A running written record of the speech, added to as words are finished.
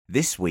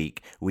This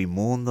week, we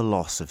mourn the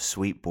loss of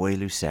sweet boy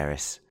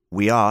Lucerys.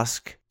 We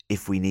ask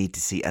if we need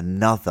to see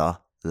another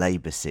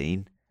Labour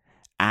scene.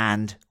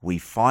 And we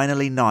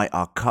finally knight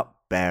our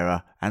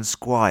cupbearer and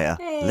squire,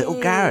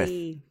 Little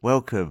Gareth.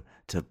 Welcome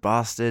to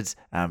Bastards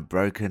and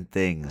Broken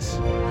Things.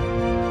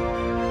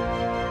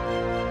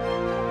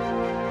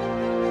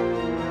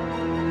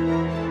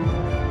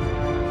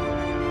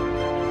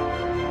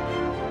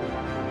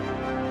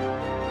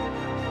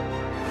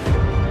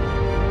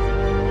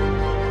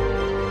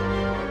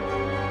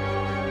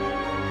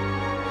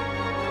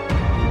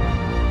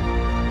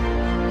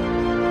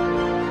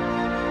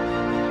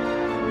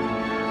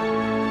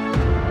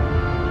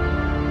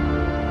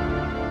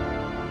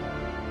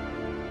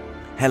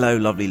 Hello,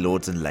 lovely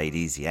lords and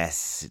ladies.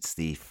 Yes, it's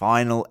the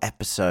final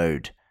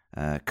episode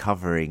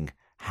covering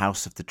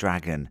House of the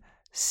Dragon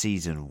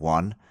Season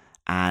 1.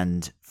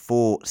 And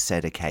for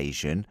said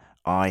occasion,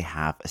 I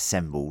have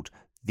assembled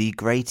the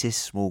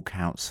greatest small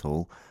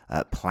council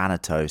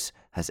Planetos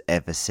has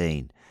ever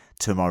seen.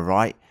 To my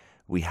right,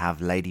 we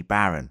have Lady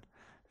Baron.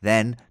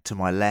 Then, to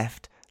my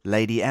left,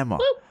 Lady Emma.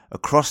 Woo!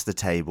 Across the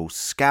table,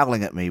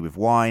 scowling at me with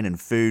wine and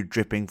food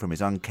dripping from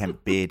his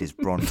unkempt beard, is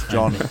Bronze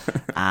John,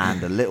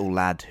 and a little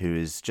lad who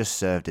has just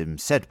served him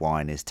said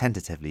wine is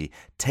tentatively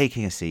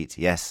taking a seat.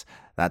 Yes,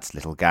 that's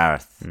little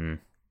Gareth.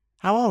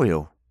 How are we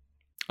all?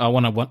 I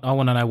want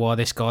to know why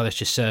this guy that's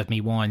just served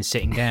me wine is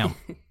sitting down.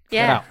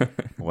 Yeah.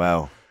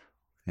 Well,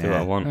 do what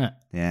I want.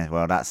 Yeah,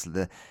 well,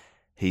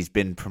 he's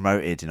been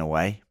promoted in a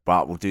way,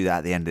 but we'll do that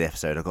at the end of the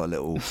episode. I've got a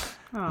little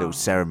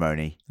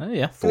ceremony. Oh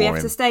yeah. Do we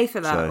have to stay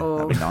for that? So or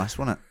that'd be nice,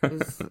 wouldn't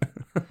it?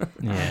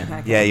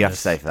 Yeah. Yeah, you have to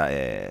stay for that.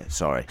 Yeah.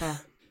 Sorry.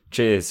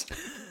 Cheers,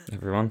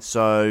 everyone.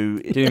 So,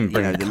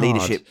 the the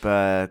leadership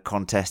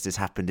contest has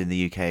happened in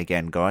the UK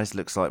again, guys.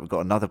 Looks like we've got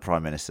another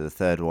Prime Minister, the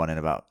third one in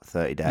about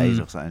 30 days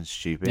or something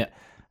stupid. Yeah.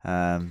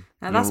 Now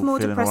that's more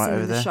depressing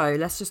than the show.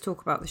 Let's just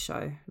talk about the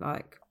show.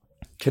 Like,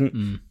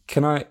 can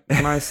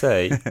I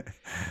say,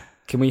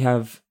 can we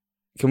have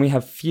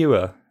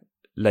fewer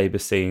Labour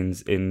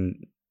scenes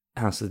in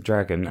House of the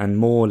Dragon and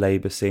more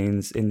Labour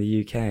scenes in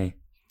the UK?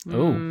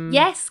 Oh,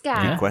 yes,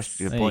 guys. Good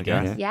question. Good point,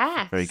 Gareth.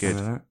 Yes. Very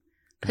good.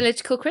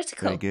 Political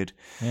critical. Very good.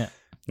 Yeah.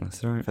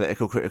 That's right.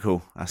 Political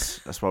critical.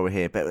 That's why we're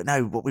here. But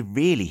no, what we're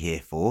really here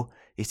for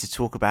is to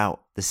talk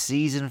about the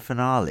season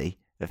finale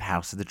of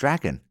House of the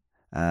Dragon.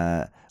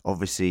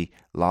 Obviously,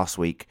 last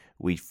week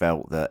we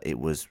felt that it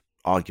was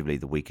arguably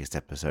the weakest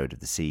episode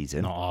of the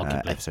season. Not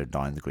arguably. Episode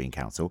 9, The Green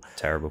Council.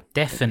 Terrible.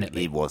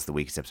 Definitely. It was the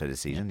weakest episode of the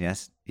season,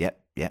 yes. Yep.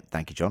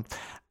 Thank you, John.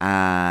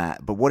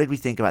 But what did we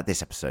think about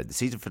this episode? The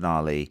season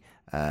finale,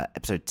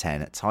 episode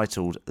 10,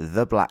 titled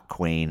The Black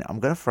Queen. I'm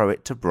going to throw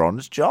it to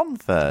Bronze John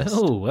first.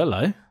 Oh,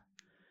 hello.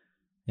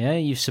 Yeah,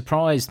 you've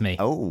surprised me.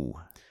 Oh.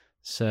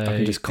 So I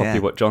can just copy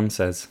what John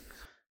says.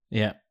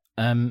 Yeah.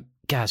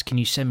 Gaz, can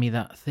you send me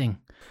that thing?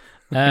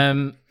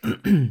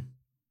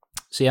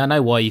 See, I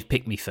know why you've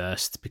picked me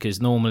first,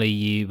 because normally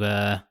you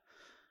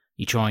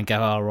try and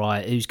go, all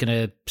right, who's going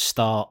to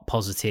start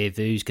positive,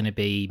 who's going to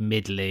be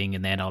middling,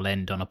 and then I'll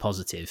end on a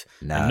positive.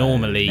 No, and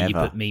normally never, you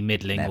put me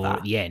middling never. or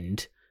at the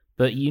end,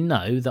 but you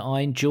know that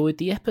I enjoyed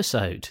the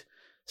episode.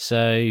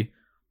 So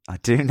I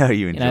do know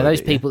you enjoyed it.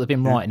 those people that have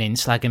been writing in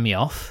slagging me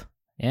off,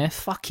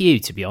 fuck you,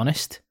 to be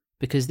honest,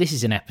 because this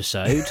is an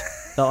episode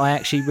that I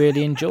actually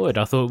really enjoyed.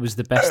 I thought it was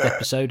the best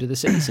episode of the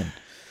season.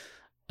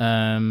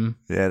 Yeah,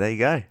 there you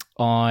go.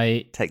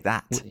 Take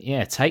that.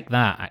 Take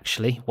that,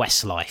 actually.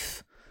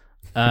 Westlife.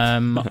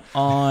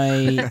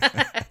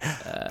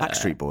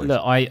 Backstreet Boys.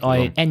 Look, I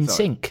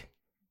NSYNC.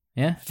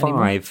 Yeah?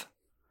 Five.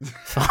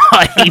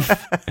 Five.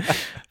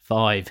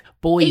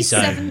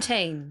 Boyzone.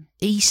 E17.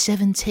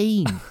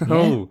 E17. Yeah.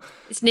 Oh.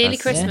 It's nearly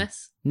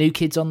Christmas. New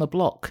Kids on the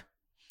Block.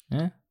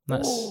 Yeah,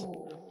 that's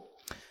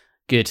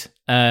good.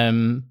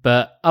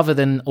 But other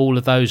than all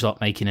of those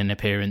lot making an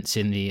appearance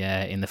in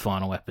the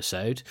final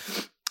episode,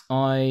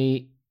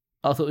 I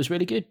thought it was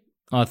really good.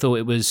 I thought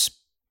it was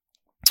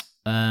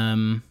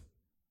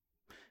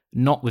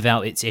not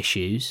without its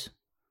issues,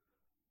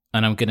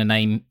 and I'm going to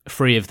name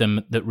 3 of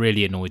them that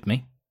really annoyed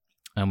me,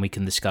 and we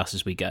can discuss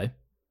as we go.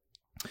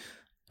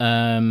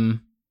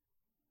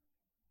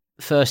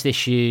 First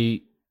issue,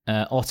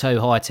 Otto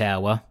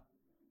Hightower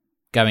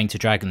going to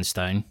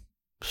Dragonstone.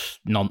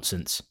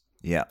 Nonsense.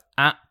 Yeah.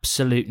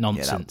 Absolute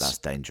nonsense. Yeah, that's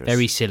dangerous.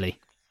 Very silly.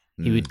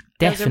 He would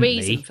definitely...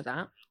 There's a reason for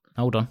that.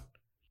 Hold on.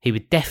 He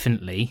would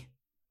definitely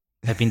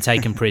have been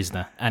taken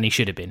prisoner, and he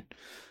should have been.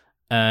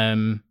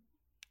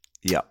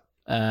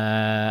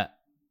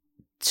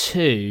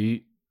 2,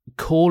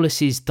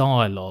 Corliss's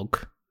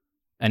dialogue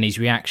and his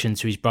reaction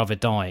to his brother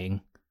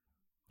dying,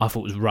 I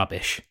thought was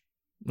rubbish.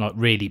 Like,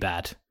 really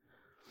bad.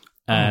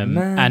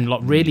 And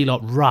really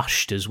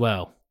rushed as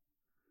well.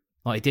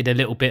 Like, he did a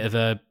little bit of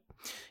a...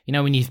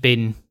 when you've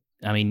been...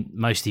 I mean,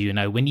 most of you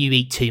know, when you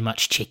eat too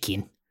much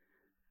chicken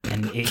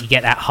and you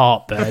get that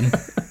heartburn...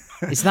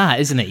 It's that,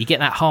 isn't it? You get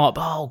that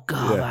oh,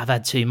 God, I've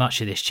had too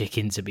much of this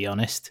chicken, to be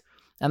honest.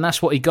 And that's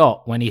what he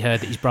got when he heard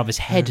that his brother's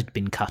head had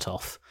been cut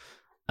off.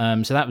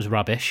 So that was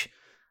rubbish.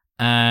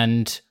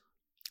 And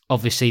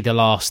obviously the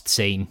last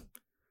scene,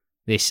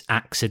 this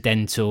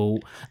accidental,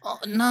 oh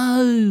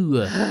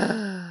no,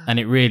 and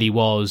it really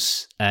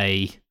was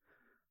a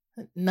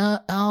no.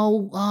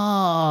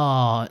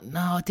 No,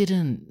 I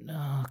didn't.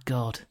 Oh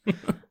God,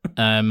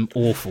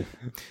 awful.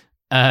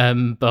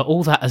 But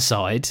all that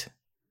aside,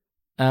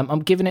 I'm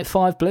giving it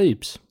 5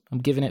 bloobs.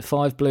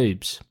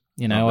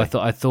 You know, Lovely.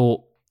 I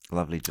thought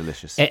lovely,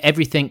 delicious.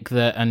 Everything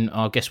that, and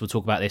I guess we'll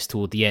talk about this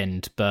toward the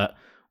end, but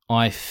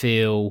I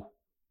feel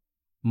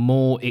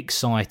more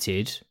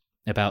excited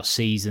about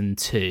season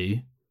 2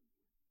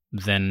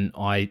 than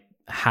I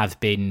have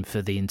been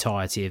for the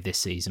entirety of this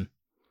season.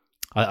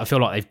 I feel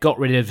like they've got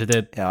rid of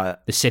the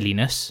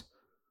silliness,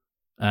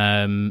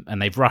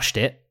 and they've rushed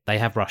it. They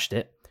have rushed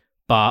it,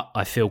 but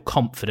I feel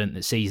confident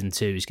that season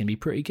 2 is going to be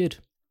pretty good.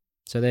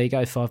 So there you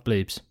go, 5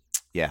 bloobs.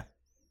 Yeah,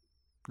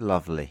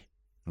 lovely.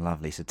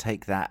 So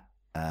take that,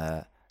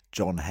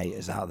 John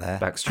haters out there.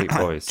 Backstreet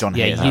Boys. John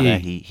haters out there.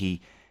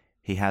 He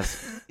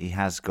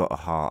has got a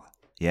heart.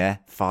 Yeah,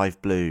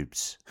 5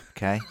 bloobs.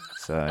 Okay,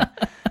 so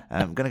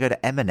I'm going to go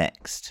to Emma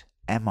next.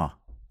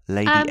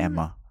 Lady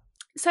Emma.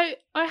 So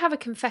I have a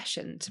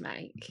confession to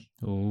make.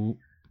 Oh,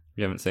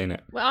 You haven't seen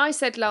it. Well, I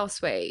said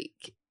last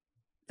week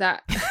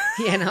that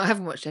I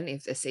haven't watched any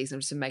of this season.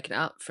 I've just been making it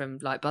up from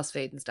like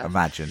BuzzFeed and stuff.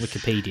 Imagine.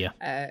 Wikipedia.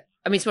 I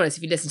mean, to be honest,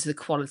 if you listen to the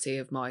quality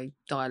of my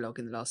dialogue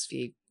in the last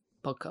few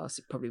podcasts,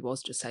 it probably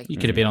was just saying. You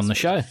could have been on the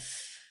show.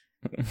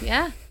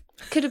 Yeah,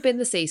 could have been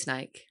the sea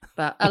snake,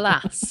 but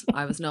alas,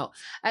 I was not.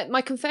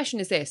 My confession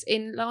is this: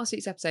 in last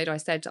week's episode, I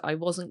said I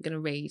wasn't going to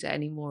read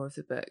any more of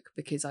the book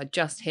because I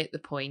just hit the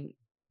point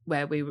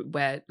where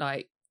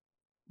like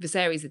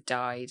Viserys had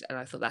died, and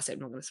I thought that's it. I'm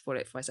not going to spoil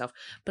it for myself,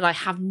 but I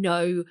have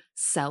no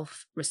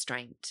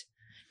self-restraint,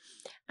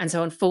 and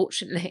so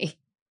unfortunately,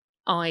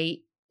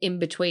 in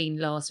between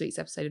last week's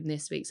episode and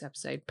this week's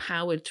episode,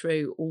 powered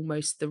through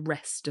almost the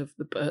rest of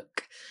the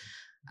book,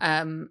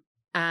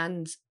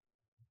 and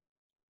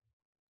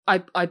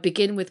I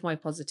begin with my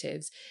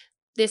positives.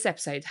 This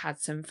episode had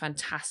some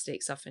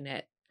fantastic stuff in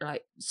it.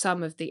 Like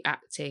some of the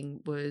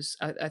acting was,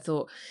 I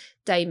thought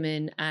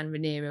Daemon and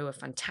Rhaenyra were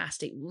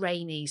fantastic.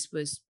 Rhaenys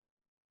was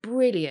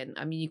brilliant.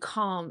 I mean, you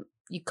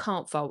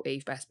can't fault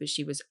Eve Best, but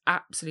she was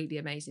absolutely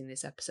amazing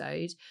this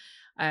episode.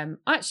 I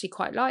actually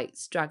quite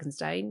liked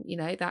Dragonstone. You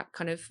know, that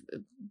kind of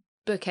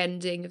book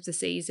ending of the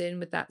season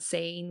with that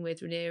scene with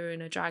Rhaenyra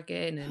and a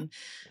dragon and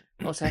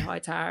Otto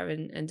Hightower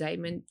and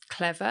Daemon.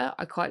 Clever.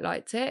 I quite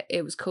liked it.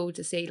 It was cool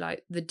to see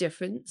like the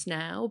difference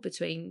now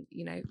between,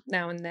 you know,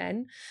 now and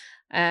then.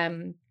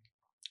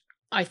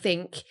 I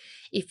think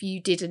if you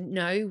didn't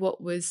know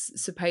what was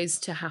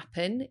supposed to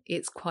happen,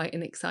 it's quite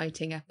an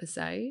exciting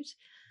episode.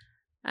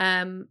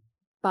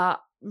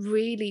 But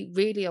really,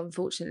 really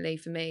unfortunately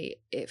for me,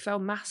 it fell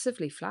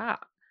massively flat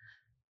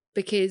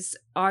because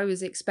I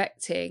was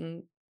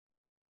expecting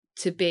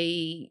to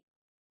be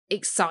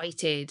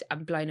excited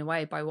and blown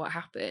away by what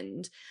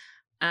happened.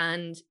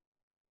 And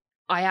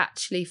I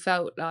actually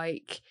felt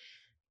like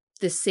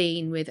the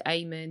scene with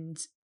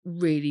Aemond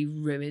really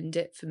ruined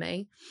it for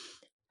me.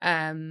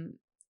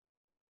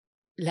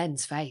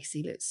 Len's face,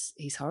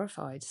 he's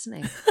horrified,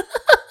 isn't he?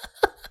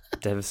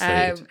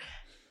 Devastated.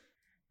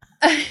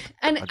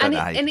 And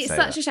it's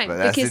such a shame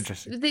because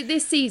this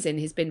this season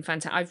has been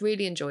fantastic. I've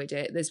really enjoyed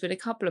it. There's been a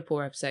couple of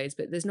poor episodes,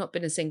 but there's not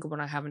been a single one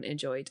I haven't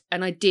enjoyed.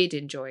 And I did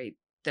enjoy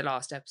the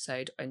last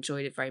episode. I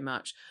enjoyed it very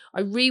much.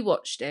 I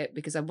rewatched it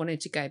because I wanted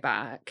to go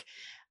back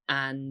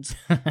and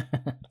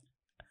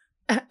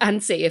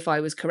see if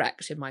I was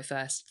correct in my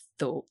first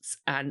thoughts,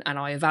 and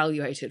I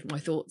evaluated my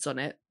thoughts on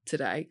it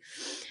today.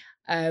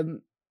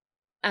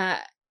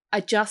 I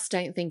just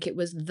don't think it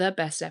was the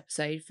best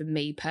episode for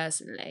me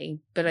personally,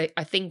 but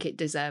I think it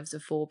deserves a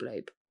 4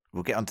 bloob.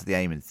 We'll get onto the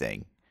Aemond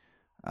thing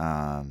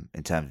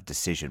in terms of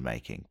decision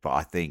making, but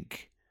I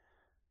think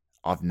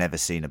I've never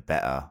seen a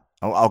better.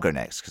 I'll go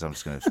next because I'm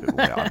just going to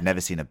spitball it. I've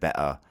never seen a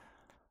better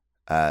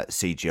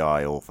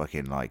CGI or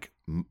fucking like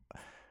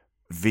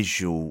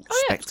visual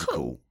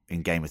spectacle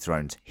in Game of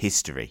Thrones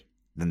history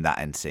than that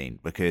end scene,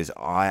 because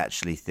I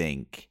actually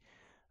think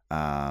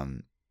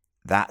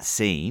that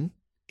scene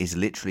is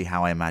literally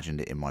how I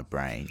imagined it in my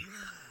brain,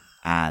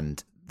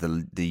 and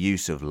the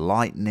use of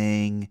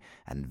lightning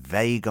and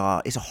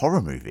Vhagar. It's a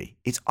horror movie.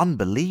 It's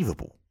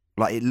unbelievable.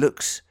 Like it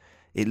looked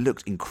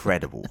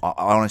incredible. I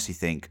honestly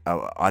think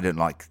I don't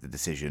like the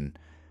decision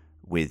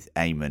with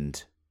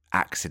Aemond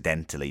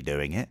accidentally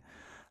doing it.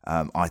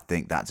 I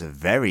think that's a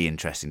very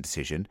interesting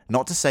decision.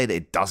 Not to say that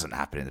it doesn't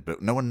happen in the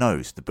book. No one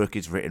knows. The book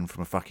is written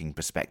from a fucking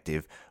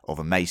perspective of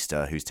a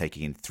maester who's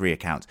taking in 3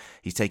 accounts.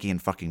 He's taking in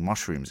fucking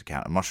Mushroom's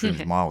account, and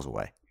Mushroom's are miles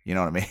away. You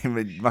know what I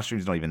mean?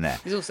 Mushroom's not even there.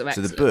 He's also so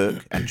excellent. the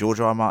book, and George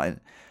R. R.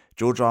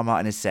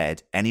 Martin has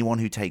said anyone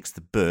who takes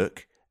the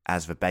book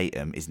as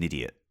verbatim is an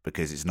idiot,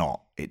 because it's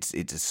not.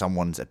 It's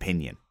someone's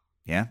opinion.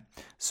 Yeah.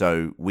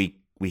 So we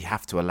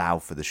have to allow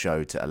for the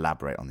show to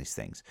elaborate on these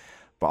things.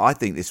 But I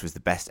think this was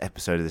the best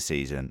episode of the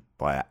season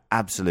by an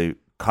absolute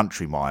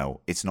country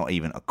mile. It's not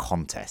even a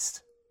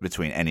contest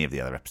between any of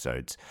the other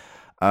episodes.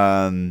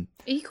 Are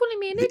you calling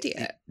me an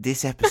idiot?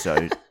 This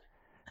episode,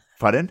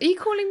 Pardon? Are you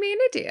calling me an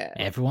idiot?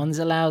 Everyone's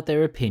allowed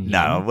their opinion.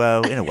 No,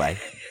 well, in a way.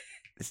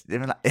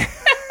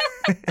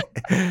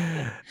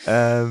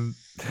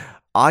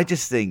 I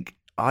just think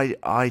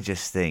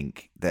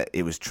that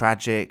it was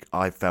tragic.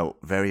 I felt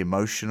very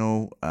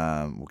emotional.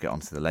 We'll get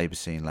onto the labour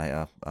scene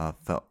later. I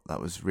felt that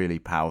was really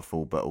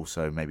powerful, but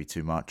also maybe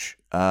too much.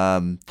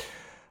 I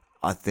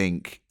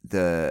think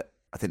the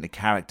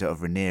character of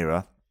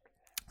Rhaenyra,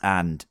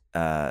 and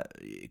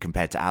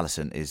compared to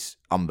Alicent, is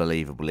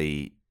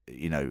unbelievably,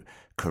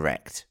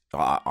 correct.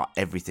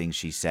 Everything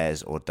she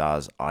says or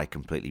does, I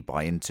completely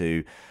buy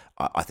into.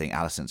 I think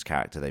Alicent's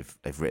character,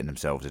 they've written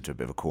themselves into a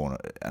bit of a corner,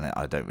 and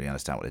I don't really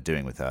understand what they're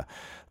doing with her.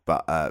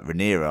 But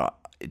Rhaenyra,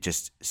 it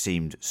just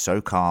seemed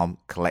so calm,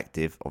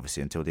 collective,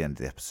 obviously until the end of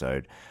the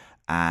episode.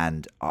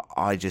 And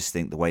I just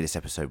think the way this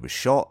episode was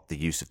shot, the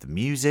use of the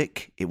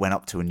music, it went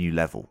up to a new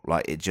level.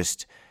 Like, it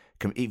just,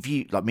 if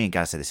you, like me and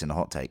Gaz said this in the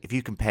hot take, if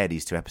you compare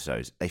these two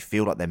episodes, they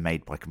feel like they're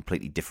made by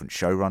completely different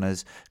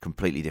showrunners,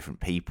 completely different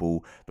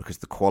people, because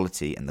the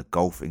quality and the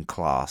gulf in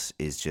class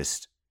is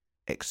just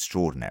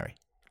extraordinary.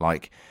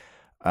 Like,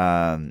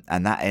 and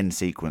that end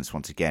sequence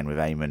once again with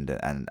Aemond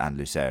and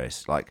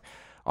Lucerys, like,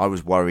 I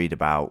was worried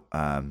about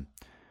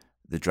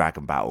the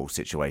dragon battle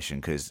situation,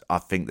 because I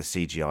think the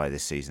CGI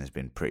this season has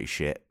been pretty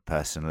shit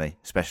personally,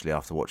 especially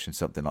after watching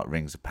something like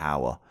Rings of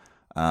Power.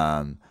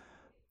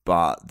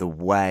 But the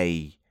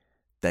way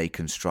they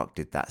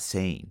constructed that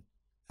scene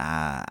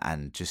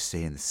and just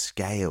seeing the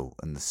scale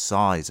and the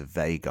size of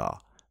Vhagar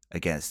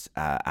against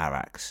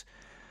Arrax,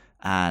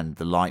 and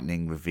the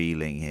lightning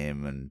revealing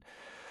him and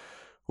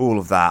all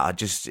of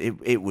that,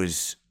 it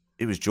was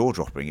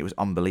jaw-dropping. It was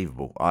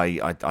unbelievable.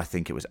 I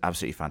think it was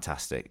absolutely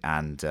fantastic,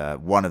 and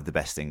one of the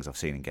best things I've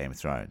seen in Game of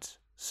Thrones.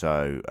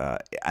 So,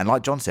 and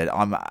like John said,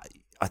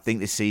 I think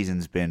this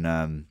season's been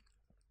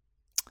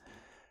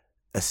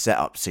a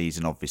setup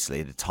season.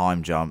 Obviously, the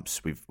time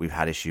jumps. We've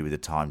had issue with the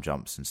time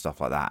jumps and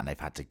stuff like that, and they've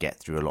had to get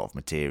through a lot of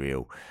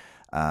material.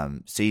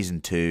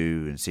 Season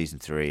 2 and season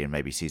 3 and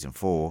maybe season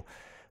 4,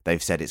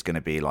 they've said it's going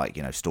to be like,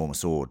 Storm of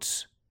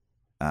Swords.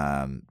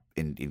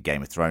 In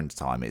Game of Thrones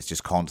time, it's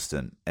just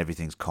constant.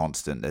 Everything's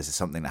constant. There's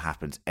something that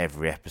happens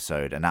every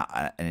episode, and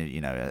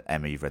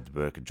Emma, you've read the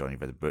book, and John,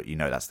 you've read the book.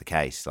 That's the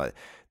case. Like,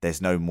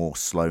 there's no more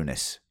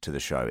slowness to the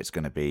show. It's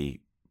going to be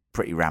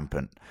pretty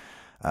rampant.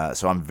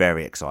 So I'm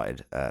very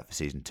excited for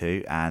season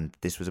 2, and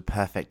this was a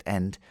perfect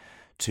end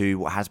to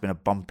what has been a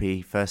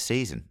bumpy first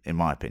season, in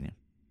my opinion.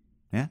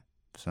 Yeah.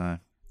 So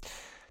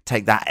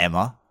take that,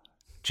 Emma.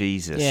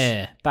 Jesus.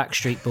 Yeah.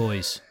 Backstreet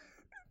Boys.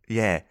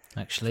 Yeah.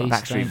 Actually,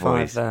 Backstreet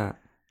Boys.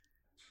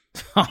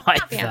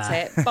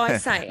 It by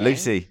saying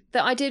Lucy,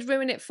 that I did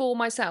ruin it for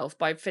myself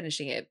by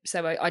finishing it,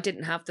 so I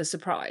didn't have the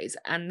surprise,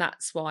 and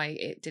that's why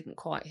it didn't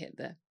quite hit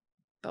the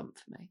bump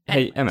for me.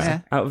 Hey,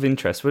 Emma, out of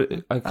interest,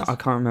 I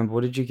can't remember,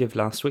 what did you give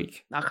last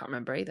week? I can't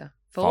remember either.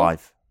 4?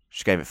 5.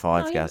 She gave it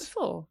 5, Gaz.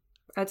 4.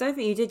 I don't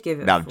think you did give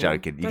it. No, I'm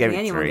joking. You gave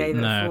it 3.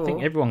 No, I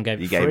think everyone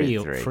gave it 3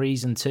 or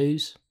 3s and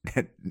 2s.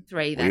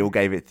 3 then. We all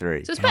gave it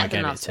 3. So it's better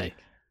than last week.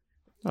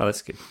 Oh,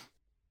 that's good.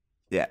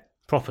 Yeah.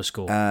 Proper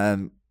score.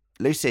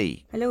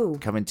 Lucy. Hello.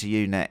 Coming to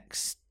you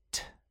next.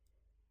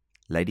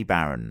 Lady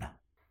Baron.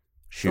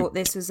 Shoot. Thought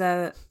this was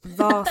a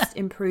vast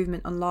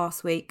improvement on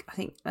last week. I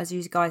think, as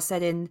you guys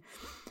said in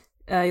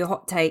your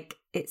hot take,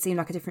 it seemed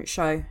like a different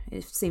show.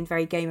 It seemed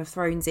very Game of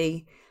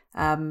Thronesy.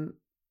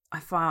 I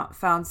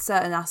found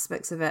certain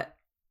aspects of it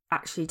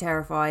actually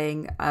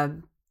terrifying.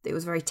 It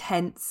was very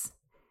tense,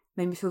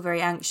 made me feel very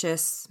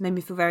anxious, made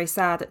me feel very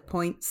sad at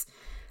points.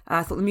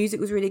 I thought the music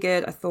was really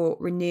good. I thought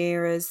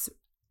Rhaenyra's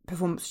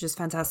performance was just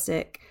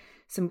fantastic.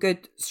 Some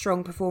good,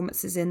 strong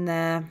performances in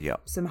there.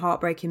 Yep. Some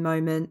heartbreaking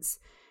moments.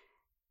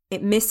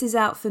 It misses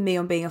out for me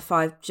on being a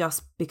 5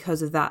 just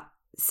because of that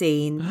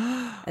scene,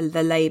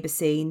 the labour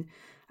scene.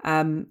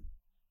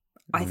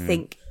 I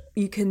think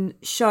you can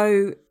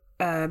show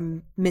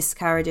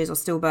miscarriages or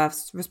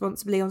stillbirths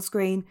responsibly on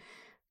screen,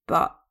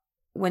 but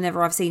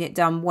whenever I've seen it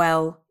done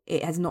well,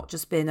 it has not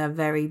just been a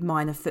very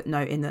minor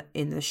footnote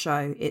in the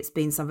show. It's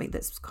been something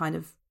that's kind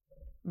of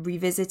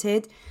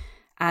revisited,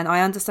 and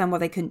I understand why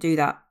they couldn't do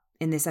that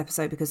in this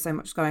episode because so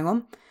much is going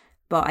on.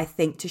 But I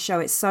think to show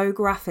it so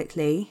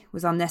graphically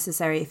was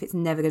unnecessary if it's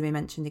never going to be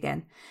mentioned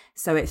again.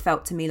 So it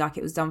felt to me like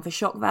it was done for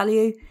shock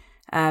value,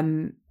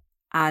 and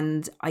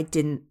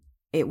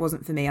it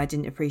wasn't for me. I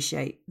didn't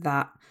appreciate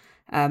that.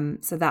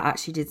 So that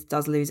actually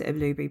does lose it a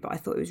blueberry, but I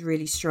thought it was a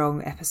really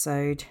strong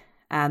episode.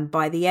 And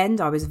by the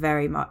end, I was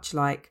very much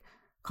like,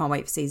 can't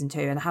wait for season 2.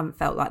 And I haven't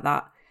felt like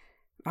that.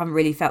 I haven't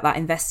really felt that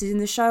invested in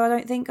the show, I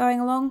don't think, going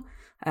along.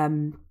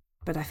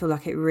 But I feel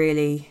like it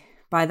really,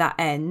 by that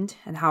end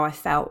and how I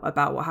felt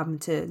about what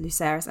happened to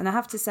Lucerys. And I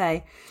have to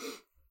say,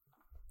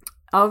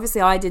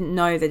 obviously I didn't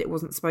know that it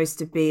wasn't supposed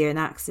to be an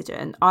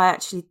accident. I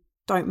actually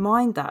don't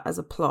mind that as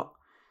a plot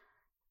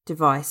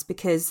device,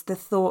 because the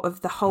thought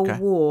of the whole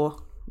war,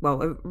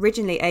 well,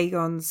 originally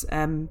Aegon's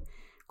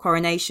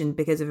coronation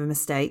because of a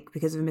mistake,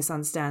 because of a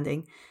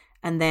misunderstanding,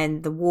 and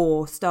then the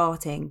war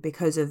starting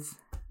because of,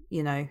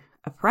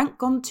 a prank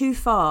gone too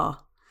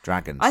far.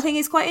 dragons. I think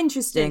it's quite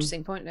interesting.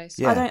 Interesting point,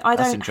 Lucy. Yeah, I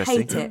that's don't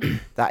interesting. hate it.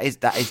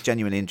 That is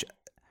genuinely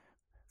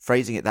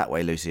phrasing it that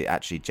way, Lucy. It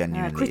actually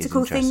genuinely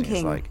critical is interesting. thinking.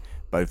 It's like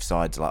both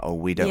sides are like, oh,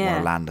 we don't want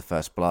to land the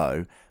first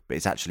blow, but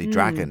it's actually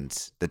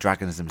dragons, the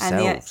dragons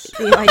themselves.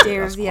 And the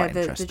idea of quite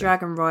the interesting.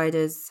 dragon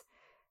riders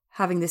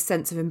having this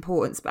sense of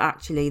importance, but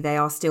actually they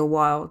are still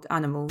wild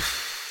animals.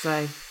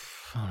 So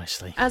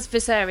Honestly, As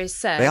Viserys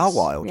says, They are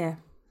wild. yeah,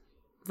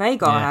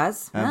 Vagar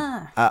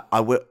Yeah. has.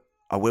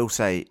 I will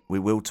say we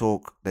will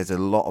talk. There's a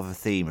lot of a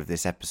theme of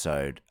this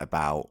episode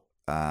about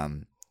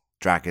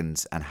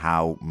dragons and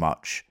how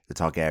much the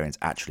Targaryens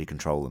actually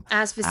control them.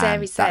 As And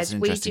Viserys that's said, an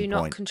we interesting do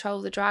not point.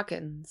 control the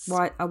dragons.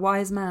 A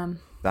wise man.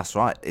 That's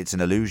right. It's an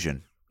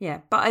illusion.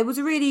 Yeah, but it was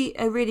a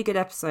really good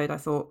episode, I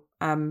thought.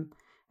 And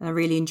I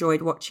really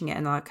enjoyed watching it.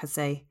 And like I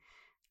say,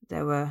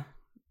 there were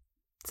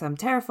some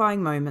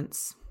terrifying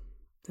moments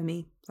for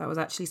me. So I was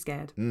actually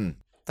scared.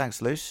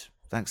 Thanks, Luce.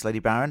 Thanks, Lady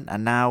Baron.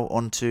 And now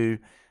on to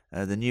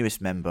the newest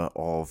member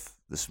of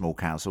the Small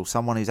Council,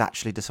 someone who's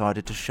actually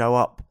decided to show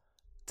up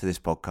to this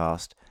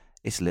podcast.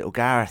 It's little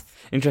Gareth.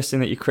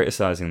 Interesting that you're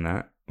criticising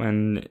that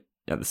when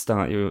at the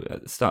start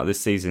of this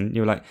season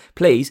you were like,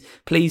 please,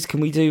 can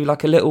we do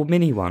like a little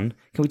mini one?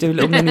 Can we do a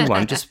little mini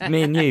one? Just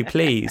me and you,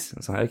 please. I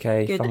was like,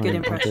 okay, Good fine, I'll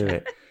impression. do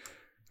it.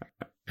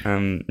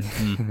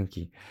 Thank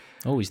you.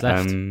 oh, he's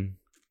left. I'm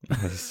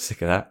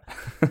sick of that.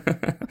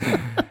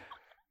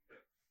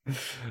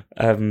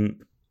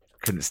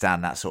 Couldn't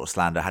stand that sort of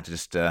slander. Had to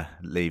just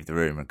leave the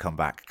room and come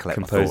back, collect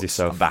my Compose thoughts.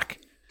 yourself. I'm back.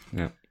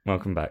 Yeah,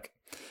 welcome back.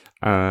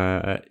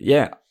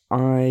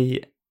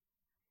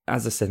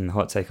 As I said in the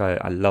hot take,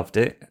 I loved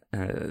it.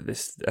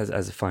 This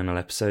as a final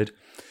episode,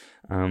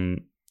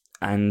 and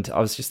I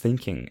was just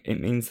thinking, it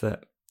means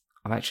that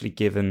I've actually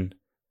given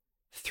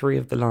 3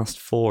 of the last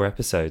 4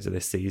 episodes of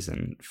this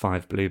season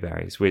 5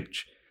 blueberries,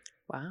 which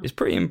Wow. is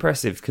pretty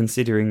impressive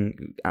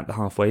considering at the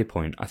halfway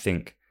point. I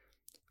think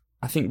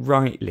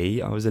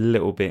rightly, I was a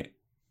little bit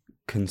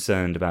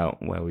concerned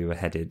about where we were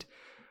headed,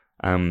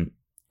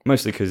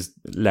 mostly because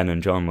Len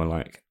and John were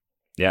like,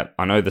 yeah,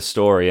 I know the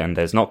story, and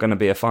there's not going to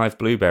be a 5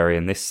 blueberry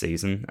in this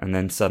season. And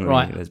then suddenly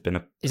Right. there's been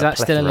a Is a that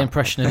still an plethora.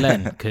 impression of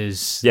Len?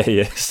 Because Yeah,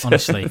 yes.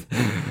 honestly,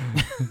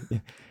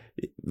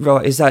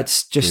 Right, is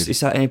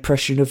that an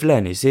impression of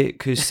Len, is it?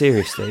 Because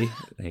seriously,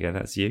 there you go,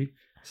 that's you.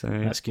 So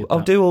That's good, I'll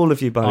that. do all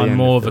of you by the I'm end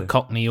more of the... a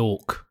Cockney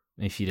orc.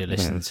 If you'd have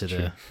listened that's to true.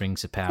 the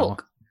Rings of Power.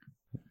 Pork.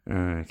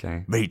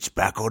 Okay. Meat's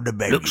back on the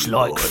menu. Looks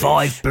like boys.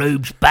 5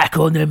 bloobs back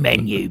on the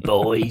menu,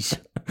 boys.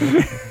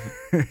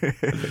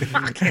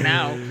 Fucking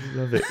hell.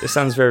 Love it. It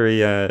sounds very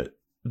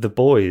The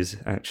Boys,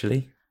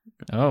 actually.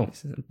 Oh,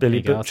 Billy there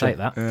you go, I'll Butcher. take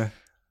that.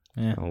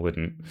 Yeah. I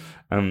wouldn't.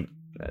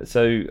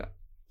 So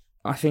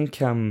I think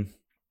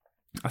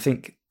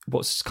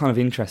what's kind of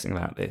interesting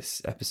about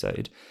this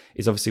episode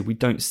is obviously we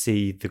don't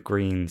see the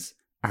Greens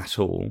at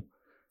all,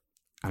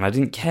 and I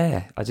didn't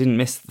care. I didn't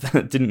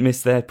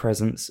miss their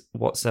presence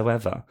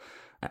whatsoever.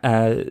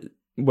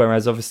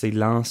 Whereas obviously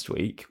last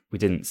week we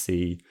didn't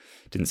see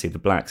the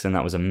Blacks, and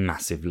that was a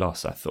massive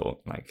loss. I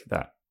thought like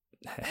that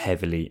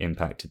heavily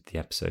impacted the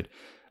episode,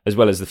 as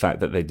well as the fact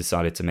that they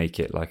decided to make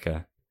it like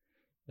a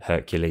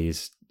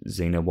Hercules,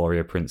 Xena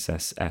warrior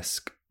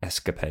princess-esque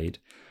escapade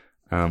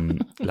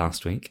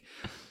last week.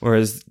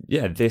 Whereas,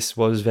 yeah, this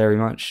was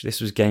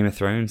Game of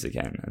Thrones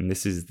again, and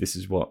this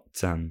is what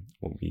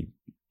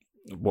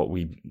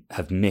we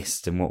have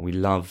missed and what we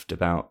loved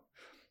about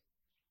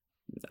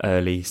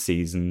early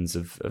seasons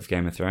of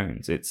Game of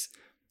Thrones. It's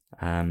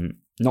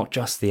not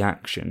just the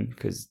action,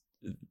 because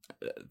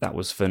that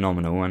was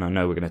phenomenal, and I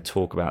know we're going to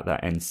talk about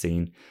that end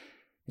scene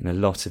in a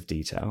lot of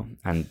detail,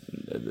 and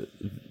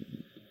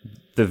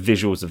the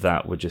visuals of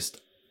that were just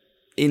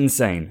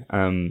insane.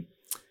 And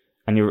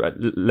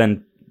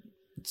Len,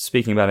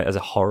 speaking about it as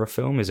a horror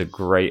film is a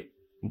great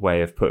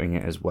way of putting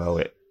it as well.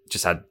 It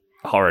just had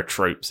horror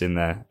tropes in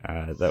there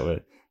that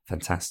were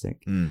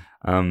fantastic.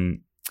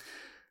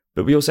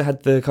 But we also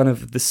had the kind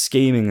of the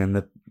scheming and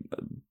the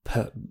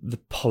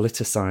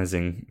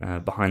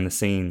politicizing behind the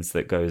scenes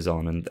that goes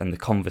on, and the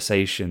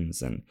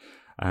conversations and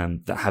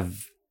that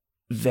have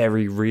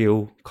very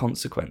real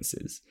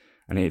consequences.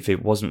 And if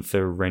it wasn't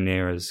for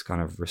Rhaenyra's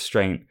kind of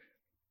restraint,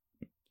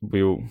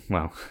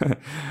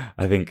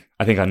 I think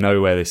I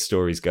know where this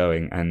story's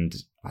going, and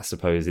I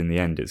suppose in the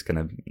end it's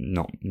going to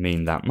not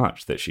mean that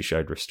much that she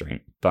showed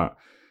restraint, but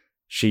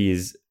she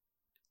is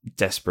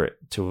desperate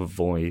to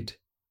avoid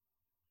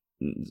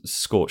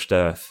scorched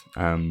earth,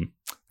 and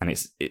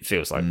it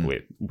feels like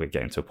we're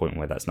getting to a point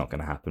where that's not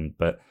going to happen.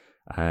 But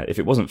if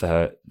it wasn't for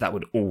her, that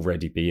would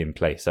already be in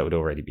place. That would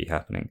already be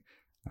happening.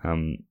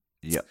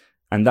 Yeah.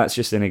 And that's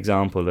just an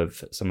example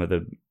of some of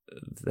the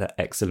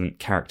excellent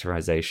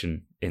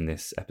characterization in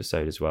this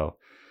episode as well.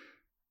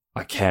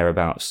 I care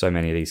about so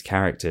many of these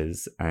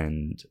characters,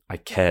 and I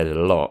cared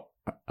a lot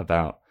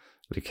about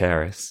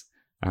Lucerys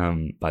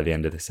by the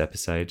end of this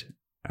episode,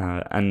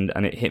 and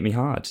it hit me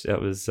hard. That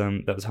was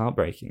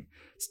heartbreaking.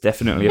 It's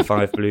definitely a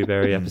 5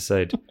 blueberry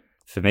episode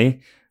for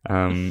me,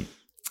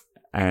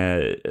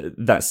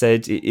 That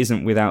said, it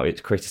isn't without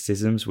its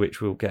criticisms, which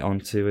we'll get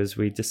onto as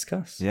we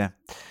discuss. Yeah.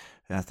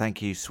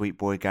 Thank you, sweet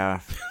boy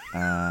Gareth.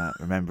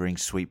 Remembering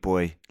sweet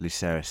boy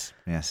Lucerys.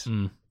 Yes.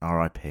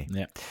 R.I.P.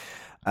 Yeah.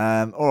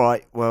 All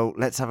right. Well,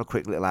 let's have a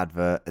quick little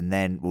advert, and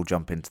then we'll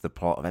jump into the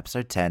plot of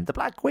episode 10, The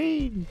Black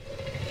Queen.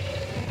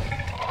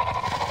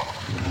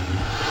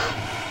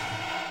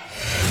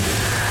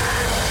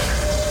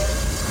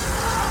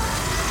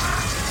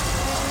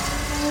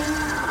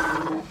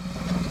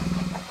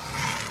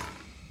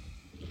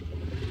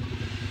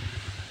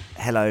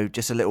 Hello,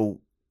 just a little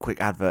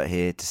quick advert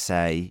here to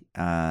say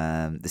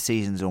the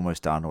season's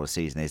almost done, or the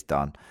season is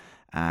done,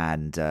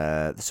 and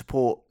the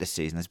support this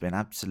season has been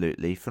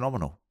absolutely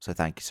phenomenal. So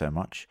thank you so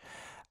much.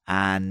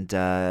 And,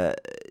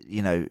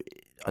 you know,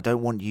 I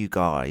don't want you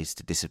guys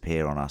to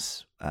disappear on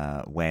us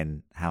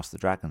when House of the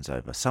Dragon's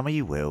over. Some of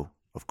you will,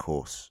 of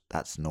course,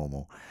 that's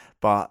normal.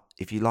 But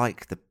if you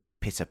like the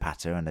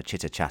pitter-patter and the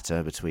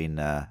chitter-chatter between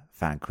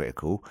Fan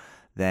Critical,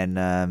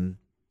 then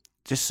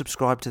just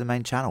subscribe to the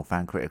main channel,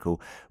 Fan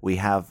Critical. We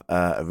have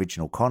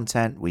original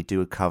content. We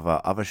do cover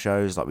other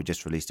shows, like we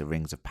just released a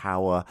Rings of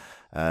Power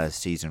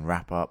season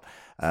wrap-up.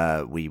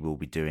 We will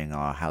be doing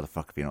our How the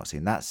Fuck Have You Not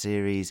Seen That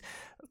series,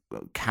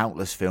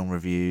 countless film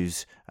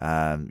reviews,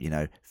 you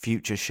know,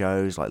 future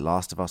shows like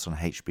Last of Us on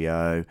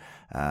HBO,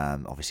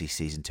 obviously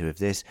season 2 of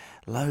this,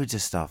 loads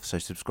of stuff. So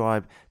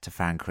subscribe to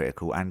Fan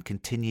Critical and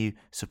continue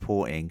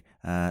supporting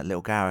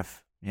little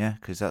Gareth, yeah,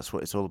 because that's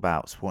what it's all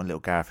about, supporting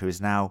little Gareth, who is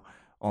now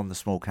on the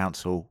small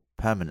council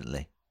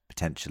permanently,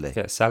 potentially.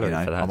 Get a salary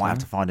for that. I might have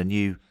to find a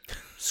new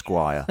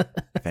squire,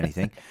 if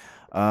anything.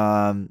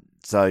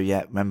 So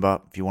yeah,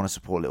 remember, if you want to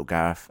support little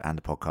Gareth and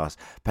the podcast,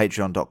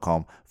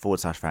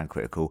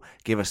 patreon.com/fancritical.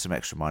 Give us some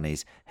extra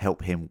monies,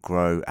 help him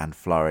grow and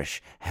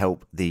flourish,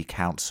 help the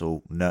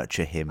council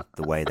nurture him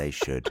the way they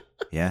should.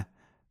 Yeah?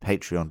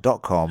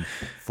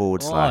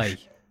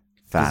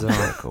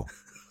 Patreon.com/fancritical.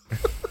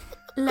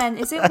 Len,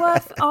 is it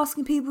worth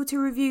asking people to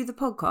review the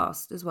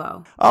podcast as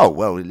well? Oh,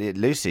 well,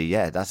 Lucy,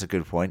 yeah, that's a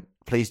good point.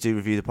 Please do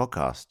review the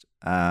podcast.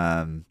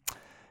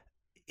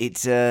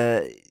 It's,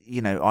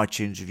 you know,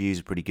 iTunes reviews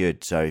are pretty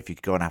good. So if you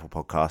could go on Apple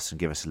Podcasts and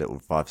give us a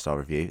little 5-star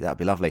review, that'd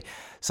be lovely.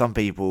 Some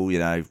people, you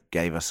know,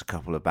 gave us a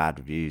couple of bad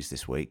reviews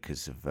this week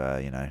because of,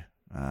 you know,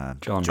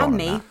 John and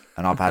me.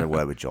 And I've had a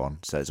word with John,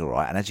 so it's all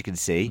right. And as you can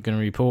see, I'm going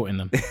to report in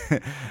them.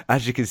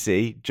 as you can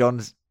see,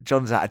 John's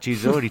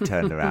attitude's already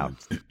turned around.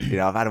 You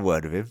know, I've had a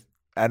word with him.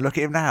 And look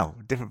at him now,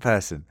 different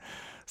person.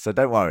 So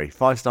don't worry.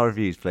 5-star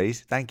reviews,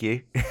 please. Thank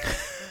you.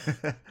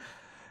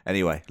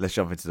 Anyway, let's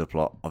jump into the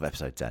plot of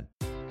episode 10.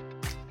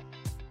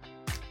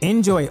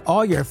 Enjoy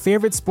all your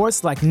favorite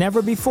sports like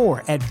never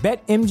before at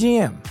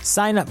BetMGM.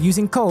 Sign up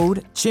using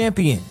code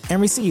CHAMPION and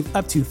receive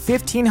up to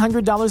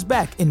 $1,500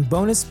 back in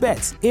bonus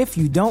bets if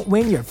you don't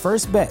win your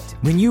first bet.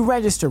 When you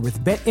register with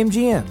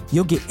BetMGM,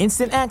 you'll get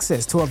instant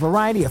access to a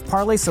variety of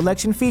parlay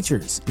selection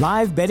features,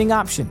 live betting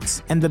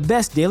options, and the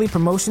best daily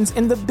promotions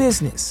in the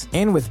business.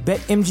 And with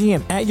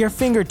BetMGM at your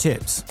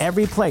fingertips,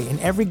 every play and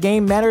every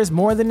game matters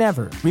more than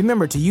ever.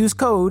 Remember to use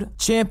code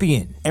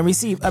CHAMPION and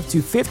receive up to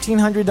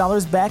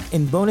 $1,500 back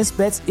in bonus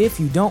bets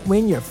if you don't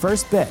win your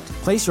first bet.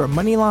 Place your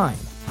money line,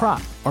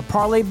 prop, or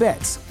parlay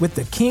bets with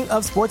the king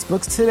of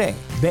sportsbooks today.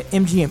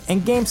 BetMGM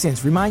and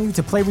GameSense remind you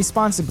to play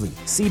responsibly.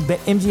 See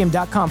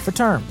BetMGM.com for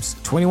terms.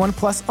 21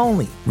 plus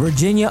only.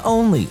 Virginia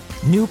only.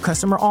 New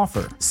customer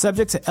offer.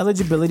 Subject to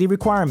eligibility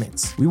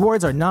requirements.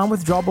 Rewards are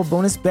non-withdrawable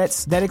bonus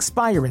bets that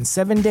expire in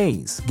 7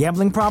 days.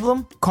 Gambling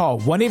problem? Call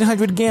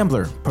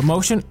 1-800-GAMBLER.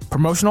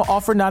 Promotional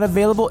offer not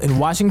available in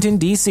Washington,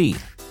 D.C.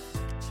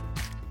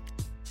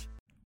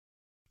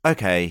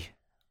 Okay,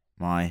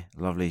 my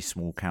lovely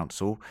small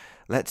council.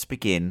 Let's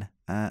begin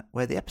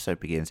where the episode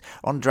begins.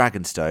 On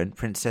Dragonstone,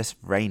 Princess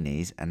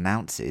Rhaenys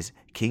announces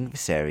King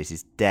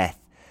Viserys'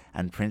 death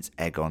and Prince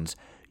Aegon's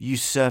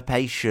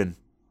usurpation.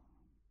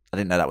 I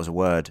didn't know that was a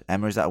word.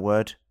 Emma, is that a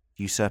word?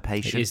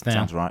 Usurpation? It is now.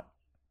 Sounds right.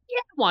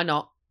 Yeah, why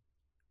not?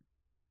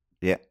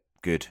 Yeah,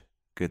 good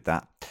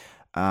that.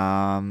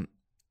 I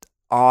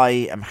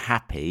am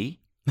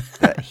happy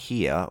that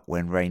here,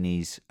 when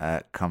Rhaenys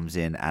comes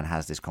in and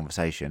has this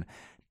conversation,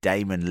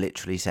 Daemon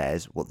literally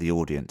says what the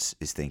audience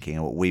is thinking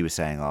and what we were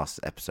saying last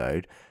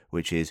episode,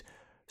 which is,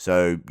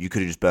 so you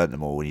could have just burnt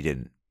them all when you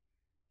didn't.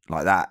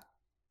 Like that.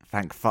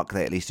 Thank fuck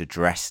they at least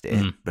addressed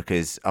it,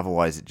 because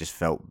otherwise it just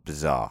felt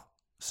bizarre.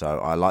 So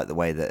I like the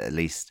way that at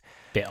least...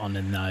 Bit on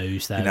the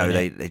nose there. You know,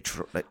 they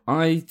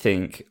I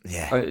think,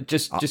 yeah.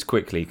 just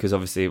quickly, because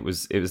obviously it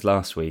was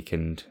last week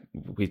and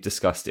we've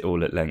discussed it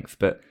all at length,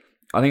 but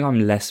I think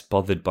I'm less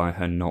bothered by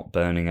her not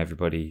burning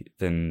everybody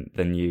than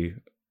you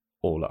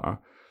all are.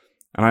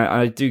 And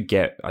I do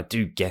get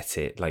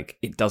it. Like,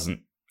 it doesn't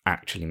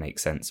actually make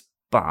sense,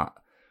 but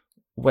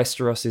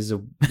Westeros is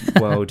a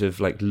world of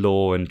like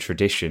law and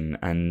tradition,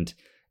 and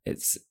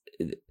it's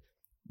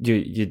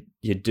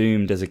you're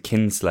doomed as a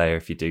kinslayer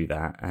if you do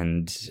that.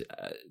 And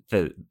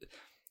I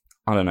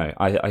don't know.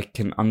 I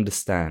can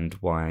understand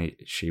why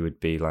she would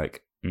be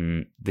like,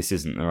 this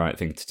isn't the right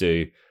thing to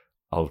do.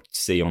 I'll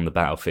see you on the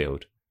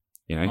battlefield.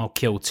 You know, I'll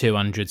kill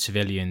 200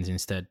 civilians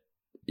instead.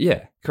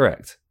 yeah,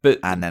 correct. But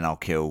And then I'll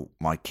kill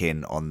my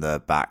kin on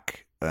the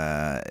back,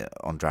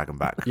 on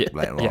Dragonback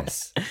later on.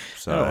 yes,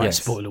 So, All right,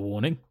 yes. spoiler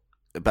warning.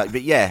 but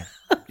yeah,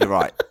 you're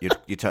right.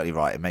 You're totally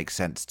right. It makes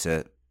sense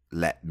to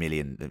let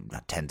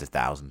tens of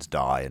thousands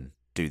die and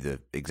do the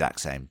exact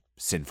same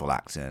sinful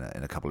acts in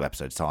a couple of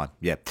episodes' time.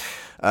 Yeah.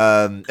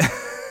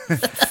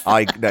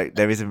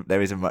 There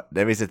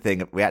is a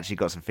thing. We actually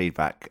got some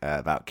feedback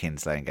about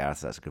kinslaying, Gareth.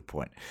 So that's a good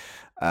point.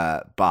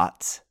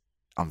 But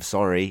I'm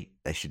sorry,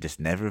 they should just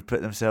never have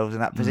put themselves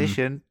in that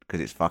position because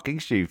it's fucking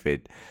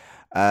stupid.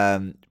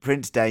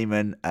 Prince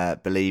Daemon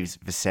believes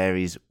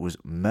Viserys was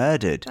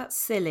murdered. That's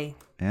silly.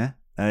 Yeah,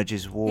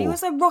 urges war. He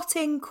was a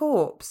rotting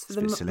corpse for It's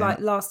a bit the silly, like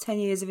isn't last 10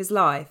 years of his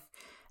life,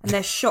 and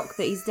they're shocked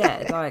that he's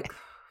dead. Like,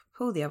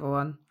 pull the other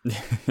one.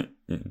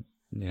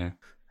 yeah.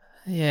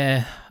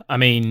 Yeah, I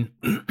mean,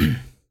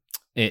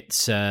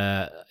 it's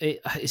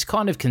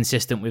kind of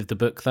consistent with the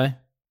book, though.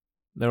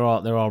 There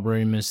are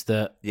rumours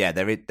that Yeah,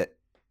 there is.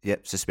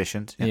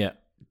 Suspicions. Yeah.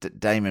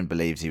 Daemon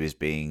believes he was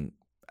being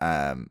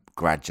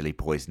gradually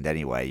poisoned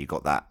anyway. You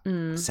got that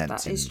sense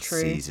that in is true.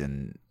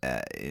 season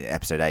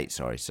episode 8.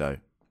 Sorry, so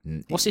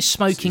what's this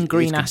smoking it was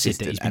green acid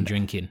that consistent he's been and-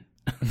 drinking?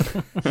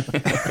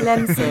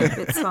 Lemsip,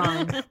 it's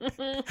fine.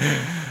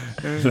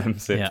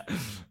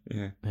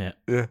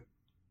 Yeah.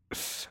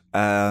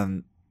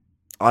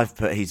 I've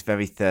put he's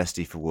very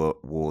thirsty for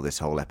war this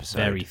whole episode.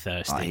 Very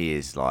thirsty. Like, he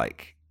is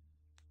like,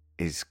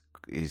 he's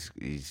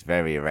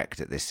very erect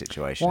at this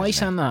situation. Why are you isn't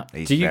saying that?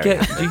 He's Do you very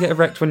get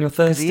erect when you're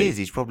Because thirsty? he is.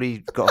 He's probably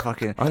got a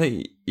fucking I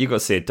think you got to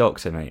see a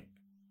doctor, mate.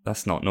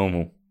 That's not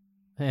normal.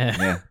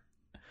 Yeah.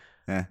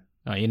 yeah.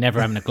 Oh, you're never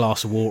having a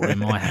glass of water in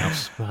my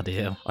house. Bloody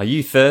hell. Are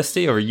you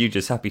thirsty, or are you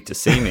just happy to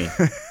see me?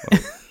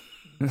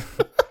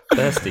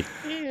 Thirsty.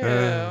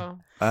 Yeah.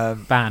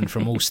 Banned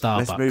from all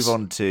Starbucks. Let's move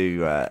on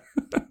to.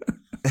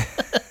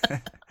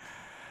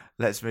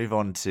 Let's move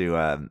on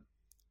to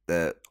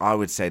I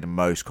would say the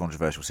most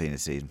controversial scene of the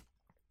season.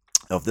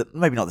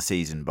 Maybe not the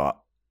season, but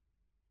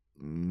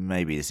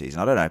maybe the season.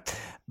 I don't know.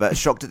 But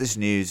shocked at this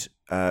news,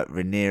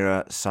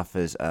 Rhaenyra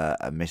suffers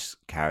a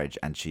miscarriage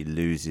and she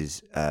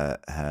loses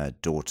her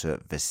daughter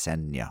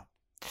Visenya.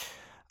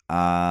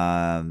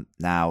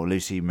 Now,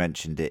 Lucy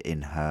mentioned it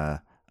in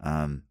her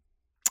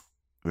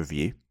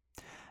review,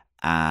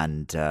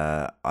 and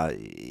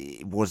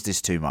was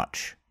this too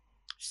much?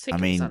 I just think I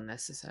it mean- was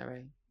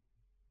unnecessary.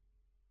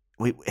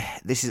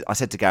 I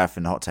said to Gareth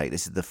in the hot take,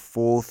 this is the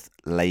 4th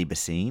labour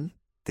scene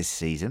this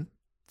season,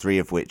 3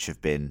 of which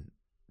have been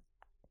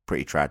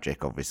pretty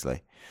tragic,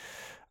 obviously.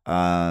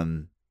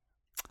 And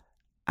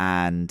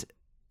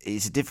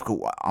it's a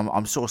difficult.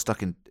 I'm sort of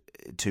stuck in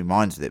two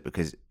minds with it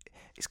because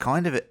it's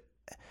kind of it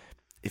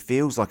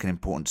feels like an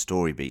important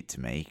story beat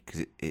to me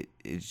because it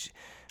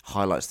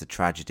highlights the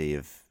tragedy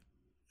of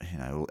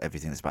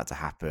everything that's about to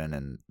happen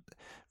and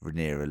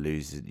Rhaenyra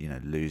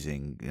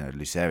losing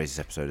Lucerys'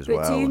 episode as But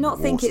well. do you and not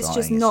the think war it's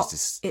just starting. not?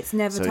 It's It's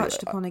never so,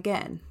 touched upon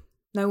again.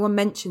 No one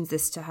mentions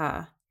this to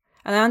her,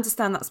 and I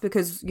understand that's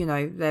because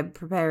they're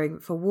preparing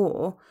for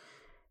war.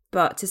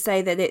 But to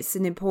say that it's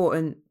an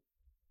important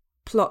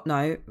plot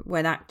note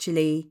when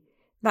actually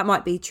that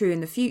might be true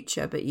in the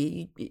future, but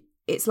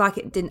it's like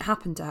it didn't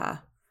happen to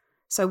her.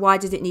 So why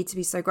did it need to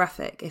be so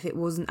graphic if it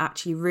wasn't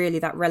actually really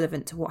that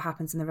relevant to what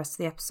happens in the rest of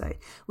the episode?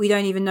 We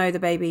don't even know the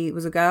baby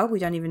was a girl. We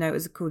don't even know it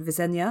was called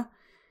Visenya.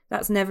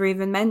 That's never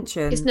even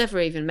mentioned. It's never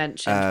even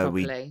mentioned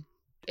properly.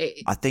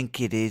 I think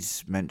it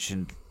is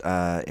mentioned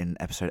in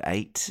episode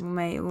 8. Well,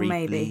 briefly.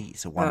 maybe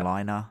It's a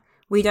one-liner.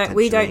 We don't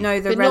know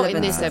the But not in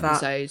relevance this of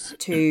that episode.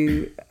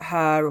 to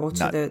her or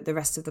to No. the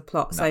rest of the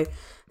plot. So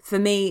for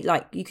me,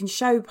 like, you can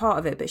show part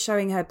of it, but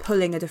showing her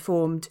pulling a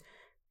deformed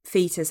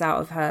fetus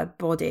out of her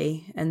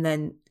body and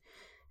then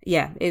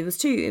it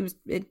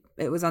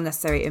was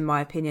unnecessary in my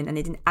opinion, and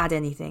it didn't add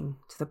anything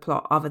to the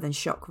plot other than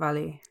shock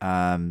value.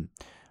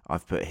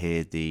 I've put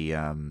here the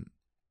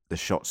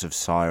shots of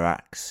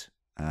Syrax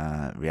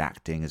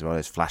reacting as well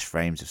as flash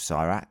frames of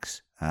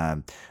Syrax.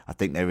 I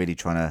think they're really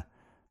trying to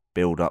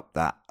build up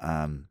that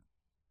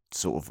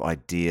sort of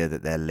idea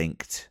that they're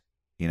linked,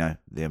 the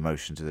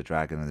emotions of the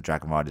dragon and the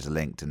dragon riders are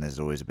linked, and there's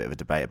always a bit of a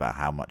debate about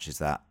how much is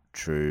that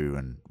true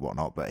and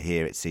whatnot, but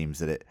here it seems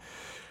that it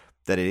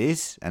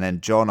is. And then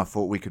John, I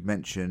thought we could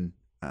mention,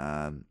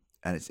 and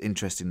it's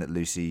interesting that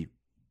Lucy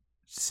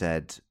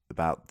said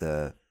about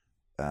the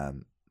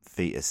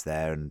fetus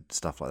there and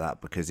stuff like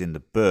that, because in the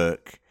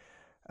book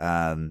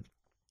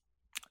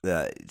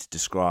it's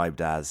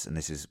described as, and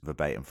this is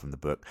verbatim from the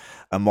book,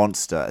 a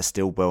monster, a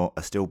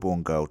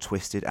stillborn girl,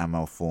 twisted and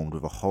malformed,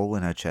 with a hole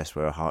in her chest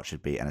where her heart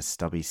should be and a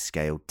stubby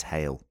scaled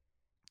tail.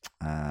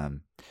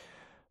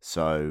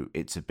 So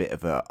it's a bit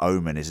of an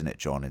omen, isn't it,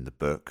 John, in the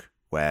book,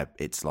 where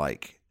it's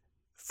like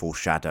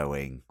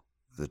foreshadowing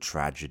the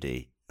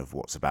tragedy of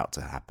what's about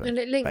to happen. And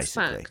it links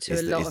basically, back to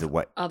a lot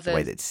of other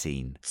way that it's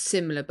seen.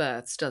 Similar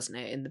births, doesn't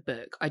it, in the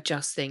book? I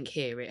just think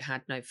here it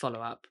had no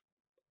follow-up,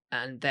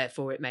 and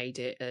therefore it made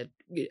it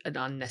an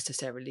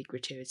unnecessarily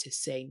gratuitous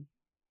scene.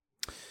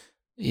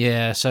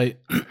 Yeah, so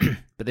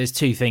but there's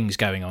two things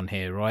going on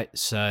here, right?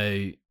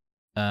 So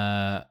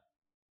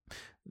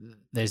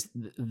there's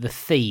the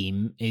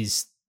theme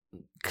is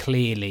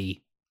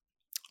clearly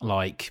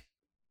like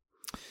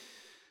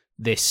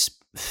this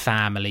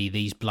family,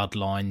 these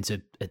bloodlines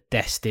are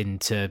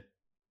destined to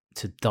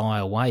die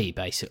away,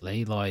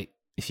 basically. Like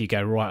if you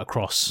go right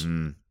across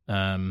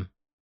right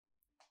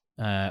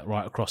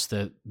across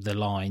the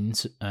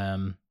lines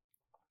of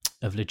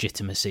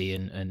legitimacy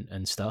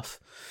and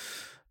stuff.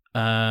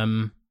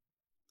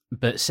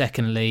 But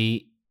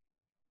secondly,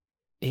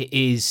 it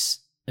is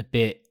a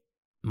bit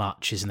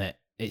much, isn't it?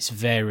 It's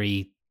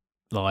very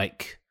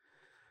like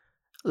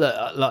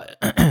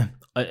I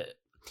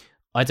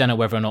don't know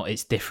whether or not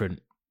it's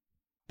different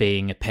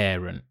being a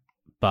parent,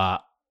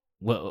 but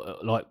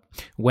like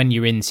when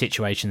you're in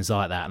situations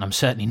like that, and I'm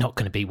certainly not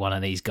going to be one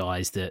of these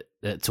guys that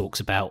talks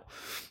about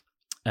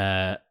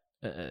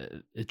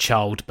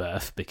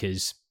childbirth,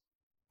 because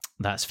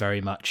that's very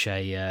much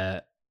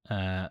a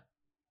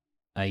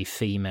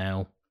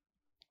female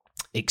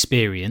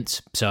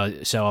experience. So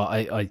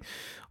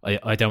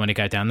I don't want to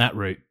go down that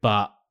route,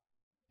 but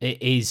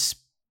it is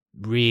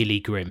really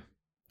grim,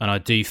 and I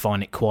do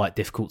find it quite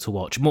difficult to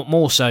watch.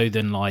 More so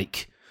than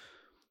like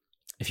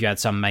if you had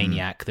some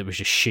maniac that was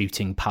just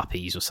shooting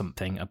puppies or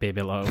something, I'd be a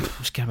bit like, oh,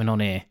 what's going on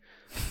here?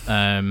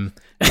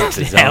 That's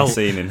a bizarre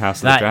scene in House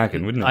of the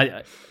Dragon, wouldn't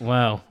it?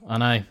 Well, I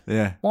know.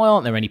 Yeah. Why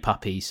aren't there any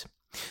puppies?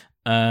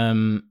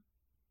 Yeah,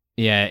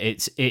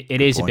 it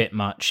is a bit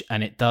much,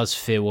 and it does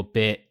feel a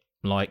bit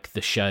like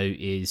the show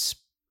is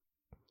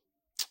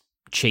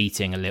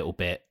cheating a little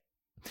bit.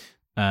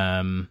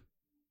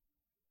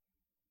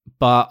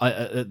 But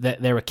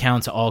there are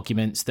counter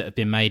arguments that have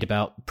been made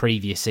about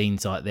previous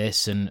scenes like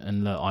this,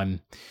 and look,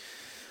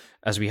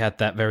 as we had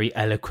that very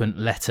eloquent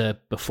letter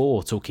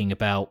before talking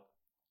about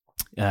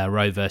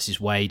Roe versus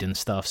Wade and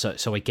stuff.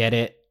 So I get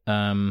it.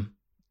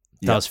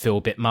 Does feel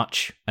a bit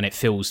much, and it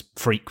feels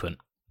frequent.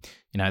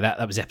 You know,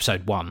 that was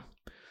episode 1.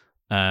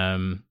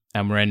 And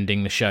we're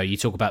ending the show. You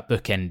talk about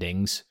book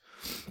endings.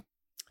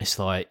 It's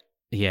like,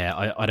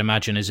 yeah, I'd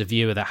imagine as a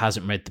viewer that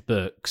hasn't read the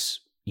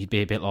books, you'd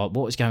be a bit like,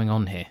 what is going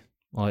on here?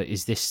 Like,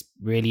 is this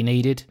really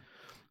needed?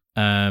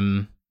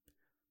 So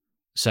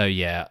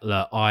yeah,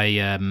 look,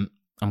 I'm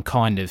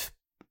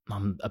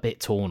a bit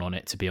torn on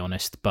it, to be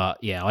honest. But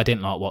yeah, I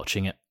didn't like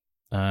watching it.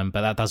 But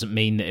that doesn't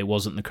mean that it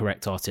wasn't the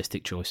correct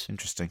artistic choice.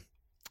 Interesting.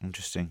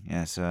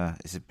 Yeah, it's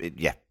a bit,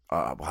 yeah.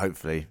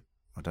 Hopefully,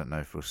 I don't know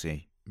if we'll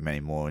see many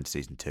more in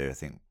season 2. I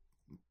think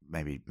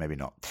maybe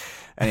not.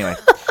 Anyway,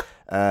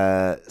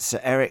 so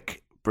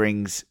Eric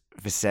brings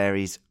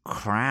Viserys'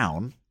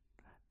 crown,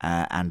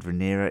 and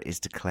Rhaenyra is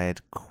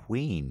declared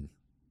queen.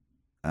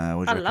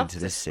 What do you reckon to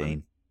this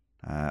scene?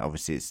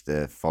 Obviously, it's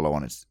the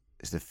follow-on. It's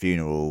the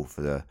funeral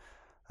for the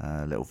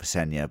little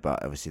Visenya,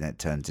 but obviously then it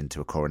turns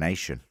into a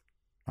coronation.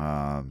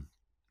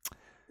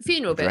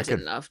 Funeral bit I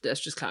didn't love. Let's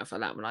just clarify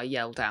that when I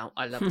yelled out,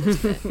 I love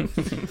this bit.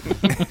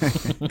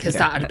 Because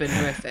that would have been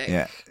horrific.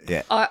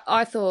 Yeah.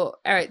 I thought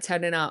Eric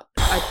turning up,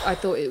 I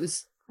thought it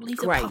was Leave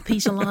great. the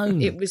puppies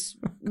alone. It was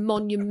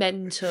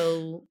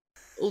monumental.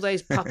 All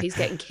those puppies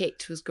getting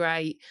kicked was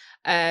great.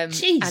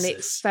 Jesus. And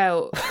it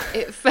felt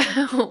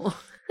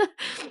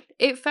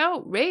it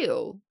felt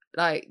real.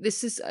 Like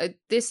this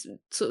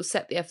sort of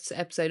set the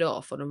episode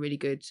off on a really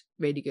good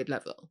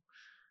level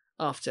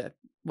after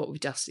what we've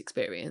just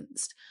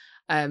experienced.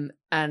 And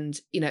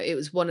you know, it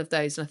was one of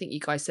those, and I think you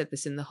guys said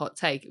this in the hot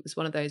take, it was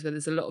one of those where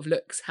there's a lot of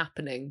looks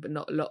happening but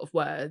not a lot of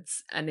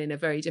words, and in a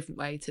very different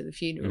way to the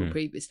funeral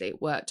previously,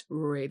 it worked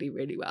really,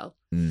 really well.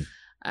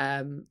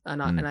 And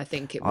I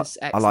think it was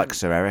excellent. I like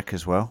Sir Eric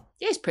as well.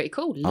 Yeah, it's pretty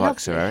cool. I like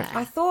Sir Eric.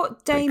 I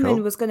thought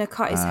Daemon was going to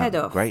cut his head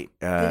off. Great.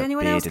 Did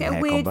anyone else get a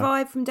weird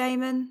vibe from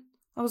Daemon?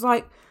 I was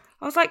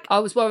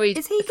worried.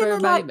 Is he going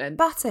to like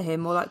batter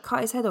him or like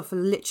cut his head off for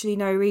literally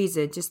no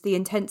reason? Just the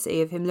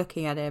intensity of him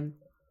looking at him,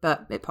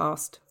 but it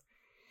passed.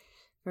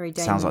 Very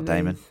Daemon. Sounds like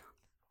Daemon.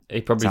 He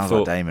probably Sounds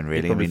thought like Daemon.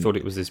 Really, he probably thought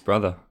it was his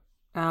brother.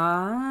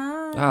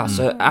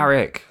 So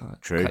Eric,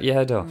 true. Cut your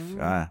head off.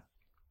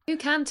 Who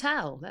can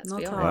tell? Let's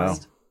be Not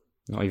honest.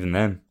 Not even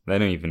them. They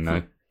don't even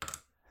know.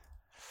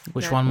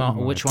 Which one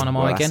am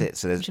I again? That's it.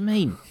 So what do you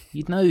mean?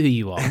 You'd know who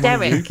you are.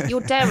 Derek, you're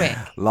Derek.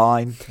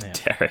 Line. Yeah.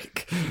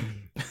 Derek.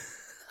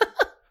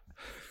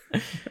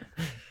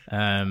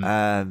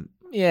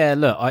 Yeah,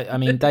 look, I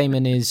mean,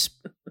 Daemon is.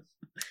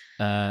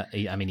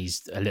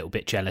 He's a little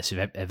bit jealous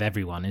of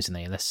everyone, isn't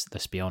he?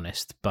 Let's be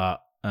honest.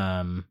 But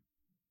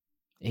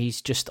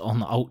he's just on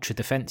the ultra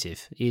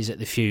defensive. He's at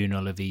the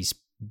funeral of his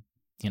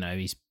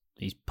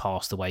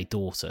passed away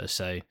daughter,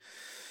 so I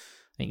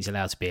think he's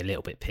allowed to be a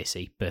little bit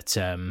pissy. But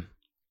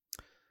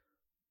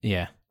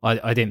yeah,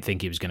 I didn't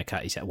think he was going to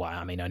cut his head. Well,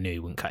 I mean, I knew he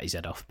wouldn't cut his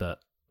head off, but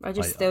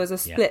there was a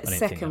split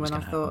second when I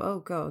thought, oh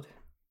god,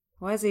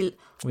 why is he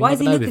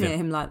looking at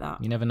him like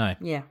that? You never know.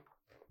 Yeah.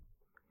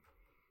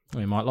 Well,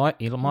 he might like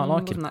him.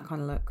 Wasn't that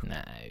kind of look?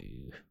 No.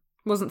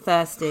 Wasn't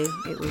thirsty.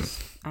 It was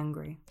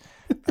angry.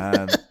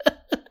 Well,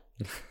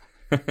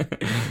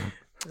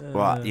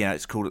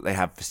 it's cool that they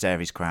have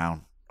Viserys'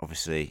 crown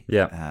obviously.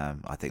 Yeah.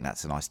 I think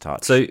that's a nice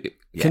touch. So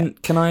Yeah.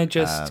 can I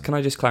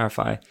just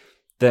clarify?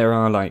 There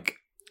are like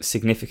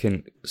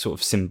significant sort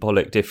of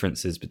symbolic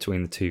differences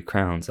between the two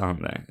crowns,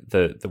 aren't there?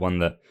 The one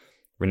that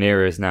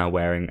Rhaenyra is now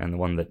wearing and the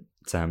one that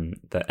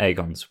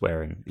Aegon's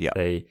wearing. Yeah.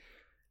 They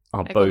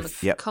are Aegon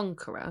both the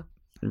Conqueror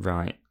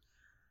right.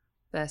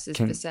 versus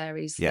Can-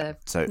 Viserys. Yeah.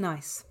 So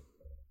Nice.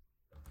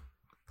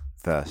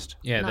 first.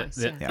 Yeah, Nice,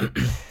 the, yeah.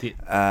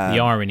 the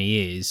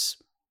irony is,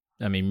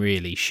 I mean,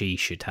 really, she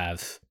should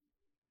have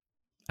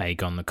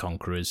Aegon the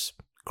Conqueror's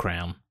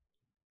crown.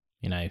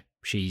 You know,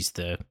 she's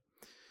the.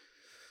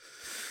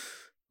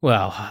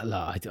 Well,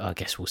 I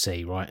guess we'll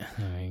see, right?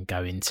 I mean,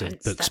 go into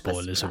Prince book Stavros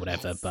spoilers or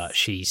whatever, Black's. but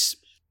she's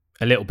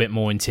a little bit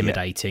more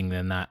intimidating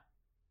than that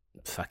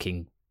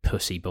fucking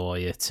pussy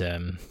boy at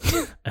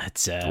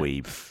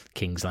Dweeb.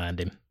 King's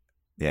Landing.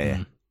 Yeah,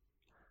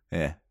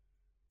 Mm.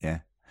 yeah.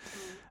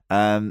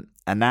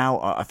 And now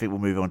I think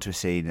we'll move on to a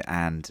scene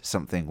and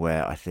something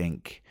where I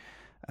think,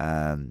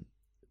 a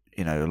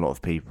lot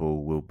of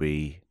people will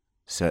be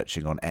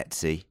searching on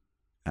Etsy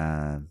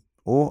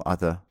or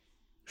other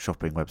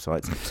shopping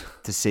websites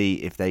to see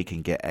if they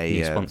can get New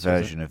a sponsors,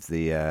 version of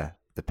the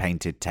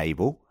painted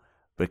table,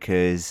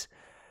 because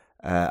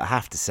I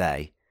have to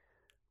say,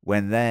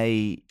 when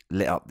they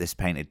lit up this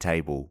painted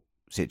table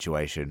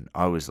situation,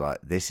 I was like,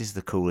 this is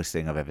the coolest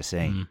thing I've ever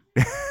seen.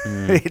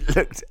 It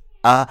looked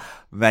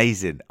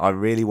amazing. I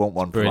really want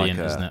one for Brilliant,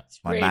 like isn't it?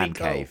 my really man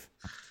cool. cave,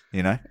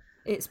 you know?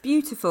 It's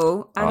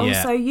beautiful and Oh, yeah.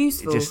 also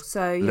useful. It just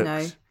So, you know,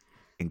 looks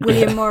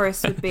William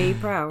Morris would be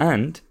proud.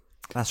 And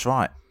That's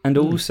right.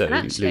 also, And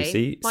actually,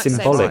 Lucy, might save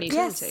symbolic. money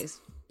Yes. too.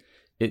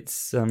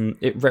 It's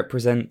it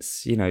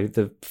represents,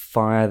 the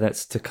fire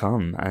that's to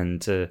come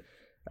and Fire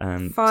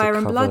to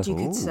and blood, cover you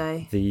could Ooh.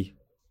 say, the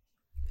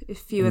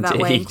if you were that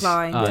way Indeed.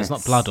 inclined. Oh, there's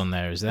not blood on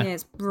there, is there? Yeah,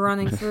 it's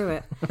running through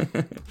it.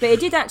 But it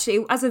did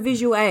actually, as a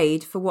visual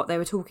aid for what they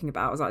were talking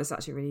about, I was like, it's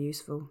actually really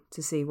useful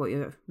to see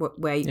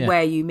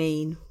where you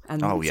mean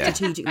and Oh, yeah.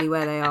 strategically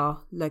where they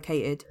are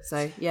located.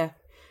 So yeah,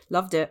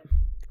 loved it.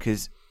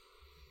 Because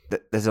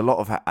there's a lot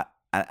of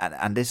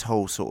and this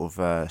whole sort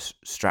of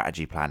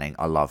strategy planning.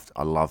 I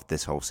loved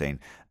this whole scene.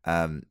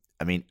 And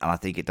I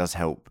think it does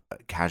help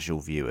casual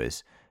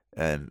viewers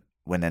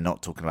when they're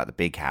not talking about the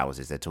big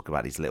houses. They're talking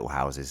about these little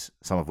houses,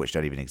 some of which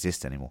don't even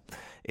exist anymore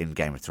in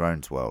Game of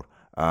Thrones world.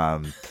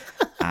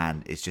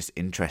 And it's just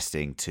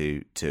interesting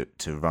to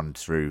run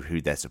through who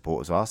their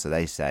supporters are. So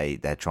they say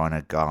they're trying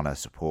to garner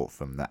support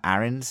from the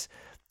Arryns,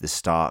 the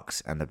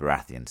Starks, and the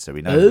Baratheons. So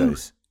we know who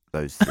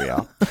those three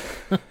are.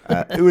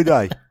 Who are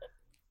they?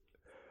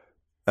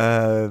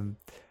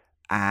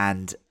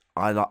 And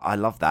I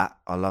love that.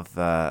 I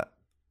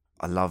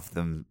love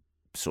them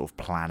sort of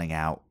planning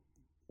out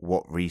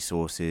what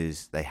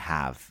resources they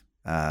have.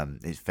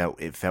 It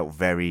felt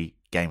very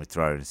Game of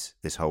Thrones,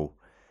 this whole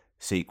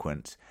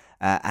sequence.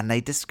 And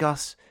they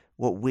discuss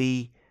what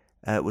we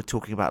were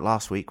talking about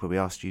last week, where we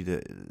asked you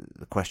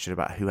the question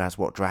about who has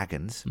what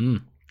dragons.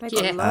 They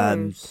got Yeah.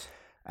 loads.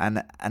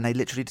 And they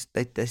literally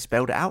they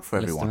spelled it out for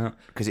List everyone, them out.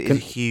 because it is Can- a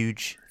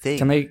huge thing.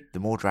 Can they The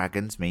more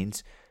dragons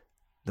means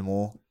the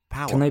more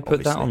power. can they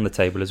put that obviously. on the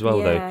table as well,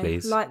 Yeah, though,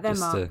 please? light them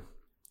Just up. to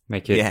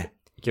make it Yeah.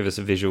 give us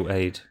a visual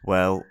aid.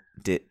 Well,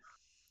 dear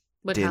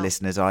Would dear help.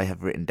 listeners, I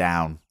have written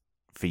down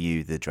for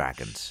you the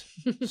dragons.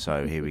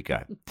 So here we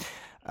go.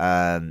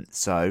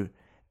 So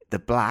the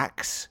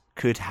Blacks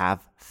could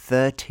have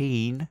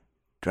 13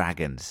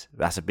 dragons.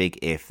 That's a big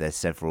if. There's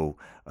several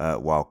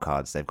wild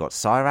cards. They've got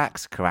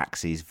Cyrax,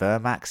 Caraxes,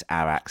 Vermax,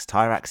 Arax,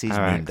 Tyraxes,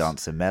 Arax.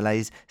 Moondancer,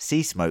 Melees,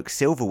 Sea Smoke,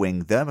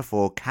 Silverwing,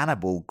 Thermophore,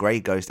 Cannibal, Grey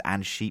Ghost,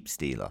 and Sheep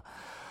Stealer.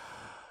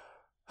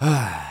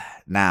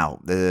 Now,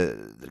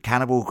 the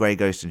Cannibal, Grey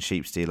Ghost, and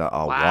Sheep Stealer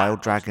are Wow.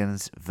 wild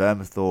dragons.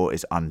 Vermithor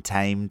is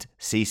untamed.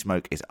 Sea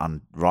Smoke is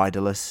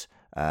unriderless.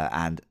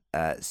 And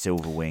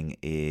Silverwing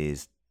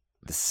is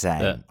the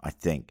same, I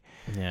think.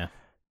 Yeah,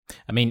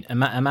 I mean,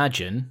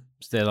 imagine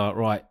they're like,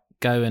 right,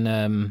 go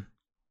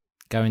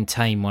and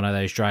tame one of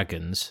those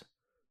dragons.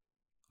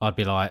 I'd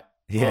be like,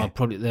 Yeah. oh,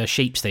 probably the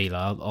sheep stealer.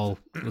 I'll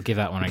give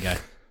that one a go.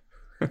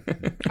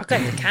 I'll go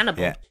for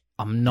Cannibal. Yeah.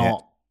 I'm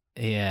not.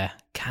 Yeah,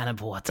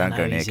 cannibal. I don't, Don't know.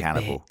 go near he's a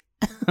Cannibal.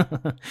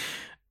 bit-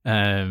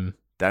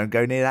 Don't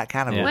go near that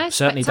cannibal. yeah. Where's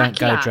Certainly don't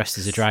go Spectaculax? dressed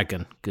as a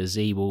dragon, because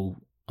he will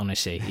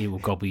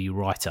gobble you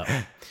right up.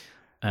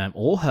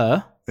 Or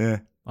her. Yeah.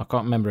 I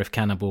can't remember if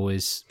cannibal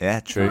is. Yeah,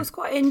 It true. was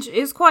quite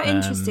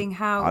interesting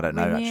how I don't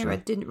know, Rhaenyra actually.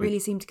 didn't really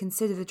seem to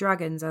consider the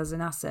dragons as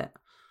an asset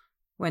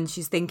when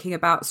she's thinking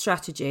about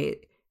strategy.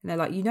 And they're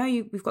like,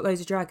 we've got loads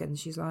of dragons.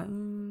 She's like,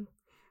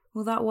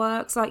 well, that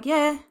works. Like,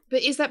 yeah,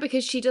 But is that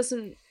because she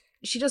doesn't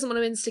want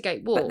to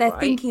instigate war? but they're right?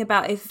 thinking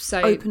about if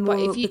So, open but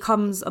war if you-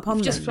 becomes upon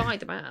You them. just fly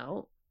them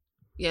out.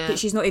 Yeah. But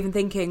she's not even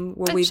thinking,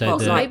 well, And we've So got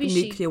the- like Maybe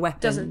she nuclear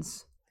weapons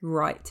doesn't-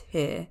 right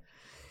here.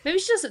 Maybe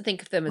she doesn't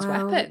think of them as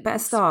Well, weapons. better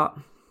start.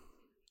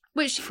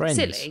 Which Friends.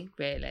 silly,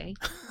 really.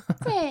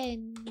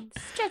 Friends,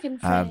 dragon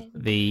friends.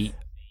 The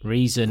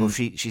reason. Well,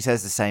 she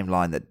says the same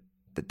line that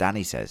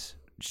Dany says.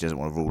 She doesn't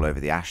want to rule over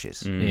the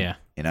ashes. Yeah,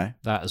 You know?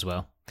 that as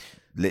well.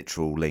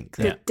 literal link.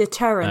 The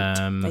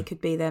deterrent, they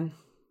could be then.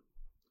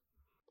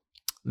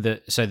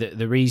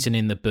 The reason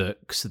in the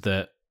books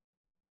that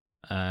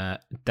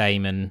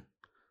Daemon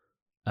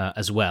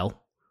as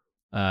well,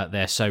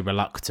 they're so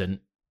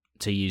reluctant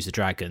to use the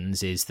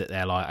dragons is that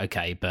they're like,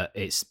 okay, but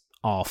it's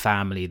our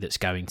family that's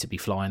going to be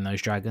flying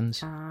those dragons,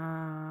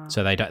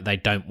 so they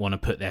don't want to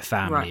put their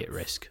family at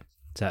risk.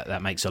 So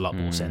that makes a lot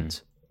more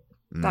sense.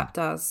 That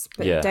does,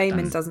 but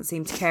Daemon doesn't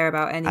seem to care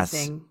about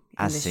anything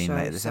as in this seen show,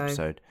 later this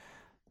episode.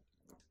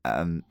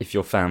 If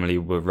your family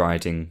were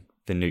riding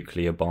the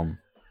nuclear bomb,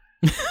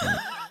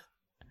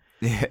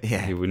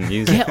 yeah, you wouldn't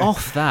use Get it.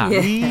 off that.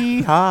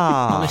 Yeehaw.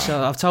 Honestly,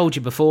 I've told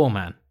you before,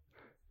 man.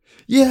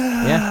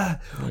 Yeah,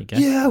 There you go.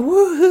 yeah,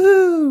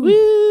 woohoo!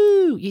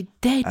 Woo! You're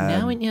dead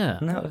now, aren't you?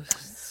 No,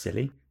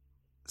 silly.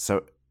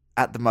 So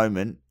at the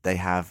moment, they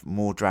have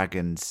more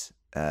dragons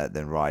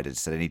than riders,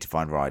 so they need to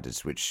find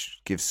riders,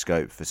 which gives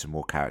scope for some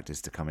more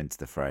characters to come into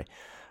the fray.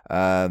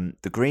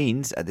 The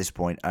Greens at this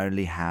point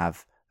only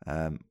have,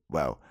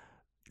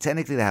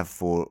 technically they have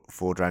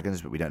four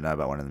dragons, but we don't know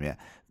about one of them yet.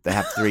 They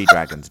have 3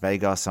 dragons: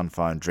 Vhagar,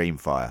 Sunfire, and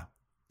Dreamfire.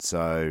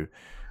 So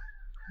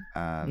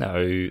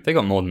No, they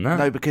got more than that.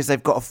 no, because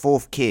they've got a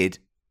 4th kid.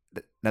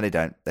 No, they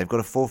don't. They've got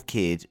a 4th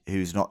kid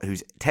who's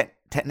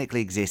technically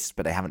exists,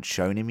 but they haven't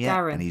shown him yet,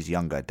 Darren. and he's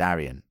younger,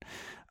 Darian.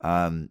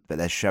 But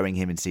they're showing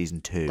him in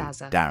season 2.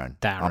 Dazza. Darren.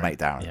 I'll make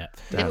Darren. Yeah.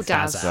 Little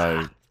Daz.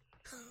 So,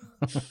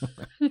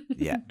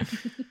 yeah.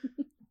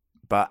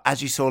 But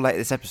as you saw later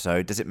this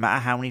episode, does it matter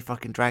how many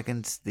fucking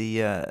dragons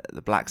the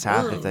Blacks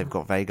have if they've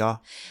got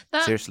Vhagar?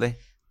 That- Seriously?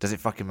 Does it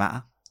fucking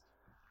matter?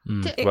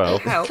 Well-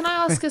 Can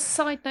I ask a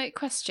side note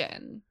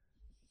question?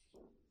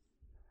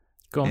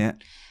 Go on. Yeah.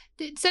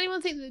 Does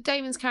anyone think that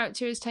Damon's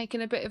character has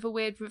taken a bit of a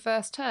weird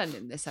reverse turn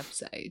in this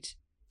episode?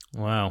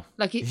 Wow.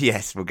 Like,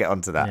 Yes, we'll get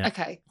onto that. Yeah.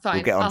 okay, fine.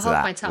 We'll get I'll onto hold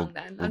that. my tongue We'll-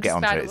 then. we'll I'm get just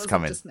onto glad it. it It's wasn't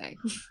coming. just me.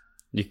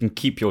 You can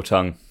keep your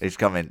tongue. It's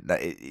coming.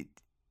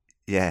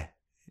 Yeah.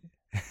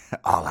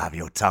 I'll have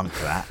your tongue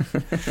for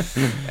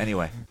that.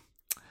 Anyway.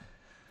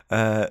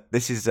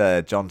 This is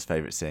John's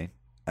favourite scene.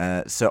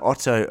 So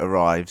Otto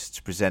arrives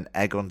to present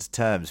Aegon's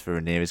terms for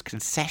Rhaenyra's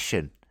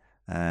concession.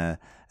 And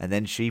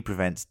then she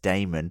prevents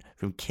Daemon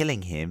from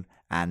killing him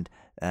and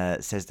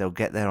says they'll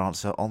get their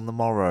answer on the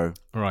morrow.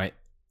 Right.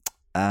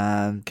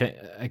 Um,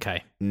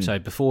 Okay. So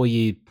before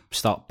you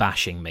start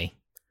bashing me,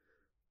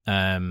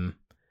 I'm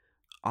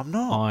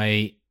not.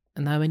 I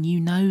know, and you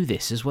know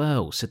this as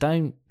well. So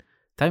don't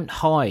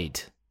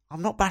hide.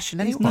 I'm not bashing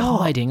You're anyone.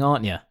 hiding,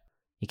 aren't you?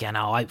 You're going,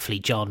 oh, hopefully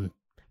John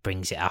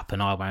brings it up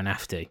and I won't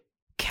have to.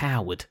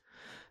 Coward.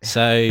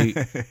 So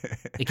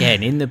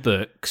again, in the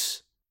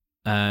books,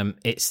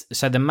 it's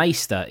so the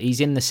Maester, he's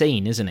in the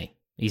scene, isn't he?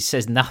 He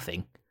says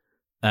nothing,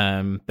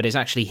 but it's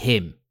actually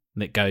him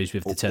that goes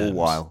with the terms.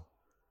 Orwell.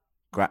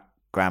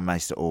 Grand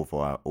Maester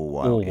Orwell.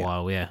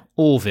 Orwell, yeah.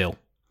 Orville.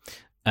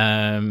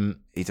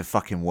 He's a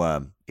fucking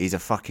worm. He's a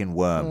fucking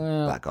worm,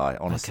 Well, that guy,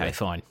 honestly. Okay,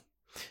 fine.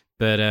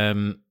 But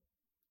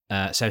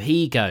so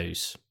he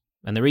goes,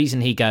 and the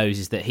reason he goes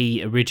is that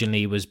he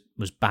originally was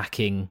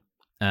backing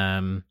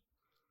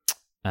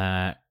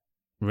Rhaenyra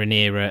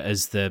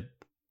as the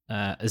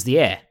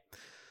heir,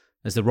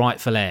 as the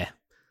rightful heir.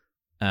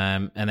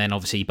 And then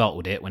obviously he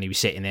bottled it when he was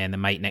sitting there, and the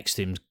mate next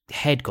to him's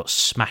head got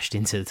smashed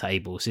into the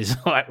table. So he's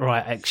like,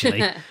 right,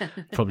 actually,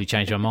 probably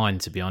changed my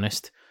mind, to be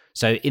honest.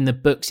 So in the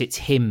books, it's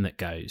him that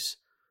goes,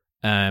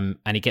 and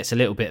he gets a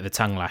little bit of a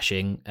tongue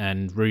lashing,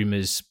 and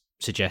rumours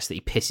suggest that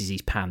he pisses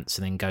his pants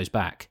and then goes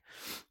back.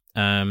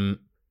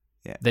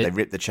 Yeah, they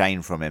rip the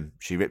chain from him.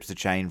 She rips the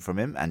chain from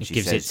him, and she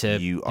says,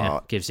 "You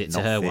are gives it not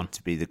to her fit one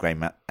to be the Grey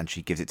Man," and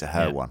she gives it to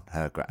her Yeah. one.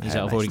 He's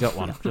like, I've already got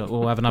one.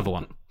 We'll have another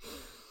one.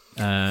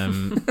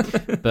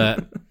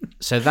 But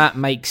so that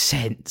makes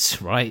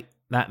sense, right?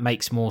 That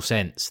makes more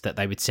sense that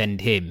they would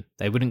send him.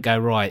 They wouldn't go,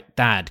 right,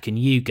 Dad, can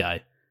you go?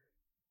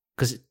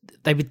 Because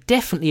they would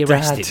definitely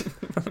arrest him.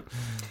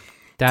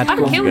 Dad, I'd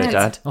go on, kill him.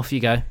 Dad. off you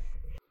go.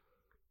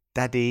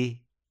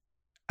 Daddy.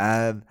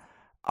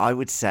 I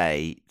would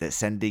say that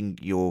sending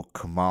your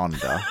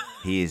commander,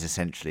 he is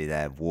essentially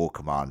their war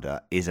commander,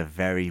 is a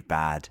very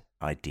bad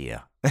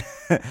idea.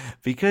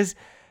 Because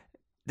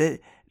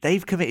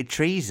they've committed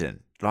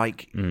treason.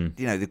 Like, you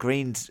know, the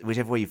Greens,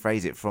 whichever way you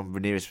phrase it, from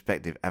Rhaenyra's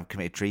perspective, have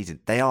committed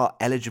treason. They are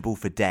eligible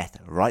for death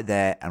right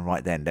there and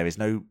right then. There is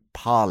no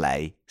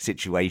parlay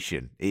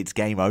situation. It's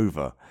game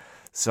over.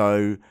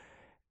 So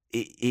it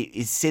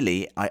is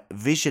silly.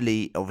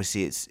 Visually,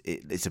 obviously, it's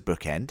a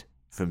bookend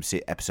from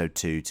episode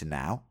 2 to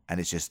now, and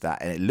it's just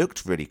that, and it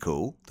looked really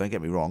cool, don't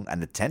get me wrong,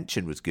 and the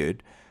tension was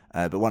good,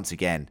 but once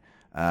again,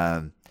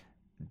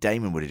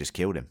 Daemon would have just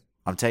killed him.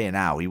 I'm telling you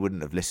now, he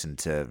wouldn't have listened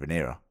to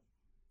Rhaenyra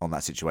on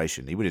that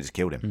situation. He would have just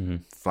killed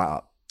him,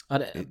 flat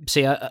up.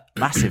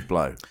 Massive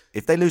blow.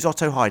 If they lose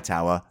Otto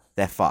Hightower,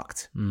 they're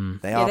fucked.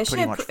 They are they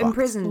pretty much should have fucked.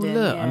 imprisoned him.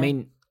 Look, yeah. I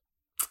mean,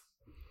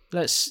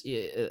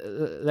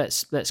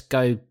 let's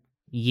go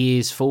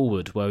years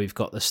forward where we've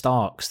got the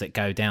Starks that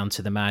go down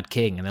to the Mad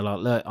King and they're like,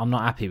 look, I'm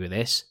not happy with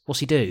this. What's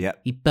he do?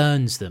 Yep. He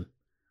burns them.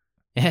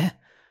 Yeah,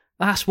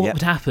 that's what Yep.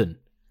 would happen.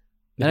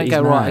 They don't He's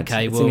go, mad. right,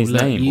 okay, It's in well, his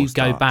look, name. you War go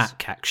starts.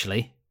 back,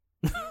 actually.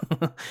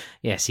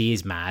 Yes, he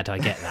is mad, I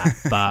get that.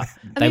 But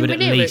they I mean, would at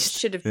Rhaenyra least...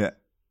 should have Yeah.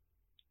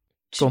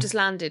 Go on. just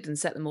landed and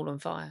set them all on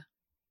fire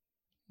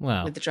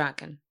Well, with the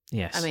dragon.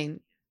 yes. I mean,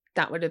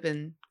 that would have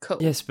been cool.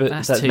 Yes, but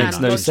That's that too makes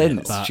no much,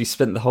 sense. but- She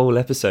spent the whole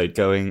episode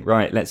going,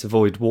 right, let's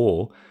avoid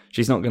war.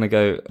 She's not going to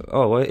go,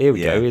 oh, well, here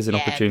we Yeah. go. Here's an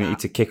Yeah, opportunity but-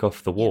 to kick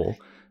off the war.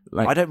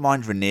 Like, I don't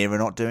mind Rhaenyra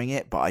not doing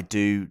it, but I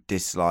do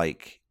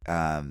dislike the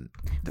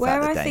Where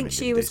fact that I Daemon think she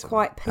didn't do was something,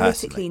 quite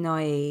politically personally.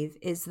 naive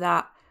is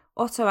that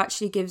Otto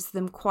actually gives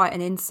them quite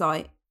an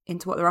insight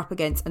into what they're up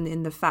against, and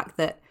in the fact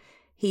that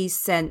he's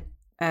sent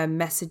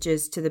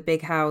messages to the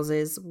big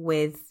houses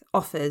with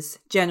offers,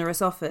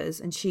 generous offers,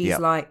 and she's Yeah.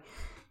 like,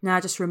 now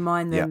just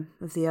remind them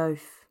of the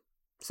oath.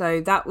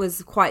 So that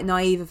was quite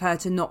naive of her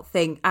to not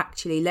think,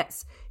 actually,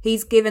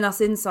 he's given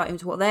us insight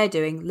into what they're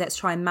doing, let's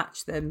try and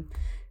match them,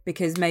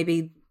 because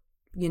maybe,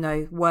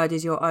 word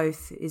is your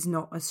oath is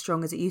not as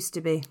strong as it used to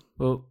be.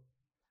 Well,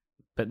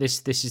 but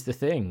this is the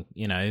thing,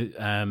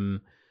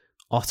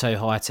 Otto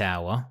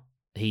Hightower,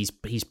 he's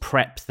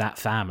prepped that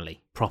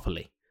family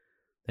properly.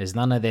 There's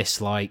none of this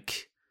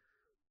like,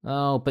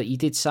 oh, but you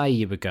did say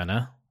you were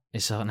gonna.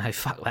 It's like, no,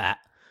 fuck that.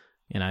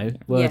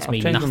 Words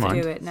mean changed my nothing.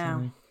 mind. Do it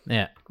now.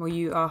 Yeah, Well,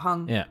 you are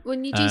hung. yeah.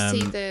 When you do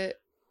see the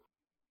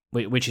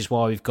Which is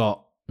why we've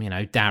got,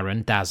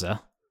 Darren Dazza,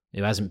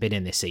 who hasn't been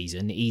in this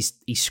season. He's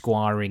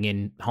squiring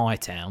in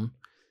Hightown.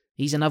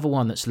 He's another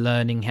one that's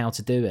learning how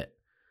to do it.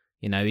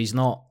 He's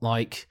not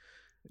like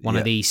one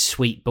of these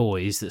sweet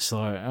boys that's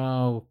like,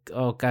 oh,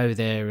 I'll go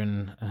there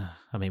and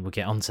we'll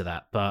get onto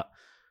that, but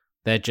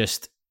they're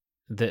just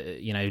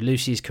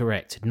Lucy's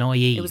correct.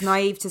 Naive. It was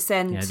naive to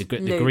send The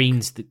Luke.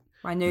 Greens.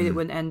 I knew it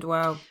wouldn't end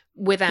well. He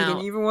without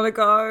didn't even want to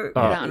go.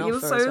 Without an He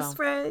was offer so as well.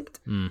 strict.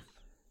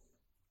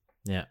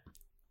 Yeah.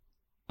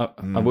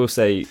 I will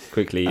say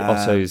quickly,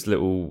 Otto's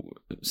little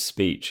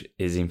speech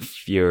is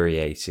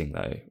infuriating,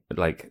 though.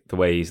 Like, the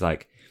way he's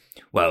like,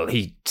 well,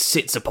 he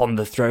sits upon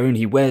the throne,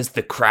 he wears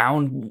the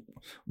crown.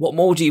 What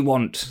more do you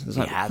want? It's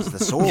He like, has the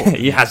sword. Yeah,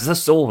 he has the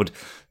sword.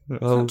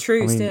 Well, not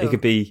true still. It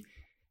could be...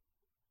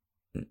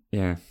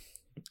 Yeah,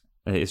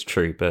 it is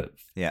true, but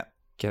Yeah.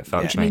 get What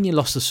fucked, do you mean mate. you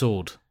lost the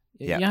sword?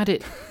 Yeah. You had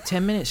it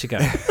 10 minutes ago.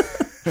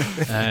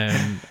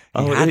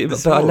 Oh, had the but I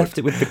sword. left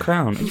it with the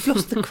crown. You've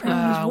lost the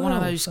crown as One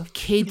of well. those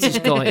kids has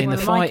got it in One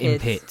the of my fighting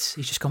kids. pit.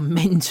 He's just gone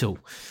mental.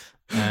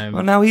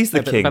 Well, now he's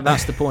the king. But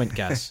that's the point,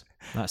 Gaz.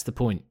 That's the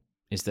point.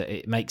 Is that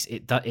it makes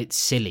it's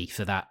silly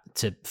for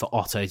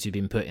Otto to have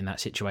been put in that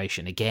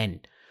situation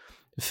again.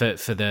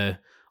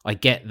 I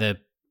get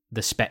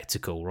the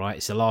spectacle, right?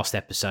 It's the last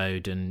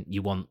episode, and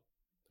you want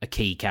a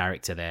key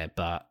character there,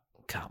 but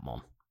come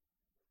on.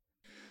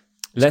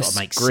 It's Less gotta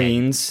make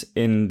greens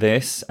in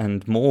this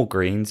and more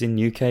greens in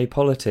UK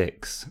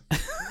politics.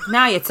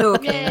 Now you're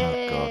talking.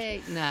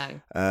 Yay!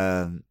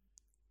 No.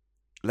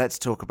 Let's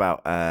talk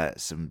about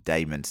some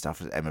Daemon stuff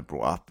that Emma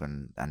brought up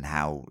and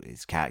how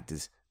his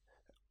character's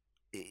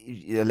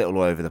a little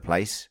all over the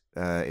place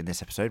in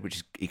this episode,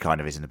 which he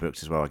kind of is in the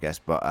books as well, I guess.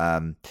 But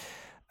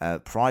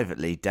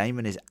privately,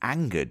 Daemon is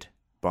angered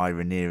by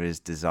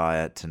Rhaenyra's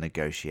desire to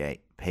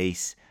negotiate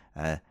peace.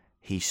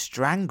 He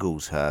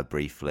strangles her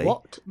briefly.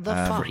 What the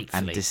fuck?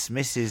 And Briefly?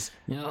 dismisses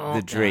Oh,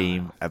 the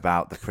dream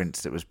about the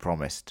prince that was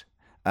promised.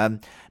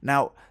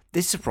 Now,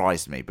 this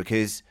surprised me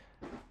because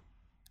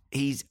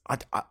I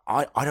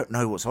don't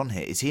know what's on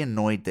here. Is he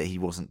annoyed that he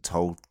wasn't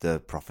told the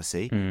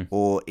prophecy,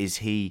 or is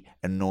he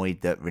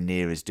annoyed that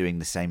Rhaenyra is doing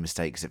the same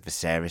mistakes that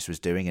Viserys was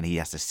doing, and he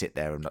has to sit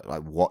there and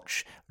like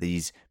watch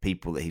these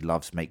people that he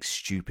loves make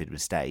stupid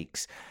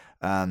mistakes?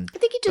 I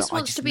think he just but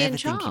wants to be in I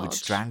just never think he would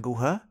charge. strangle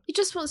her. He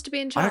just wants to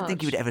be in charge. I don't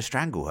think he would ever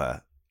strangle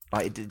her.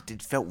 Like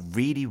it felt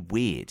really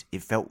weird.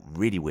 It felt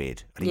really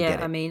weird. I didn't get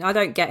it. I mean, I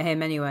don't get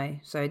him anyway,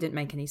 so it didn't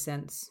make any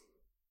sense.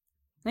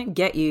 I don't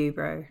get you,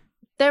 bro.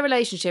 Their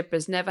relationship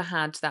has never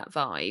had that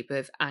vibe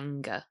of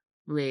anger,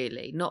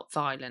 really. Not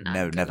violent No,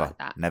 anger never, like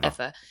that, never.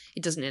 ever.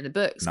 It doesn't in the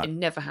books. No. It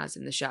never has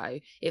in the show.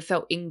 It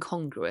felt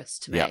incongruous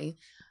to me.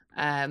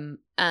 And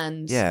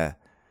Yeah.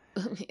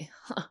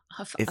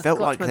 It felt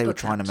like they were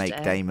trying to make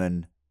Damon.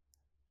 Daemon.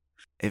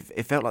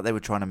 It felt like they were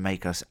trying to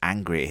make us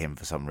angry at him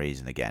for some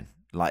reason again.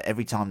 Like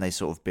every time they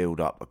sort of build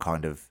up a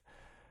kind of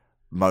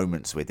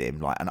moments with him,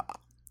 like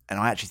and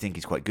I actually think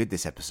he's quite good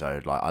this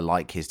episode. Like I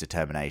like his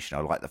determination.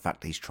 I like the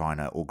fact that he's trying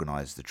to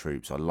organize the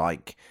troops. I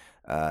like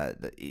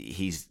that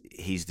he's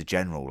the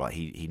general. Like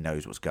he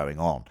knows what's going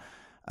on.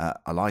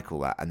 I like all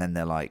that. And then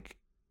they're like.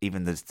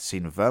 Even the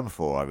scene with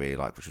Vermithor I really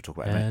like, which we'll talk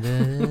about in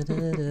a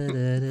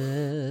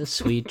minute.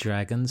 Sweet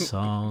dragon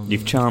song.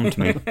 You've charmed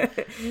me.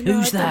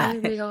 Who's that?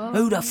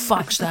 Who the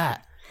fuck's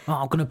that? Oh,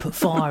 I'm going to put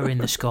fire in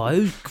the sky.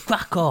 Who's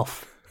fuck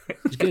off?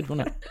 It's good,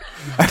 wasn't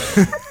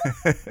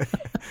it?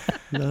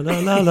 La la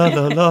la la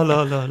la la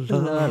la la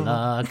La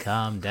la,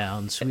 calm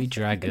down, sweet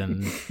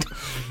dragon.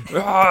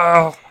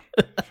 la.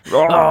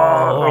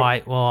 All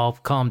right, well, I'll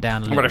calm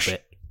down a I'm little gonna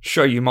bit.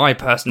 show you my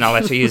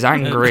personality is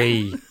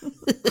angry.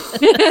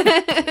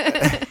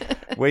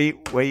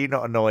 Were you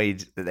not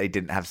annoyed that they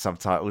didn't have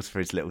subtitles for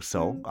his little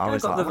song? I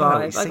was got like, the I don't know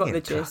what vibe. he's I got singing.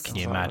 the gist. Can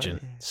you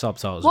imagine?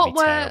 Subtitles What would be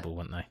were- terrible,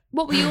 wouldn't they?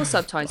 What were your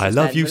subtitles? I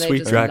love then? you, Were they sweet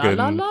just dragon.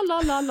 La la la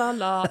la la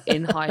la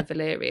in High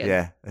Valyrian.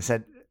 Yeah,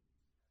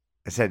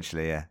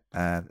 essentially,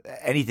 yeah.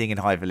 Anything in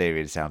High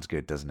Valyrian sounds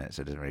good, doesn't it?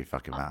 So it doesn't really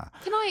fucking matter.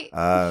 Can I?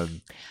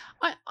 Um,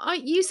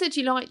 You said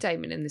you liked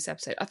Damon in this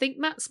episode. I think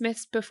Matt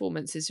Smith's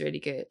performance is really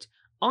good.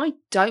 I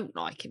don't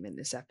like him in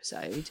this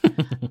episode,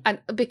 and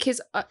because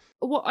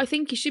what I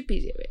think he should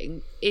be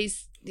doing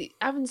is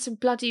having some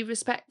bloody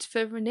respect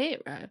for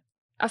Rhaenyra.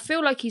 I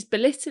feel like he's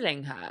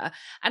belittling her,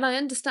 and I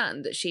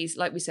understand that she's,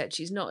 like we said,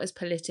 she's not as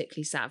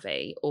politically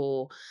savvy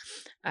or,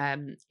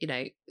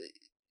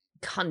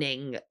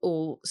 cunning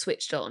or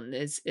switched on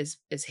as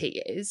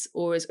he is,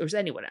 or as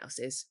anyone else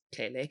is,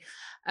 clearly,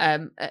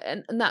 and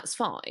that's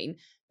fine.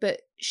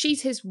 But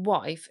she's his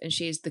wife, and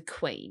she is the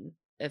queen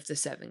of the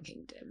Seven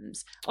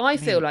Kingdoms. I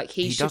feel like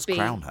he should does be.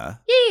 crown her.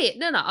 Yeah,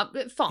 no,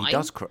 fine. He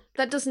does.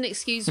 That doesn't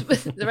excuse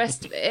the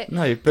rest of it.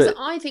 No, Because but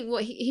I think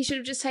what he should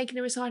have just taken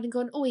her aside and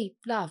gone, "Oi,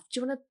 love, do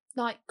you want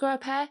to grow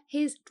up hair?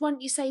 Why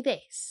don't you say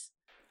this?"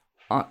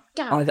 I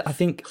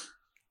think,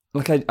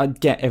 like, I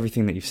get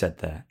everything that you've said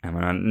there,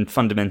 Emma, and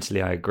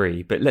fundamentally I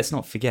agree. But let's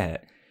not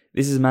forget,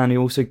 this is a man who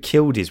also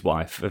killed his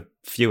wife a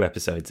few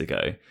episodes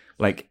ago.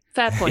 Like,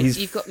 Fair point. he's-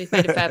 You've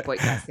made a fair point,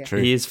 Cassia. True.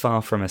 he is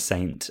far from a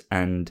saint,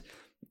 and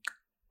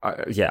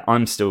I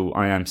am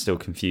still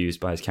confused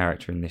by his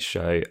character in this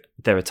show.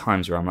 There are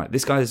times where I'm like,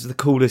 this guy is the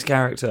coolest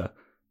character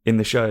in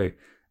the show,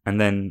 and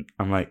then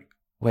I'm like,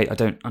 wait, I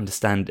don't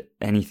understand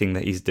anything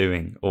that he's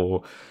doing.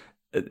 Or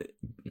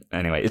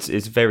anyway, it's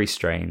very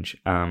strange.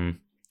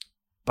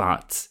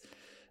 But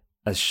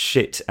as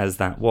shit as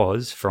that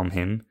was from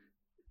him,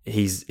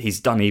 he's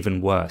done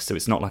even worse. So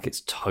it's not like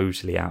it's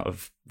totally out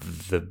of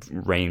the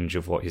range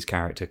of what his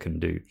character can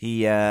do.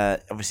 He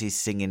obviously is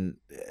singing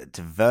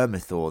to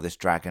Vermithor, this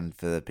dragon,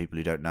 for the people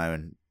who don't know,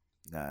 and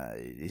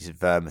is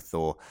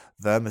Vermithor.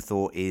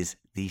 Vermithor is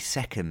the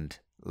second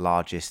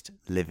largest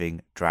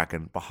living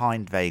dragon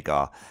behind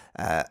Vhagar.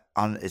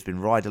 It's been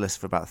riderless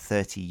for about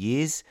 30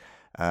 years,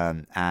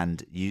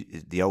 and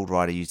the old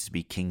rider used to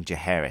be King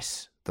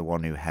Jaehaerys, the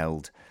one who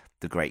held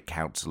the Great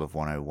Council of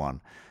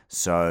 101.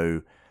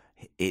 So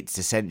it's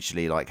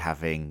essentially like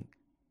having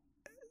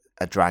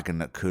a dragon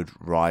that could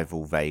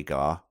rival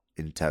Vhagar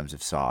in terms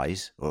of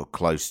size, or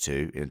close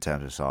to in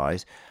terms of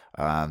size,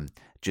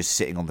 just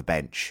sitting on the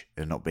bench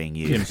and not being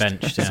used.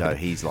 benched, yeah. So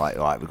he's like,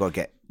 all right, we've got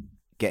to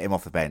get him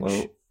off the bench,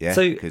 Well, yeah,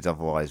 so- because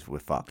otherwise we're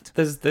fucked.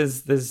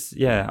 There's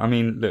yeah. I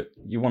mean, look,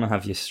 you want to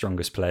have your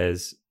strongest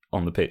players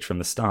on the pitch from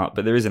the start,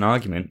 but there is an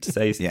argument to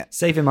say Yeah.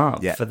 save him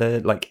up Yeah. for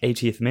the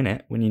 80th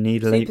minute when you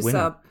need a late Super winner.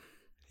 sub.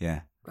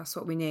 Yeah, That's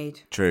what we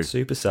need. true,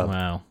 Super sub.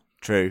 Wow.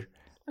 true.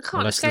 I can't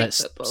Well, escape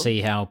let's football.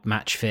 see how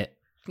match fit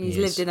He's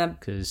lived in a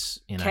because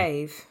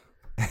cave.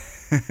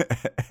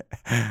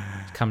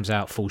 comes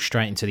out, falls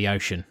straight into the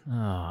ocean.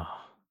 Oh.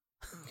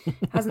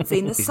 Hasn't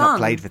seen the He's sun. not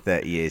played for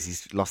 30 years.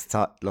 He's lost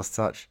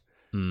touch.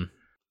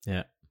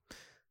 Yeah.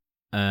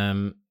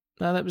 No,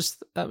 that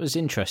was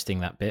interesting,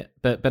 that bit.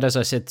 But as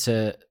I said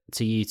to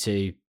you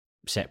two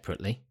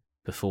separately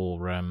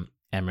before Emma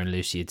and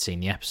Lucy had seen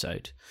the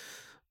episode,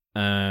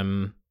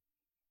 I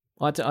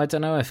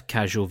don't know if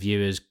casual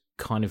viewers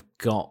kind of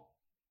got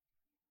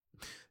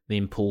the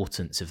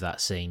importance of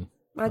that scene.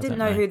 I didn't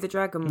don't know who the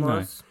dragon No.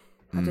 was.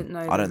 I didn't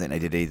know. I don't think they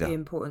did either. The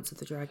importance of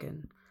the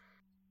dragon.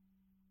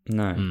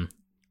 No. Mm.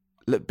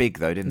 Looked big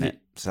though, didn't it?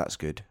 So that's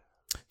good.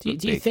 Do you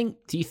Big.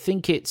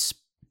 think it's?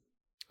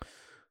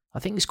 I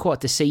think it's quite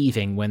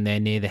deceiving when they're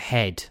near the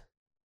head,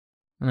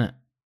 isn't it?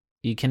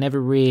 You can never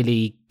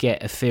really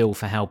get a feel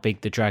for how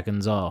big the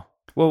dragons are,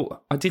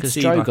 Well, I did because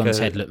see Drogon's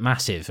like head looked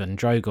massive, and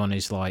Drogon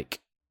is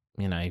like,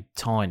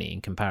 tiny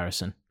in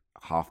comparison.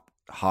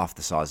 Half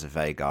the size of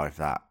Vhagar,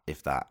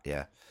 if that,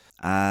 yeah.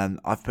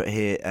 I've put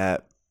here,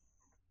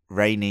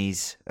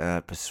 Rhaenys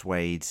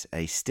persuades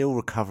a still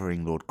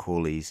recovering Lord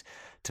Corlys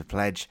to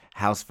pledge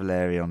House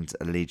Valerion's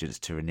allegiance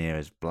to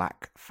Rhaenyra's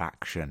Black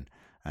faction.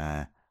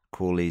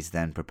 Corlys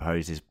then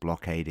proposes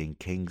blockading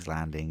King's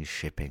Landing's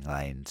shipping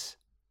lanes.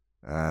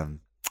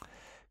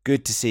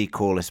 Good to see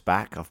Corlys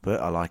back.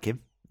 I like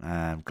him.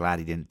 Glad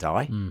he didn't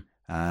die.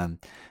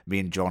 Me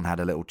and John had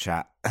a little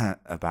chat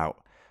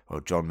about. Well,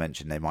 John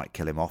mentioned they might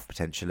kill him off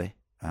potentially,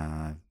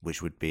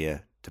 which would be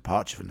a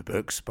departure from the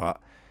books, but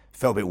it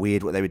felt a bit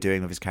weird what they were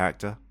doing with his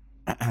character.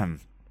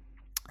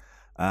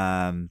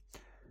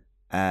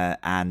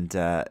 And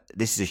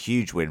this is a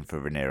huge win for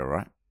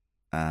Rhaenyra,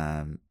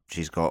 right?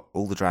 She's got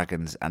all the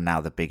dragons and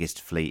now the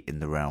biggest fleet in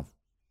the realm,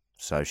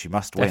 so she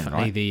must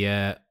Definitely win,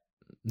 right?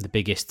 the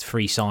biggest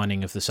free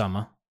signing of the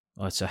summer,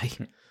 I'd say.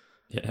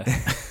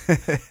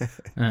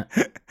 Yeah.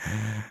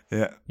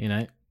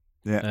 Yeah,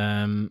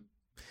 yeah.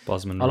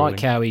 Bosman I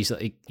like ruling. how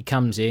he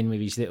comes in with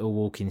his little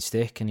walking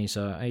stick and he's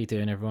like, "How you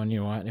doing, everyone?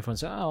 You all right?" And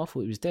everyone's like, "Oh, I thought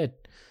he was dead."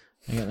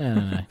 And you go,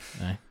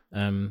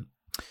 no.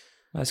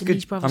 That's Didn't good.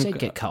 his brother's I'm head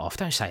get cut off?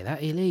 Don't say that.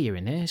 He'll hear you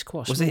in there. It's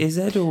quite Was small. it his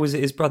head or was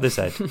it his brother's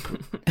head?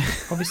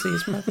 Obviously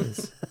his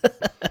brother's.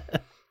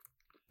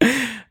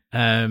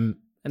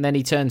 And then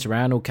he turns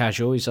around all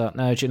casual. He's like,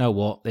 no, do you know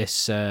what?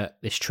 This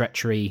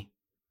treachery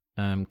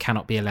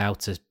cannot be allowed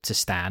to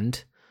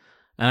stand.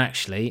 And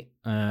actually,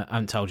 I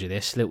haven't told you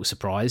this, little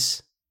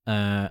surprise,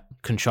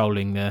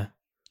 controlling the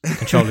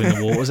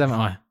waters, haven't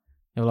I?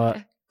 You're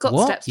like, Got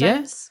what?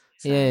 stepstones.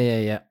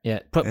 Yeah.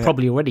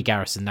 Probably already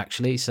garrisoned,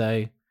 actually.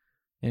 So,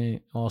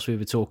 whilst we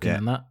were talking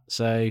and that.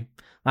 So,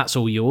 that's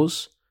all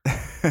yours.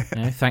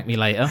 Thank me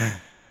later.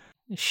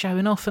 He's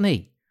showing off, isn't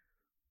he?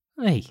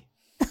 Hey.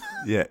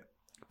 Yeah.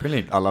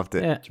 Brilliant. I loved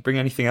it. Yeah. Did you bring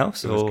anything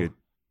else? It was or? good.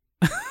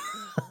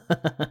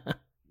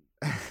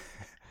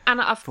 And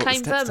I've Thought the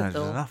claimed stepstones was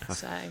Vermithor, enough.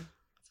 so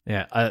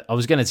Yeah, I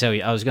was going to tell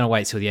you. I was going to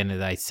wait till the end of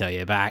the day to tell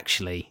you, but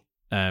actually,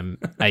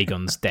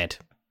 Aegon's dead.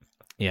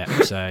 Yeah.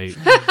 So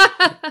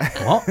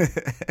what?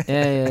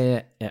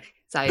 Yeah.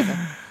 it's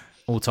over.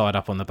 All tied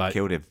up on the boat.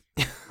 Killed him.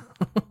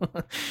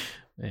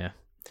 Yeah.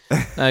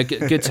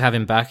 Good to have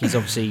him back. He's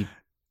obviously,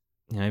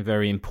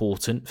 very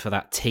important for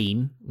that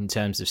team in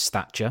terms of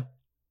stature.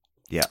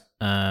 Yeah.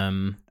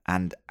 And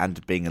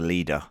being a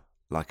leader,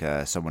 like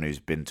someone who's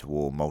been to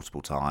war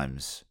multiple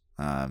times,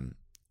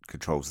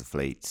 controls the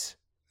fleets.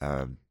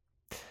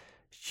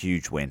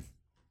 Huge win.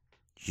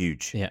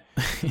 Huge. Yeah.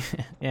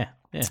 yeah.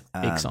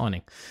 Big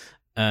signing.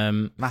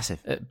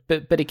 Massive.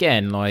 But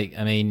again,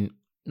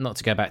 not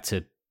to go back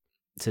to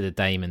the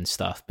Daemon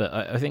stuff, but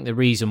I think the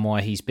reason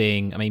why he's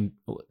being,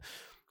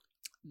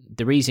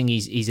 the reason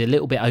he's a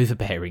little bit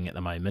overbearing at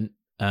the moment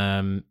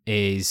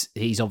is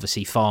he's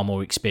obviously far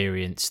more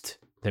experienced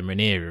than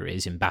Rhaenyra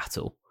is in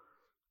battle.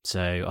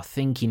 So I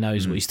think he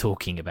knows what he's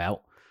talking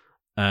about.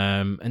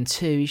 And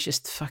two, he's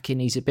just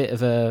he's a bit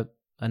of a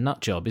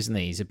nut job, isn't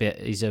he?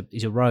 He's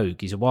a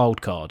rogue, he's a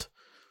wild card.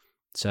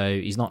 So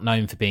he's not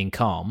known for being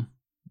calm.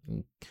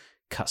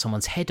 Cut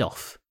someone's head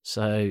off.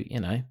 So,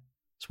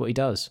 that's what he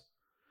does.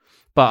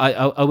 But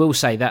I will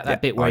say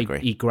that bit where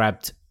he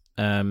grabbed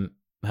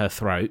her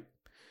throat,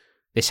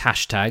 this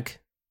hashtag,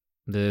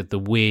 the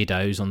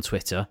weirdos on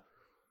Twitter,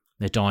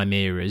 the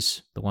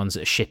Daemeras, the ones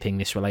that are shipping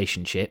this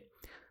relationship,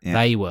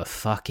 they were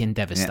fucking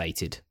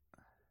devastated.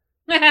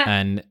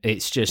 And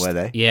it's just... Were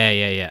they?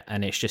 Yeah.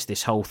 And it's just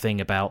this whole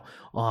thing about,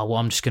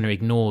 I'm just going to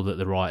ignore that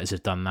the writers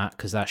have done that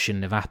because that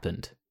shouldn't have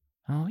happened.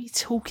 Oh, what are you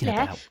talking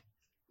about?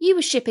 You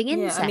were shipping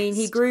incest. Yeah,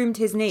 he groomed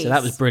his niece. So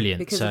that was brilliant.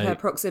 Because of her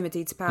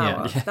proximity to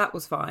power. Yeah. That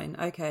was fine.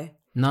 Okay.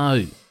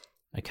 No.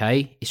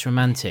 Okay? It's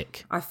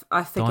romantic. I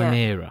forget.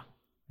 Daenerys.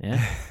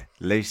 Yeah?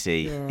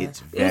 Lucy, it's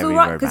very it was all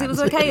right because romantic.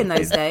 it was okay in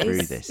those Through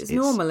days. this. It's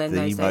normal in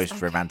those days. The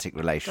most romantic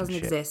relationship.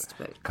 Doesn't exist,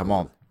 but come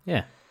on.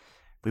 Yeah.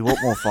 We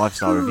want more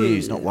 5-star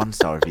reviews, not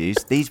 1-star reviews.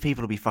 These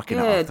people will be fucking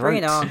at our bring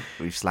it throats. on.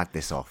 We've slagged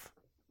this off.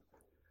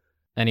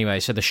 Anyway,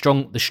 so the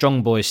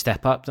strong boys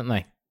step up, don't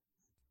they?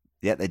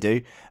 Yeah, they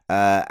do.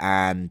 So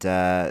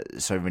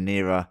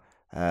Rhaenyra,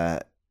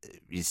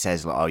 he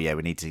says,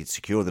 we need to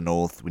secure the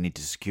north. We need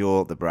to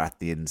secure the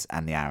Baratheons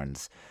and the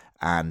Arryns.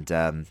 And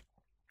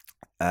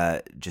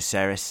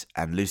Jacaerys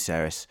and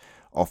Lucerys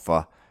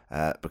offer,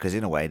 because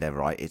in a way they're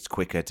right, it's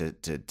quicker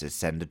to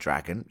send a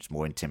dragon. It's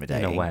more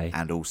intimidating. In a way.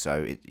 And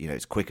also,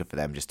 it's quicker for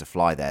them just to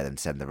fly there than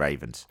send the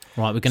ravens.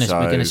 Right, we're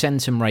gonna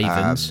send some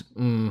ravens.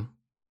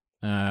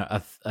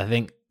 I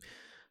think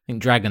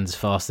dragons are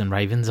faster than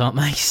ravens, aren't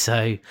they?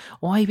 So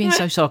why are you being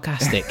so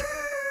sarcastic?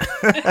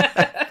 Well,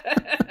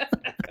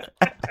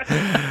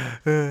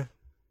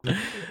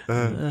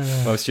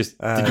 it's just.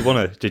 Did you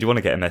want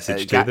to get a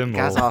message to them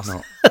Gaz or asked,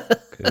 not?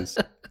 'Cause-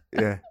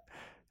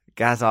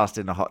 Gaz asked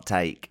in a hot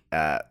take,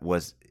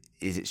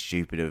 is it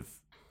stupid of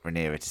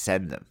Rhaenyra to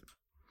send them?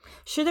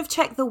 should have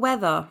checked the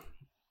weather.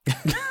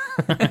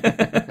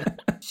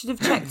 Should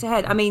have checked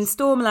ahead.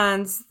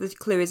 Stormlands, the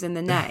clue is in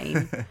the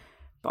name.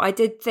 But I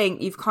did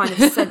think you've kind of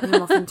sent him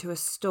off into a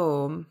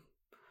storm.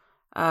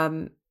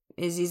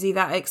 Is he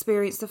that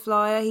experienced a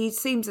flyer? He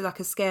seems like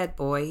a scared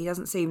boy. He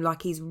doesn't seem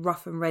like he's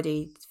rough and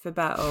ready for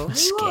battle.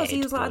 He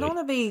was like, I don't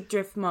want to be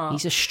Driftmark.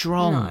 He's a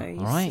strong, he's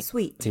all right?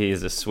 sweet. He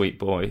is a sweet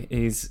boy.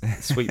 He's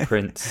a sweet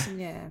prince.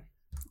 Yeah.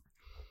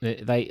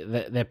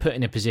 They're put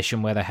in a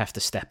position where they have to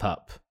step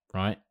up,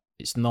 right?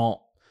 It's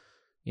not,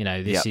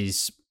 this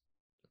is,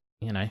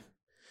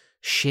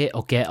 shit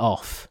or get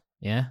off.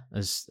 Yeah,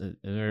 as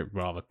a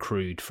rather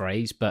crude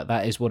phrase, but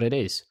that is what it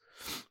is.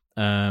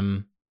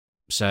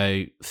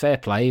 So fair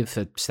play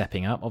for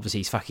stepping up. Obviously,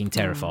 he's fucking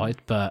terrified,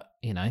 but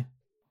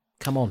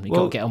come on, you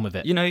got to get on with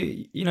it. You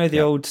know the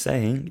old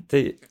saying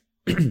that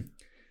the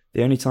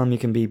only time you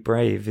can be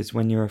brave is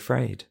when you're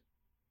afraid.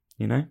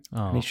 And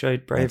he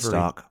showed bravery.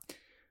 Stark.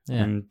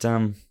 Yeah. And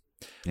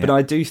but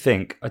I do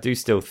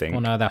still think.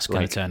 Well, no, that's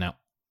going to turn out.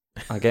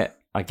 I get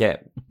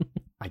it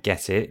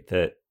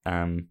that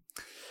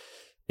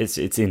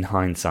it's in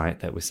hindsight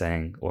that we're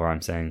saying, or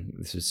I'm saying,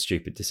 this was a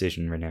stupid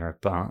decision, Rhaenyra,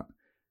 but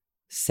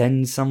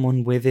send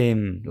someone with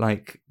him,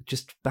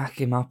 just back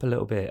him up a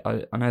little bit.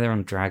 I know they're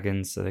on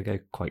dragons, so they go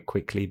quite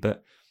quickly,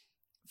 but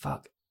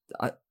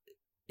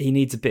he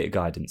needs a bit of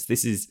guidance.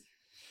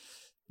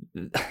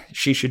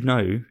 She should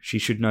know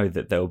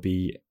that they'll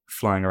be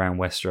flying around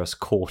Westeros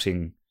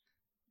courting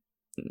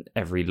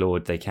every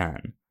lord they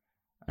can.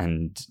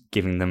 and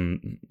giving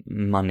them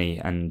money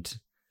and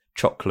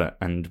chocolate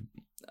and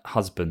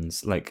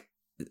husbands. Like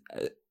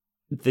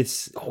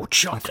this, Oh,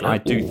 chocolate. I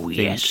do Oh, think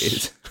yes.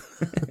 is.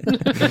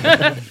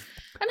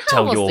 And how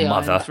Tell was your the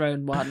mother. Iron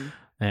Throne one?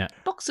 Yeah.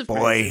 Box of Boy,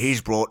 roses.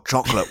 he's brought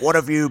chocolate. What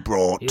have you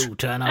brought? He'll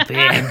turn up here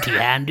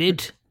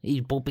empty-handed.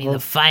 He's bought me the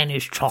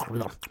finest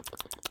chocolate.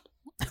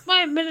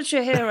 My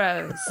miniature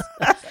heroes.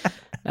 Got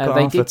They half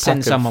a did send pack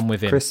of someone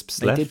with him. Crisps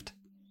They left. did.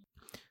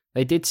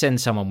 They did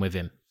send someone with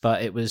him,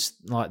 but it was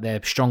like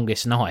their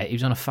strongest knight. He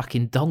was on a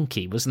fucking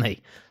donkey, wasn't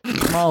he?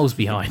 Miles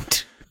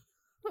behind.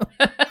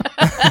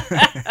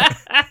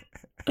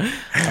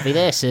 I'll be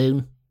there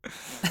soon.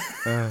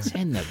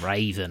 Send the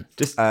raven.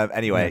 Just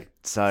Anyway,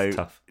 so it's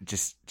tough.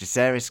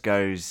 Jacaerys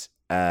goes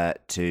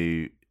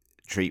to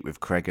treat with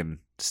Cregan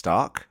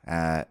Stark.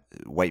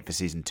 Wait for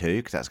season 2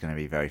 because that's going to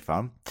be very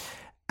fun.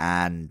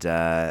 And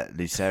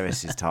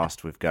Lucerys is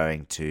tasked with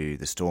going to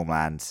the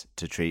Stormlands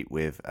to treat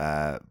with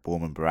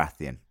Borman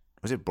Baratheon.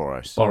 Was it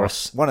Boros?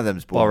 Boros. One of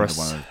them's Borman Boros. and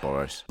one of them's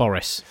Boros.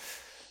 Boris.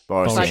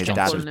 Boris, Boris his Johnson.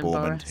 dad was Calling him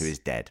Borman, Boris. who is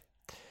dead.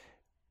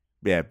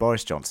 Yeah,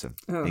 Boris Johnson.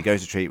 Oh, He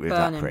goes to treat with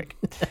burn that him. prick.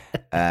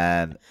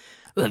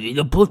 Have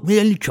you bought me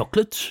any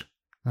chocolates?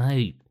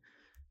 Hey,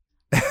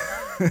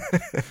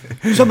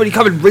 Somebody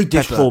come and read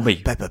this for me.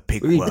 Peppa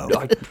Pig Read- World.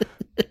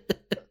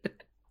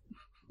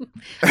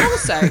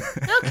 Also,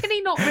 how can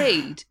he not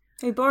read?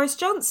 Who, Boris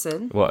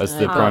Johnson? What, as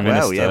the Oh. Prime Well,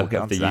 Minister yeah, we'll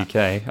get of the onto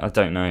UK? I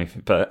don't know,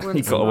 but he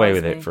Wouldn't got away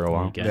with surprise it me. for a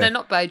while. There you go. No,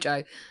 not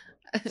Bojo.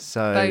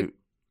 So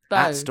Bo.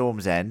 at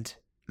Storm's End,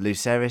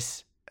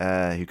 Lucerys,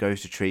 who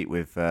goes to treat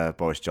with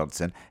Boris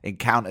Johnson,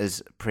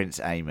 encounters Prince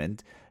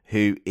Aemond,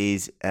 who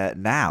is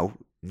now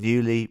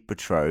newly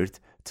betrothed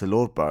to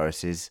Lord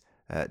Borris's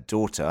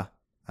daughter.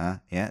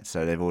 Yeah,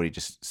 so they've already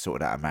just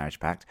sorted out a marriage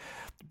pact.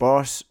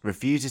 Boris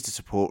refuses to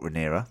support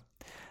Rhaenyra,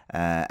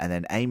 and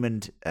then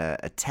Aemond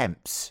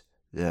attempts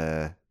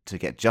to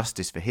get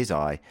justice for his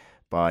eye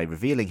by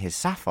revealing his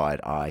sapphire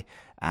eye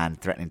and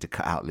threatening to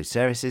cut out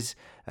Lucerys's.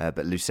 But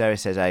Lucerys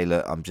says, "Hey,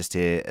 look, I'm just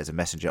here as a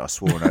messenger. I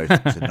swore an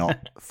oath to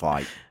not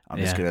fight. I'm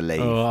just Yeah. going to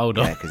leave. Oh, hold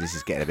on. because this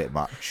is getting a bit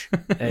much.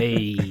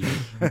 hey.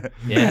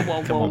 Yeah,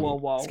 Whoa, come whoa, on. whoa,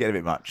 whoa. It's getting a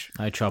bit much."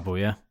 No trouble,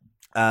 yeah.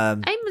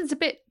 Eamon's a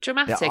bit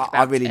dramatic Yeah, about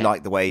I really it.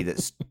 like the way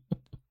that's.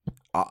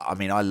 I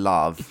mean, I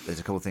love. There's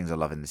a couple of things I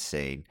love in this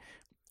scene.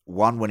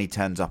 One, when he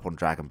turns up on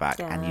Dragonback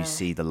and you Yeah.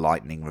 see the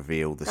lightning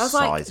reveal the That was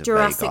size like of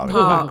Jurassic Vhagar in the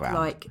Park, background.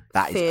 like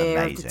That is fear of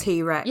the amazing.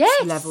 T-Rex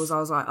Yes. levels. I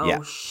was like, oh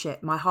Yeah.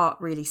 shit, my heart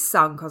really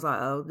sunk. I was like,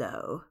 oh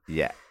no.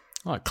 Yeah,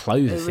 Like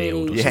Cloverfield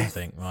really- or Yeah.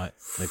 something, right?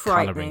 The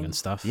Frightening. colouring and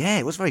stuff. yeah,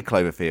 it was very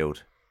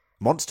Cloverfield.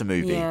 Monster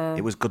movie. Yeah.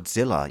 It was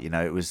Godzilla. You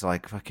know, it was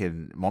like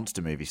fucking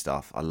monster movie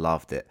stuff. I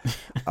loved it.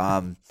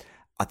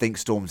 I think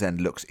Storm's End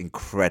looks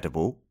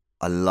incredible.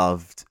 I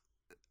loved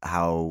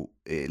how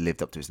it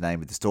lived up to its name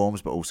with the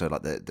storms, but also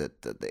like the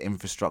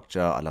infrastructure.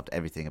 I loved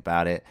everything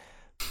about it.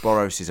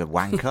 Boros is a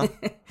wanker.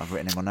 I've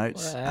written in my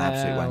notes. An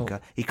absolute Wow.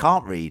 wanker. He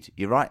can't read.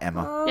 You're right,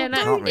 Emma. Oh, Yeah,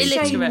 no, don't really.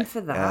 shame him illiterate.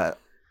 for that.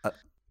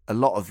 A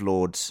lot of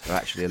lords are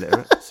actually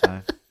illiterate,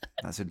 so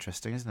that's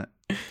interesting, isn't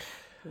it?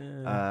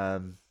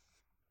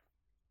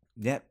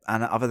 Yeah,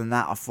 and other than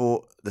that, I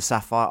thought the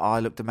sapphire eye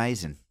looked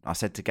amazing. I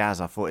said to Gaz,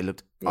 I thought it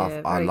looked.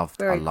 Yeah, I very- loved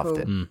very it.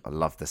 cool. I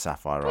loved the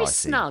sapphire Very eye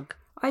scene. snug.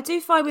 I do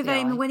find with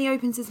Yeah. Aemon when he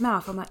opens his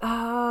mouth, I'm like, the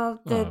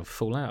Oh,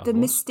 fall out. the of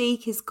what?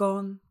 mystique is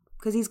gone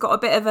because he's got a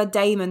bit of a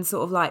Damon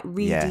sort of like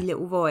reedy Yeah.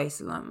 little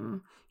voice. Like,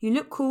 you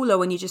look cooler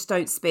when you just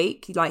don't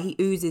speak. Like he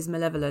oozes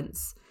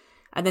malevolence,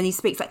 and then he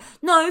speaks like,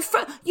 "No,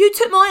 you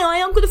took my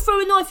eye. I'm going to throw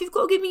a knife. You've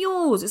got to give me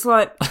yours." It's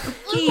like,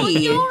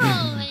 "Gee,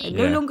 I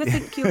no Yeah. longer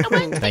think you're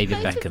cool. David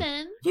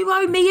Beckham. You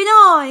owe me an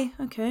eye."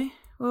 Okay,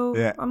 well,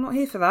 Yeah. I'm not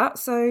here for that.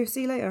 So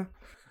see you later.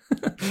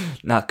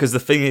 Nah, because the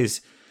thing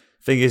is,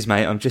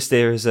 mate, I'm just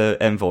here as an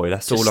envoy.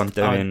 That's all I'm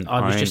doing.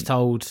 I was ain't- just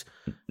told,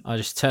 I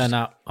just turn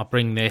up, I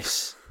bring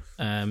this,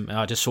 and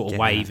I just sort of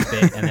wave a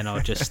bit, and then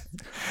I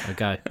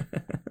go.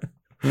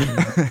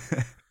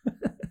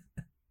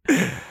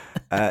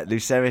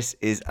 Lucerys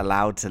is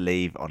allowed to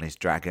leave on his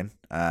dragon.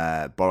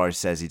 Boros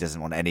says he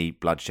doesn't want any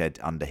bloodshed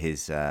under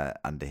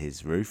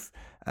his roof.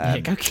 Yeah,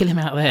 go kill him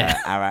out there.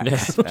 Arax,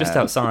 Yeah, just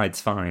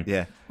outside's fine.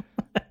 Yeah.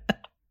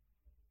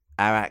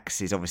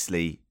 Arax is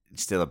obviously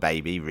still a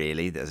baby,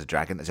 really. There's a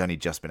dragon that's only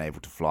just been able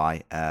to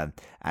fly.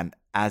 And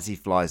as he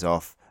flies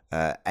off,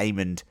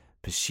 Aemond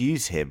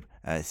pursues him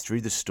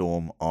through the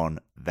storm on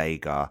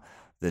Vhagar.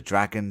 The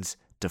dragons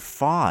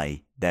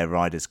defy their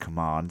rider's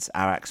commands.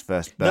 Arax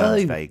first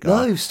burns Vhagar.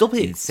 no, stop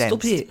it,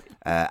 Incensed, stop it.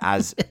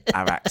 As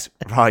Arax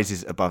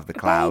rises above the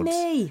clouds,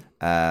 me.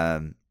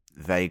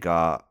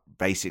 Vhagar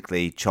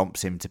basically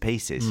chomps him to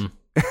pieces,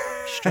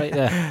 Straight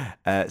there.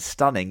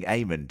 stunning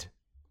Aemond.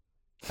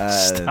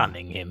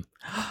 Stunning him.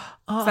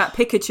 It's that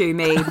Pikachu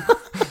meme.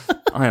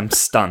 I am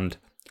stunned.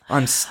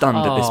 I'm stunned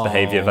at this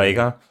behaviour, Oh.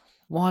 Vhagar.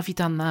 Why have you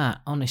done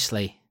that?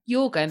 Honestly.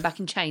 You're going back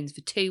in chains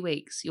for 2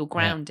 weeks. You're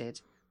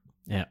grounded.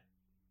 Yeah.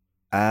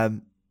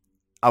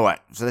 All right,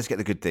 so let's get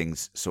the good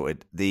things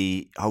sorted.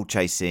 The whole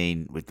chase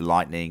scene with the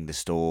lightning, the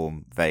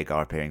storm,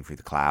 Vhagar appearing through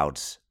the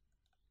clouds,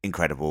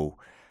 incredible.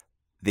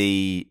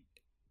 The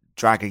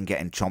dragon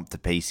getting chomped to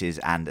pieces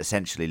and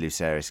essentially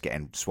Lucerys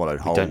getting swallowed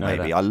whole. don't know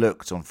Maybe that. I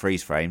looked on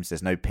freeze frames.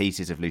 There's no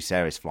pieces of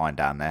Lucerys flying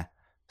down there,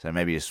 so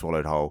maybe it's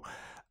swallowed whole.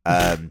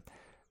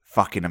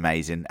 Fucking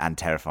amazing and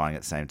terrifying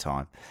at the same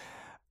time.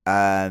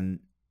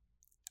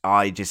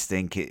 I just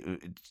think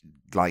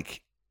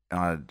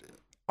I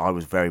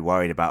was very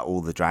worried about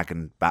all the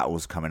dragon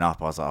battles coming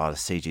up. I was like, oh, the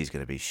CG is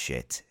going to be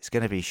shit. It's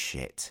going to be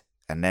shit.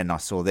 And then I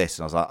saw this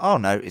and I was like, oh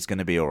no, it's going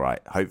to be all right.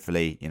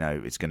 Hopefully,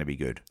 it's going to be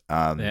good.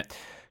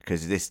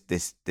 Because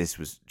this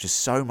was just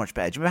so much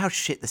better. Do you remember how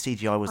shit the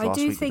CGI was last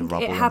week with the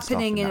rubble it and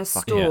happening stuff in that a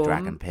fucking storm.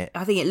 dragon pit?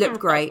 I think it looked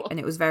great and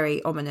it was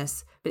very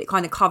ominous, but it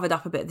kind of covered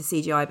up a bit of the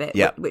CGI bit,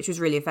 Yep. which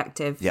was really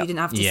effective. Yep. You didn't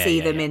have to Yeah, see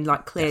yeah, them yeah. in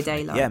like clear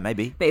Definitely. daylight. Yeah,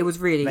 maybe. But it was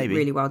really, Maybe.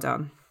 really well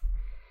done.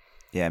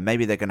 Yeah,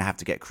 maybe they're going to have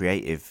to get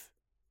creative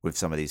with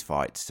some of these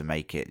fights to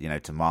make it,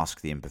 to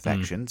mask the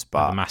imperfections. Have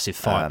But a massive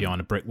fight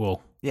behind a brick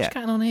wall. yeah. What's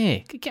going on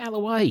here? Get out of the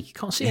way. You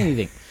can't see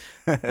anything.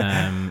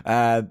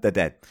 They're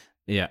dead.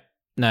 Yeah.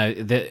 No,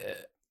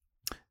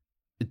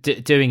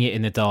 doing it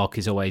in the dark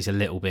is always a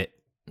little bit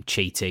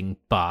cheating,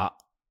 but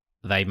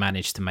they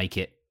managed to make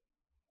it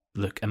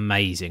look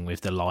amazing with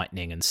the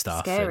lightning and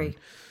stuff. Scary.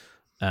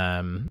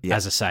 And, Yeah.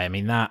 As I say, I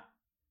mean, that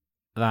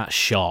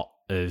shot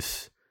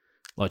of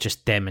like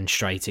just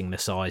demonstrating the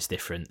size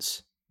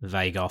difference,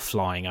 Vhagar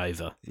flying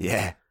over.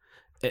 Yeah.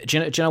 Do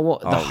you know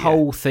what? The Oh, yeah.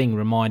 whole thing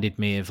reminded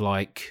me of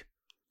like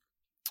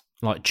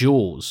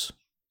Jaws.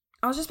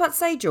 I was just about to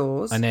say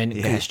Jaws. And then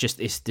Yeah. it's just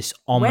this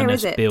Where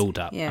ominous is it? build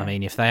up. Yeah. I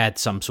mean, if they had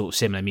some sort of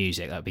similar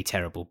music, that'd be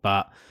terrible.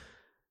 But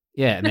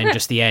yeah, and then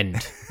just the end,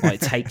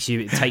 like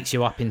it takes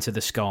you up into the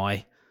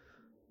sky,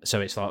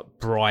 so it's like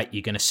bright.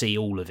 You're going to see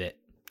all of it,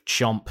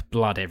 chomp,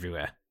 blood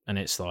everywhere, and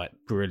it's like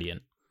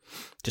brilliant.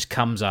 Just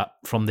comes up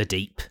from the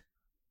deep,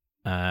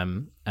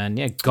 and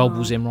yeah,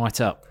 gobbles him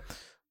right up.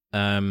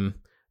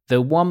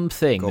 The one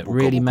thing Gobble, that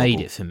really gobble, made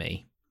gobble. it for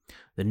me,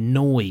 the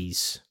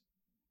noise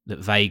that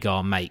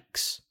Vhagar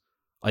makes.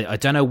 I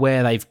don't know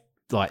where they've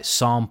like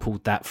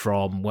sampled that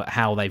from,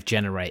 how they've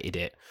generated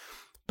it,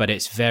 but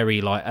it's very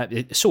like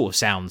it sort of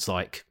sounds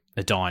like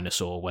a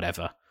dinosaur or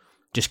whatever.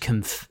 Just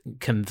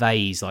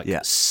conveys like Yeah.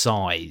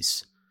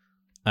 size.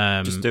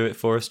 Just do it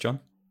for us,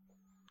 John.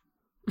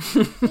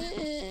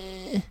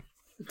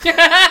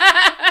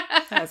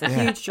 That's a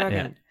huge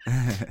dragon.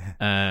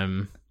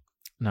 No,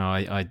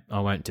 I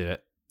won't do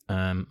it.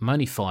 I'm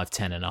only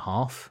 5'10" and a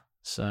half,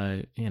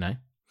 so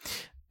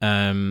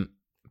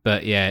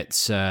but yeah,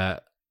 it's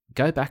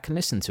go back and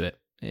listen to it.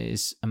 It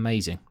is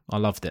amazing. I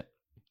loved it.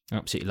 I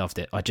absolutely loved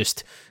it. I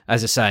just,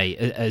 as I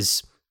say,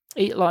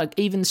 like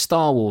even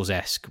Star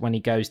Wars-esque when he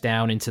goes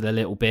down into the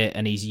little bit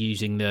and he's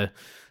using the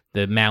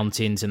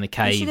mountains and the You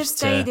caves should have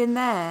stayed in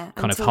there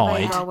kind of until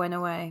hide. Vhagar went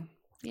away.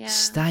 Yeah.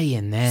 Stay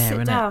in there, Sit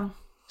innit? down.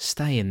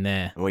 Stay in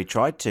there. Well, he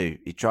tried to,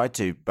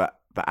 but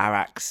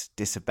Arax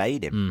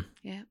disobeyed him.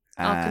 Yeah.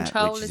 Our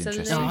control which is is an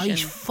interesting. Oh, illusion.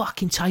 he's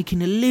fucking taking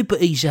the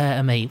liberties out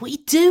of me. What are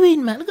you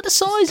doing, man? Look at the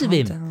size of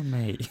him. Down,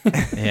 mate.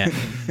 Yeah.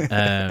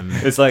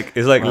 It's like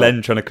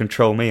Len trying to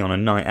control me on a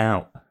night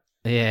out.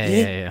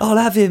 Yeah. I'll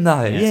have him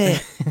though. Yeah.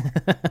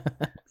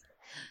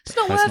 It's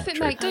not That's worth not it,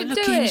 true. mate. Don't Look,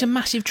 do he was it. a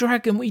massive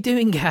dragon. What are you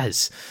doing,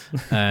 Gaz?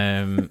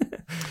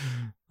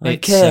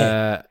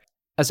 Okay.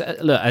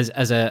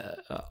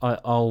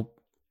 I'll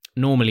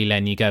normally,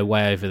 Len, you go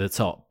way over the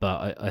top,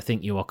 but I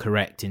think you are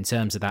correct in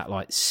terms of that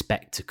like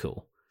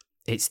spectacle.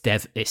 It's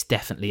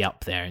definitely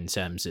up there in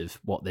terms of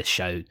what this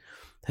show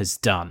has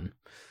done,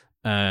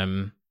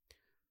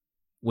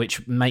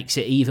 which makes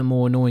it even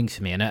more annoying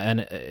for me. And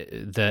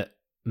that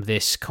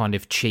this kind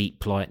of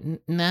cheap like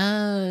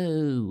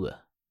no,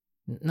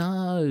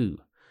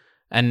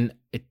 and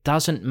it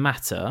doesn't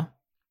matter.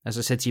 As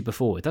I said to you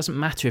before, it doesn't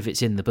matter if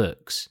it's in the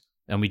books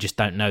and we just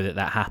don't know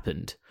that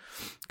happened.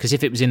 Because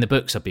if it was in the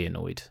books, I'd be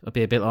annoyed. I'd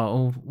be a bit like,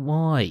 oh,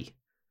 why?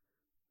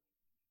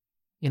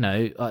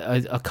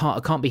 I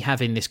can't be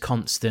having this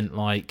constant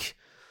like,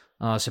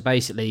 so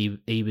basically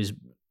he was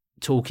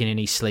talking in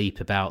his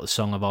sleep about the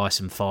Song of Ice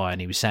and Fire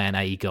and he was saying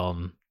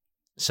Aegon.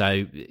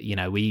 So,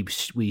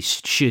 we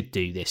should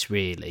do this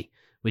really.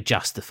 We're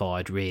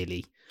justified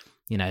really.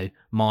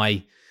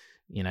 My,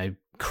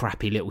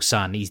 crappy little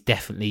son, he's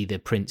definitely the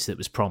prince that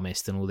was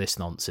promised and all this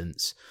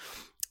nonsense.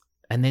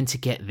 And then to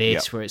get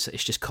this where it's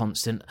just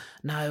constant,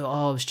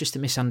 no, it's just a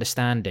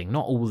misunderstanding.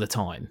 Not all the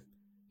time.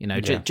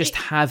 Just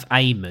have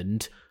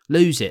Aemond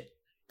lose it.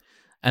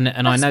 And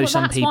I know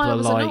some people are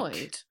like,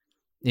 annoyed.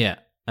 yeah.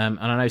 And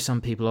I know some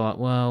people are like,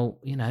 well,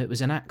 it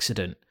was an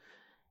accident.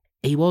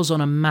 He was on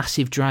a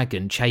massive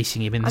dragon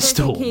chasing him in the I don't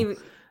storm. think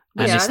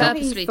And I it's don't not-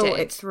 think he Purposely thought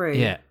did. it through.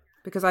 Yeah.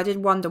 Because I did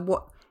wonder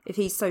what if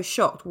he's so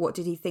shocked. What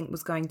did he think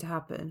was going to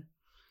happen?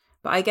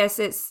 But I guess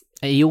it's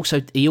He also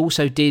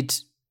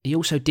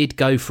did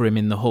go for him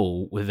in the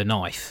hall with a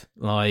knife.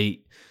 Like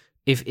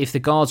if the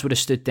guards would have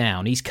stood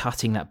down, he's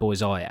cutting that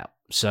boy's eye out.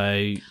 So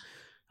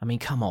I mean,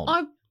 come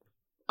on.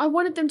 I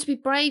wanted them to be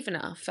brave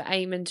enough for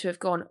Aemon to have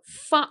gone,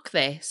 fuck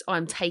this,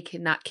 I'm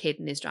taking that kid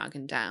and his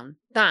dragon down.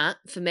 That,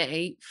 for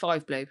me,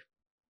 5 blue.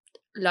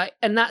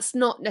 And that's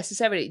not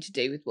necessarily to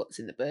do with what's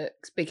in the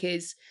books,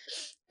 because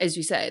as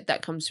you said,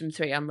 that comes from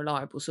 3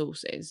 unreliable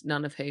sources,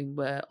 none of whom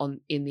were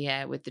in the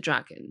air with the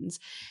dragons.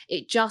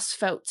 It just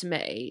felt to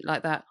me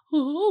like that,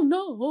 oh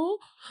no,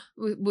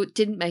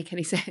 didn't make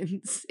any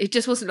sense. It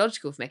just wasn't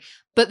logical for me.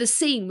 But the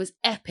scene was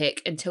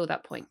epic until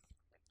that point.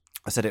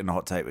 I said it in a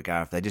hot take with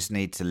Gareth. They just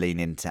need to lean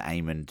into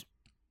Aemond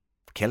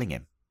killing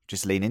him.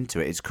 Just lean into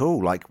it. It's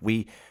cool. Like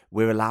we're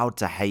allowed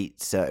to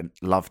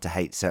love to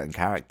hate certain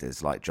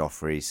characters like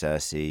Joffrey,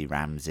 Cersei,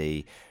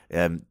 Ramsay.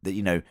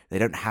 That they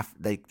don't have.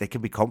 They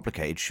can be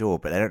complicated, sure,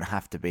 but they don't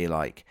have to be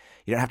like.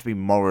 You don't have to be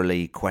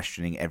morally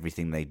questioning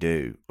everything they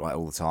do like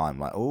all the time.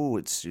 Like, oh,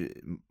 it's.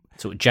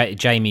 Sort of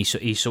Jamie,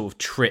 he sort of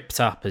tripped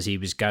up as he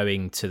was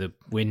going to the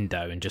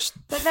window and just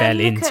But fell then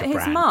into look at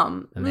Bran. his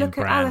mum. And then Look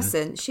at Bran-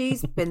 Alicent.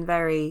 She's been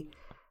very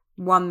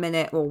 1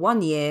 minute or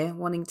 1 year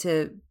wanting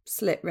to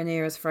slit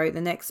Rhaenyra's throat.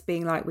 The next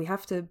being like, we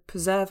have to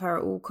preserve her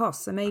at all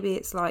costs. So maybe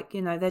it's like,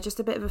 they're just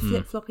a bit of a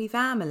flip floppy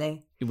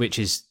family. which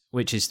is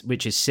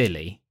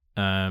silly.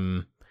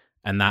 And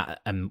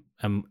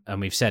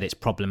we've said it's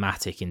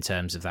problematic in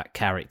terms of that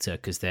character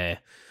because they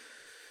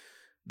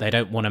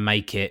don't want to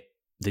make it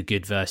the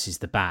good versus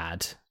the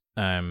bad.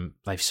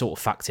 They've sort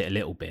of fucked it a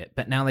little bit,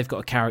 but now they've got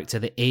a character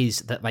that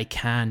they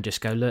can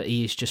just go, look,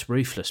 he is just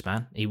ruthless,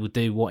 man. He will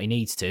do what he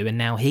needs to, and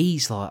now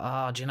he's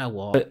like, do you know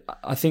what? But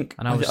I think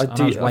I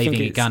was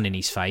waving a gun in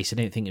his face. I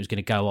didn't think it was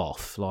going to go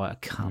off.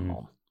 Like, come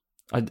on.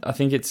 I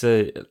think it's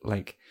a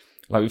like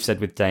we've said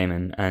with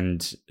Daemon,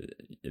 and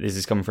this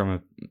is coming from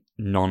a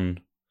non-book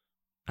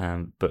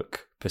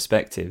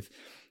perspective,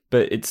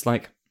 but it's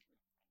like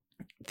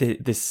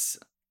this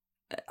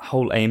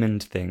whole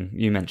Aemond thing.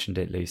 You mentioned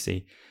it,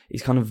 Lucy.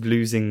 He's kind of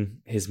losing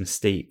his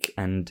mystique,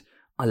 and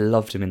I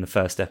loved him in the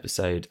first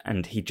episode,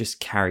 and he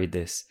just carried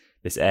this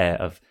air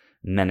of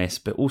menace,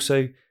 but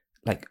also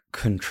like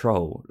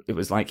control. It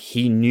was like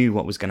he knew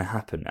what was going to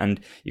happen, and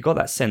you got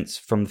that sense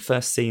from the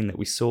first scene that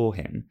we saw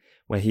him,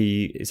 where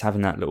he is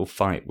having that little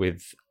fight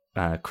with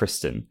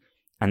Kristen,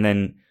 and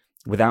then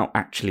without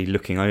actually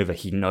looking over,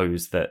 he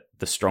knows that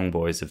the strong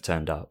boys have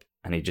turned up,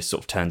 and he just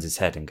sort of turns his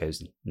head and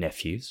goes,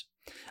 nephews.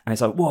 And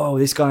it's like, whoa,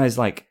 this guy's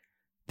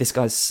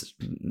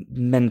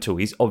mental.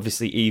 He's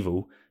obviously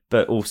evil,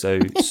 but also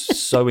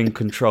so in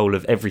control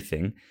of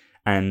everything.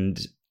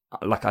 And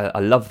like, I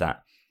love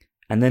that.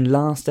 And then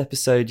last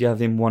episode, you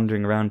have him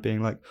wandering around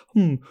being like,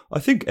 I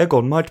think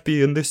Aegon might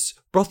be in this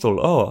brothel.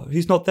 Oh,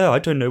 he's not there. I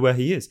don't know where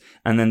he is.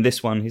 And then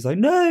this one, he's like,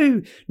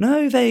 no,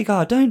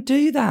 Vhagar, don't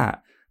do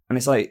that. And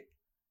it's like,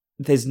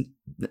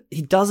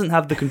 he doesn't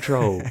have the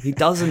control. He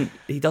doesn't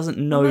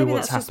know Maybe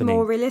what's that's happening. Just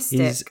more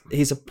realistic.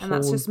 He's a pawn. And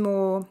that's just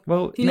more.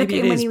 Well, if you look maybe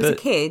at him it when is, he was a but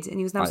kid and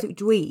he was an absolute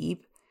dweeb,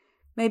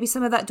 maybe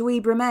some of that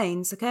dweeb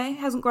remains. Okay,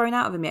 hasn't grown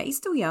out of him yet. He's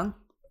still young.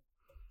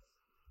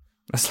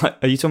 That's like,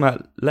 are you talking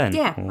about Len?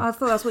 Yeah, or? I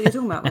thought that's what you're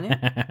talking about, wasn't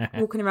it?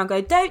 Walking around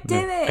going, "Don't do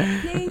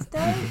it, please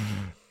don't."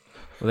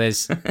 Well,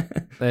 there's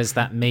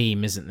that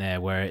meme, isn't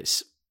there, where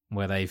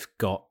they've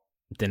got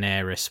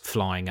Daenerys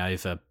flying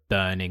over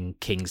burning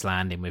King's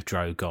Landing with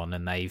Drogon,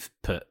 and they've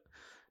put,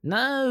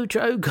 no,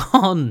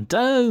 Drogon,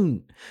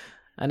 don't.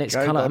 And it's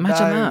kind of,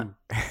 imagine that.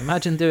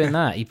 Imagine doing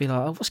that. You'd be like,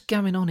 oh, what's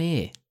going on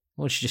here?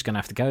 Well, she's just going to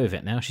have to go with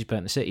it now. She's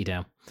burnt the city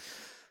down.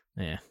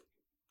 Yeah,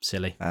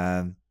 silly.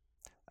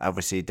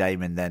 Obviously,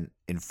 Daemon then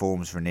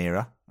informs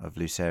Rhaenyra of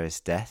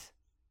Lucerys' death.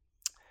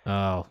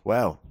 Oh.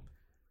 Well,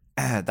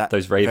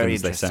 those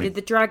ravens they sang. Did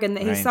the dragon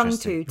that he sung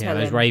to tell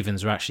those him?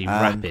 ravens were actually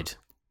rapid.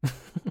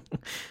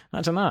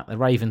 Imagine that. The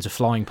ravens are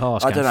flying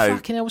past. I don't know.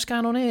 Fucking hell, what's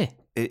going on here?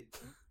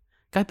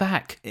 Go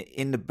back.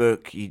 In the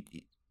book,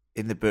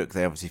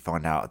 they obviously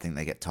find out. I think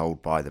they get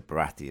told by the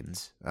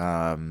Baratheons.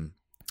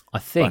 I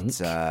think.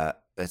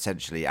 But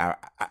essentially,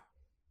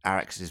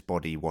 Arrax's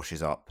body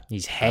washes up.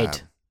 His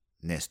head.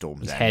 Near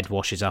Storm's His End. head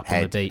washes up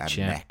on the beach. And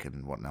yeah. neck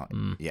and whatnot.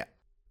 Yeah.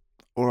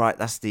 All right,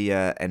 that's the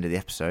end of the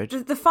episode.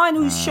 The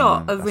final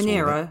shot of that's all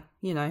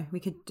Rhaenyra, we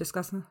could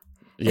discuss that.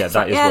 Yeah,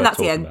 that is worth that's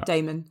the talking end, about.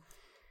 Daemon.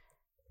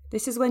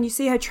 This is when you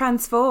see her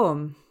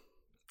transform.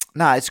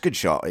 No, it's a good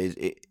shot.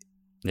 It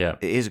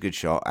is a good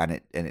shot,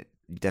 and it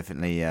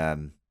definitely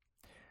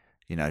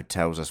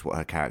tells us what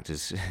her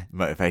character's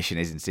motivation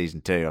is in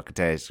season 2. I can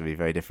tell you it's gonna be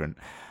very different.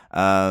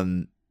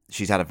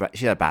 She had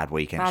a bad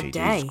week, Bad she?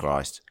 day. Jesus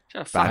Christ.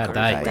 Bad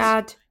day.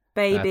 Dad,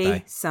 baby, Bad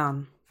day.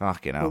 son,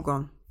 Fucking all hell.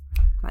 gone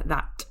like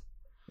that.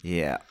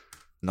 Yeah,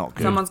 not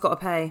good. Someone's got to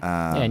pay.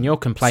 Yeah, and you're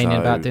complaining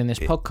so about doing this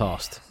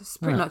podcast. It's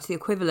pretty much the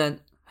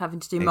equivalent, having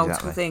to do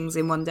multiple Exactly. things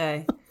in one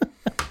day.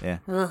 Yeah.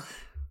 Ugh.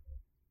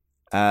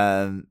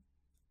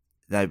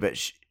 No,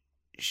 but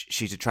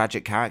she's a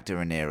tragic character,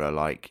 Rhaenyra.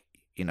 Like,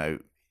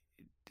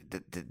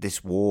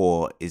 this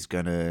war is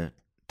gonna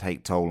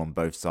take toll on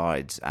both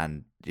sides,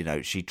 and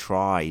she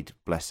tried,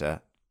 bless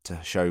her, to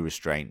show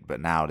restraint, but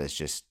now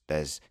there's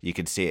you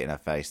can see it in her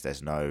face.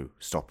 There's no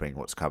stopping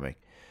what's coming.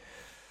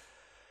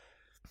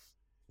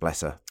 Bless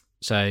her.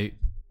 So,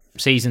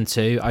 season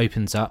 2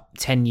 opens up,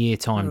 10-year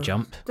time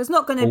jump. There's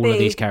not going to All be. of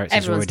these characters are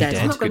Everyone's already dead.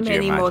 There's dead. not going to be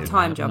Could you any more imagine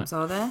time that? jumps,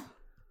 are there?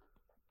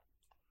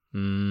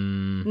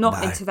 Mm,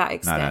 Not into that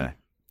extent.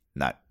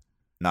 No,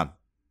 none.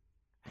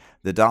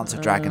 The Dance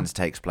of Dragons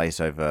takes place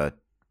over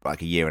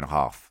like a year and a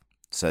half.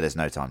 So there's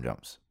no time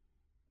jumps.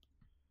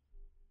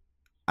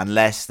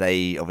 Unless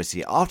they,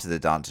 obviously, after the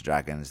Dance of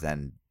Dragons,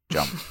 then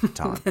jump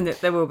time. And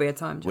there will be a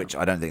time jump. Which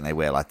I don't think they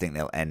will. I think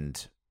they'll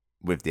end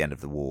with the end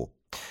of the war.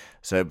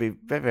 So it'll be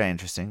very, very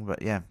interesting.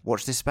 But yeah,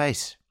 watch this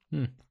space.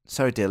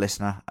 So, dear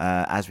listener,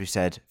 as we've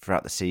said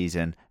throughout the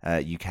season,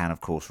 you can, of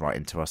course, write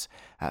into us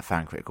at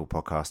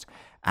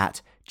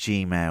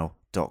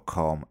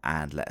fancriticalpodcast@gmail.com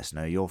and let us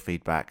know your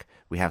feedback.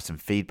 We have some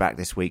feedback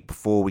this week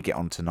before we get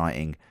on to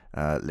knighting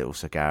little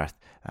Sir Gareth.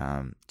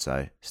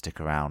 So stick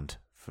around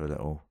for a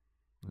little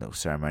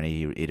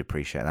ceremony. He'd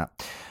appreciate that.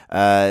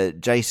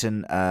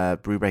 Jason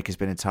Brewbreaker's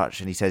been in touch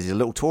and he says he's a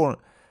little torn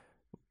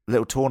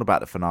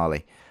about the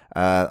finale.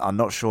 I'm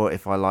not sure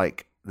if I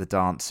like the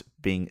dance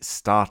being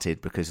started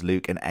because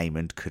Luke and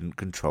Aemond couldn't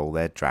control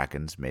their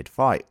dragons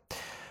mid-fight.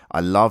 I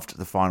loved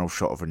the final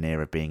shot of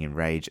Rhaenyra being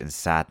enraged and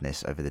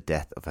sadness over the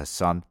death of her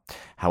son.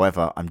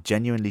 However, I'm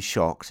genuinely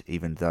shocked,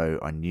 even though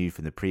I knew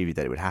from the preview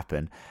that it would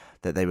happen,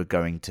 that they were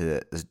going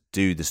to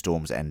do the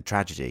Storm's End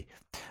tragedy.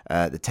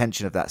 The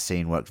tension of that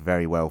scene worked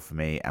very well for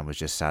me and was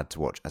just sad to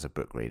watch as a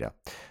book reader.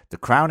 The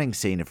crowning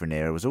scene of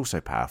Rhaenyra was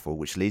also powerful,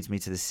 which leads me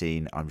to the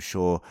scene I'm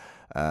sure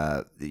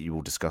that you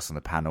will discuss on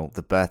the panel,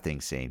 the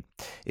birthing scene.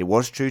 It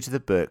was true to the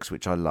books,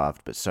 which I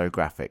loved, but so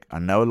graphic. I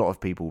know a lot of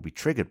people will be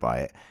triggered by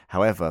it.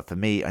 However, for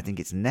me, I think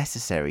it's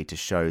necessary to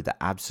show the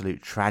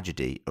absolute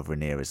tragedy of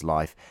Rhaenyra's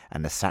life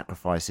and the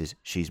sacrifices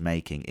she's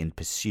making in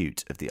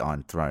pursuit of the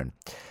Iron Throne.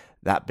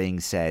 That being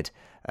said,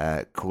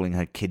 calling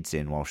her kids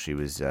in while she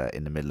was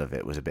in the middle of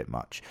it was a bit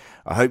much.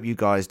 I hope you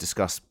guys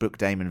discuss Book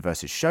Daemon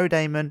versus Show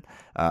Daemon.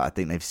 I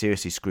think they've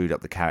seriously screwed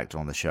up the character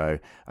on the show.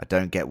 I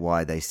don't get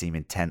why they seem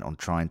intent on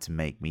trying to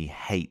make me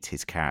hate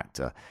his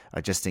character.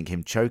 I just think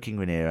him choking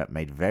Rhaenyra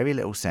made very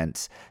little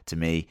sense to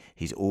me.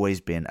 He's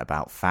always been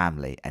about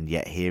family, and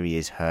yet here he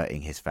is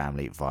hurting his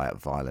family via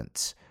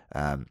violence.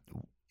 And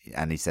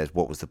he says,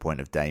 what was the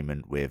point of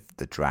Daemon with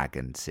the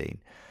dragon scene?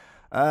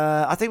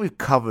 I think we've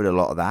covered a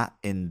lot of that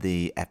in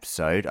the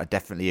episode. I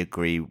definitely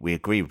agree. We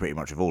agree pretty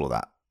much with all of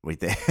that. We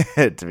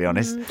did, to be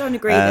honest. Don't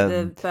agree that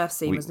the birth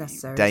scene was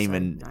necessary.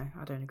 Damon, so no,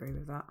 I don't agree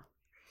with that.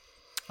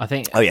 I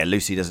think. Oh yeah,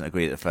 Lucy doesn't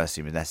agree that the first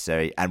scene was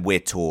necessary, and we're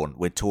torn.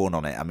 We're torn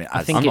on it. I mean,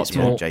 I think it's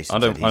more. Jason I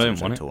don't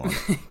want torn on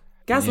it.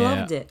 Gaz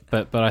loved it,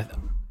 but I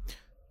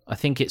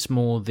think it's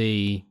more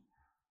the.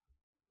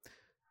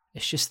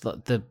 It's just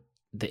like the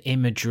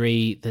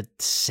imagery, the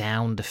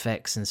sound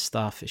effects and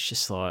stuff. It's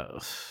just like,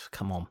 ugh,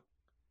 come on.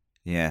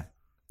 Yeah.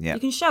 You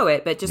can show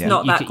it, but just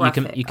not that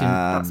graphic. You can,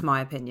 that's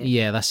my opinion.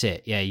 Yeah, that's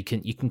it. Yeah, you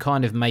can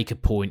kind of make a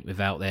point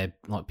without there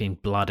like being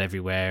blood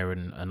everywhere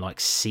and like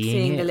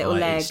seeing it. The little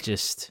like, leg. It's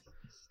just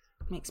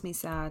makes me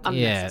sad.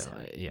 Yeah.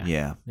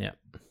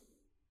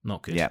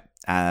 Not good. Yeah.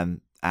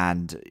 And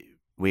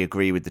we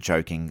agree with the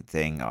choking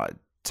thing.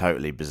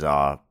 Totally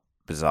bizarre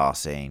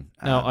scene.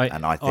 No,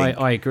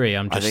 I agree.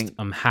 I'm happy.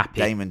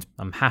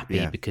 I'm happy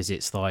yeah. because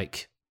it's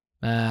like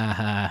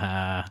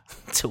to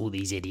all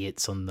these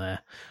idiots on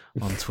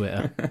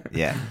Twitter.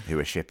 Yeah, who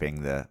are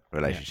shipping the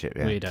relationship.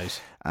 Yeah. Weirdos.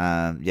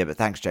 But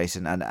thanks,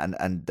 Jason.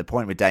 And the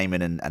point with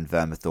Daemon and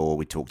Vermithor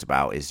we talked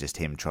about is just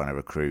him trying to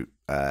recruit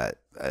a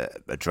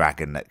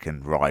dragon that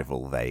can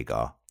rival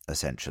Vhagar,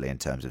 essentially, in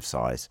terms of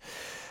size.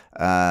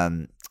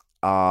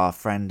 Our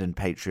friend and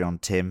Patreon,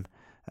 Tim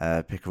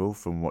Pickerel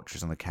from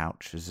Watchers on the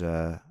Couch, has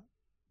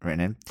written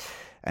in.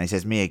 And he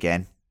says, me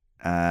again.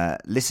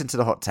 Listen to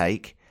the hot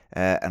take.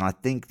 And I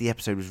think the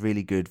episode was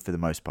really good for the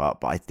most part,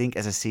 but I think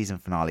as a season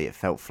finale it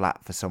felt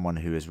flat for someone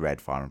who has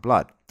read Fire and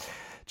Blood.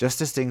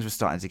 Just as things were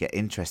starting to get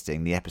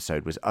interesting, the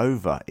episode was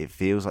over. It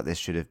feels like this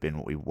should have been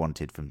what we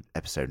wanted from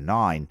episode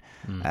 9,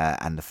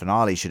 and the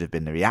finale should have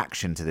been the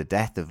reaction to the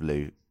death of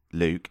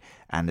Luke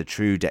and the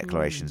true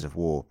declarations of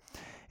war.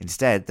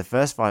 Instead, the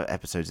first 5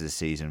 episodes of the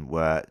season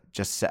were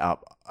just a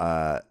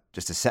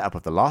setup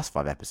of the last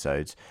 5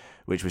 episodes,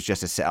 which was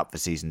just a setup for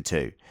season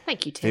 2.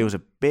 Thank you, Tim. Feels a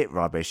bit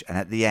rubbish, and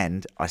at the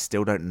end, I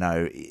still don't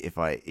know if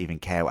I even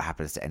care what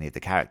happens to any of the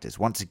characters.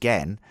 Once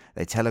again,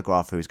 they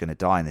telegraph who's going to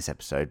die in this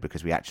episode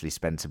because we actually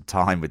spend some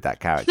time with that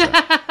character.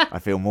 I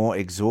feel more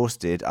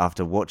exhausted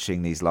after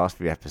watching these last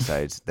few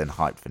episodes than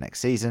hyped for next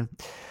season.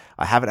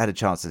 I haven't had a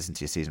chance to listen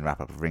to your season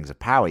wrap-up of Rings of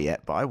Power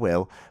yet, but I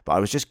will. But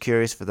I was just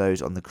curious for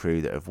those on the crew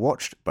that have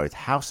watched both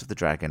House of the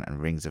Dragon and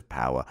Rings of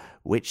Power,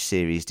 which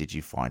series did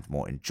you find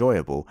more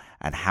enjoyable,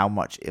 and how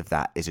much of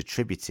that is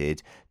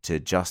attributed to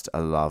just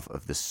a love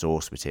of the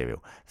source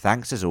material?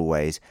 Thanks as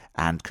always,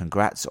 and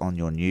congrats on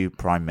your new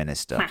Prime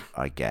Minister,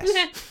 I guess.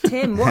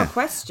 Tim, what a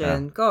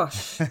question.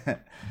 Gosh.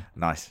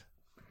 Nice.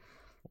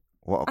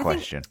 What a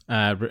question.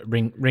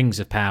 Rings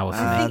of Power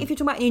for me. I think if you're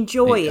talking about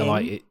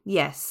enjoying,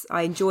 yes,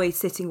 I enjoy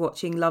sitting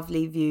watching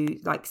lovely view,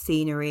 like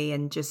scenery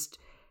and just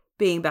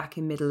being back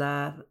in Middle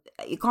Earth.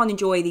 You can't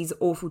enjoy these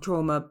awful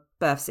trauma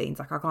birth scenes.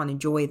 Like, I can't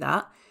enjoy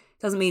that.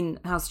 Doesn't mean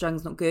House of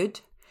Dragon's not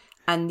good.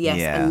 And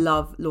yes, I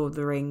love Lord of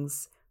the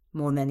Rings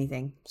more than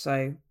anything.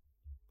 So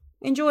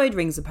enjoyed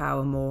Rings of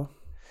Power more.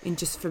 In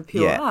just for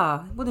pure,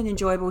 what an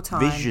enjoyable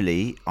time.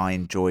 Visually, I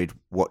enjoyed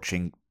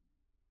watching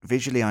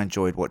visually, I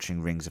enjoyed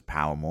watching Rings of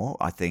Power more.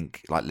 I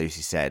think, like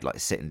Lucy said, like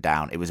sitting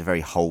down, it was a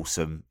very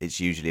wholesome. It's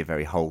usually a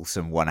very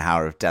wholesome 1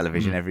 hour of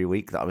television every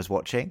week that I was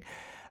watching.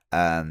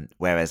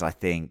 Whereas I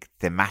think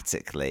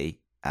thematically,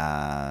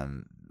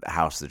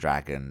 House of the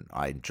Dragon,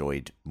 I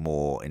enjoyed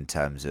more in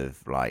terms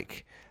of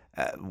like,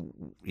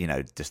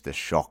 just the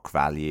shock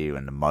value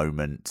and the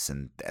moments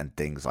and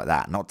things like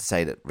that. Not to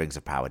say that Rings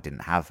of Power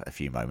didn't have a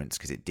few moments,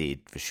 because it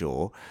did for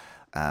sure.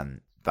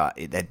 But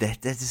they're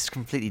just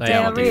completely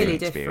different. They are really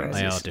different.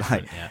 They are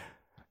different, yeah.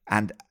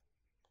 And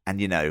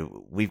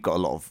we've got a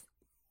lot of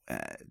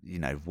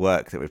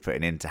work that we're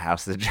putting into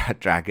House of the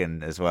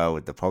Dragon as well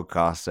with the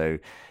podcast. So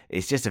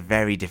it's just a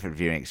very different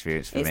viewing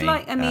experience for me. It's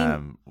like, I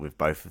mean, with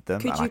both of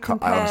them. Could you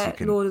compare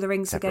Lord of the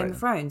Rings to Game of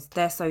Thrones?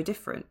 They're so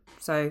different.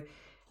 So,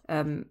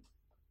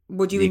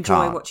 would you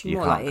enjoy watching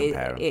more? Like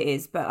it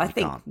is, but I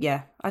think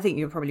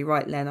you're probably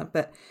right, Leonard.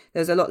 But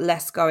there's a lot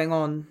less going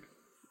on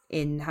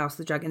in House of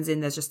the Dragons.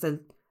 There's just a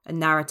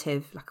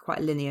narrative, like quite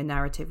a linear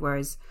narrative,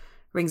 whereas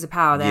Rings of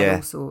Power, there's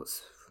all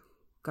sorts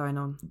going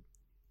on,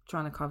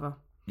 trying to cover.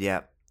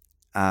 Yeah,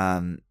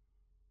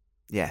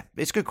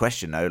 it's a good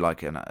question though.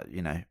 Like,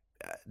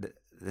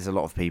 there's a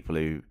lot of people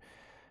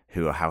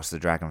who are House of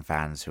the Dragon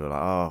fans who are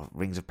like, oh,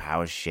 Rings of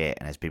Power shit,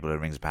 and there's people who are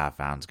Rings of Power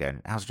fans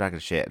going, House of Dragon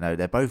shit. No,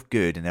 they're both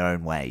good in their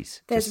own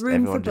ways. There's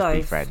room for both. Just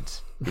be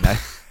friends,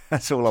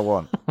 That's all I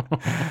want.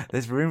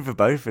 There's room for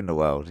both in the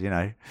world,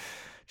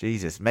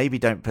 Jesus, maybe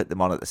don't put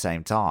them on at the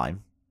same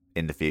time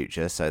in the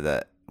future, so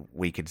that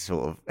we could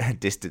sort of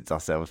distance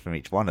ourselves from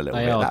each one a little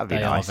bit. That would be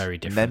nice. They are very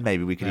different. And then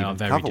maybe we could even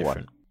cover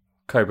one.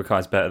 Cobra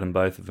Kai's better than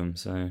both of them,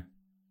 so.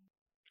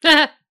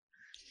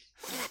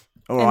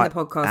 All right,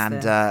 the podcast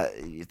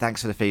and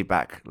thanks for the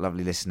feedback,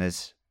 lovely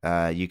listeners.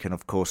 You can,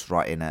 of course,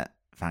 write in at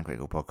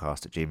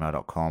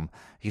fancriticalpodcast@gmail.com.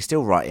 You can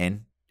still write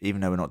in,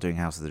 even though we're not doing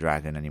House of the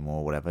Dragon anymore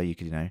or whatever. You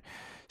could,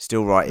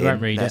 still write in.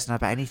 Let us know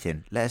about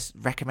anything. Let us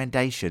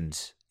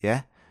recommendations,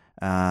 yeah?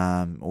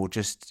 Or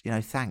just,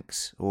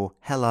 thanks or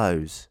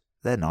hellos.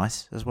 They're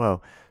nice as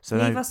well. So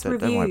don't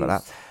worry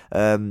about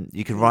that.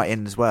 You can write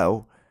in as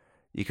well.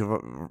 You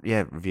can,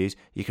 reviews.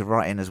 You can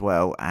write in as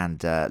well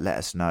and let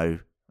us know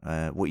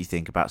what you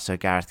think about Sir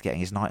Gareth getting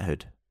his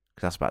knighthood,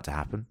 because that's about to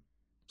happen.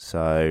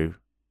 So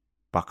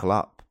buckle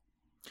up.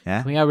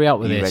 Yeah, can we hurry up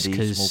with this? Are you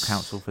ready, small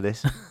council, for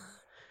this?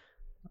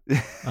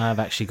 I've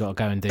actually got to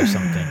go and do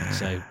something,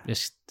 so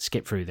just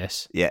skip through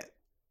this. Yeah,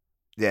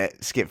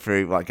 skip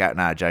through. Right, Gareth.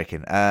 No,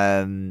 joking.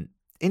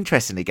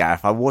 Interestingly,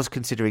 Gareth, I was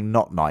considering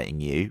not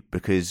knighting you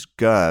because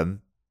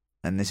Gurm,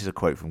 and this is a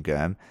quote from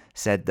Gurm,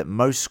 said that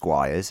most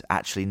squires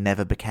actually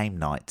never became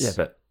knights. Yeah,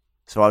 but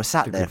so I was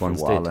sat there for a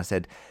while. And I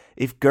said,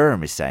 if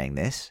Gurm is saying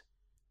this,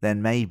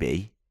 then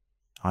maybe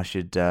we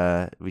should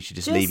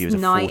just leave you as a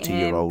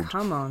 40-year-old.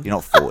 Come on, you're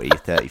not 40, you're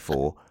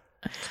 34.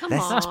 Come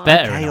on, that's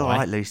better. Okay, all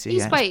right, Lucy.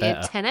 He's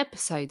waited 10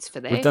 episodes for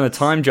this. We've done a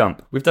time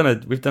jump. We've done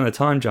a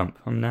time jump.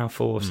 I'm now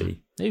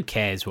 40. Who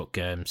cares what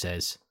Gurm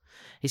says?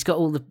 He's got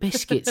all the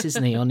biscuits,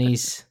 isn't he?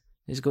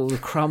 He's got all the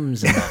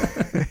crumbs and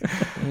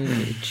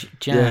that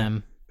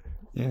jam.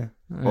 Yeah.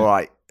 All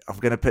right. I'm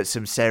going to put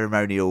some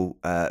ceremonial,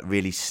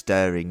 really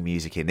stirring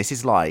music in. This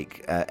is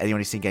like,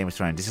 anyone who's seen Game of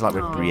Thrones, this is like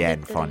when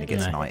Brienne finally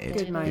gets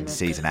knighted in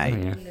season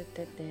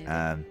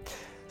 8.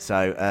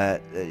 So,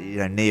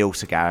 Neil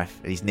Sir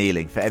Gareth, he's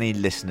kneeling. For any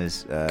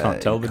listeners can't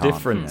tell the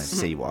difference.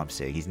 See what I'm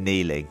seeing. He's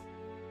kneeling.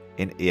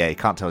 He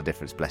can't tell the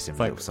difference. Bless him,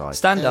 little side.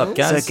 Stand up,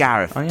 Gaz. Sir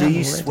Gareth, do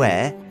you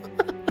swear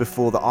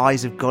before the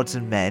eyes of gods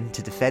and men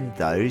to defend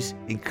those,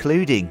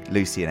 including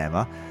Lucy and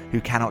Emma,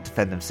 who cannot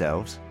defend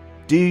themselves?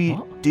 Do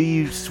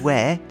you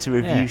swear to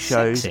review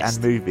shows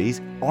and movies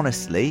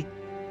honestly,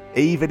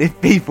 even if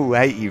people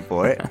hate you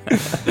for it?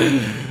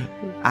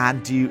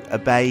 And do you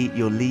obey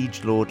your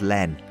liege Lord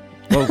Len?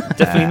 Well,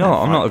 definitely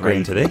not. I'm not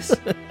agreeing to this.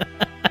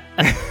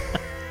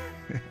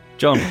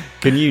 John,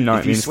 can you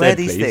knight me instead,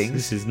 please? Things,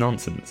 this is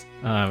nonsense.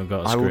 I haven't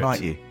got a script. I will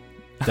knight you.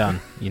 Done.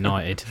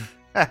 United.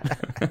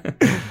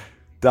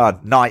 Done.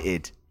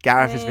 Knighted.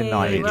 Gareth has been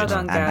knighted, well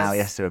done, and now he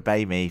has to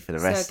obey me for the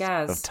rest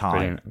of time.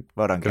 Brilliant.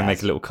 Well done, Gaz. Going to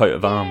make a little coat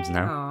of arms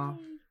now.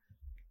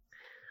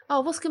 Oh,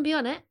 what's going to be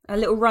on it? A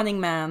little running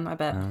man, I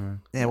bet.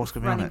 What's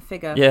going to be on it? Running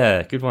figure.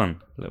 Yeah, good one.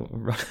 A little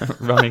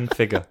running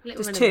figure.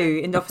 Just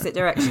two in opposite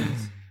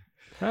directions.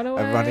 A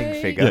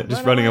running figure. Yeah,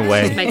 just running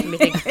away. Just making me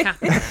think of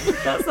Catherine.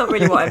 That's not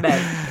really what I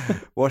meant.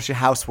 What's your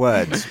house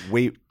words?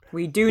 We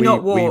do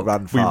not walk. We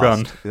run fast. We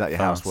run. Is that your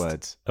house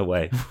words?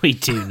 Away. We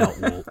do not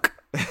walk.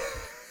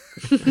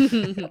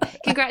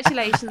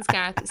 Congratulations,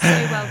 Gareth. It's so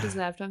well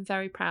deserved. I'm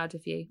very proud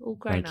of you. All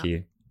grown up.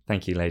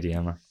 Thank you, Lady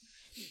Emma.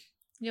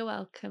 You're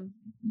welcome.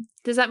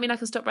 Does that mean I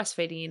can stop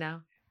breastfeeding you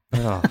now?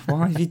 Oh,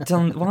 why have you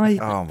done? Why?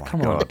 Oh my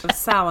Come God. on. A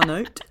sour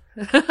note.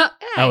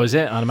 That was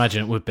it. I'd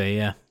imagine it would be.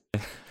 Yeah.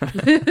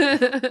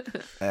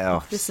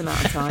 This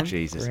amount of time.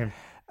 Jesus.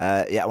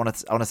 I want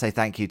to say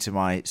thank you to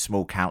my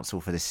small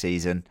council for this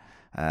season.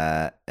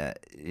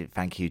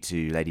 Thank you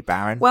to Lady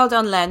Baron. Well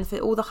done, Len, for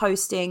all the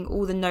hosting,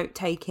 all the note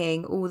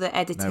taking, all the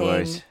editing. No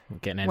worries.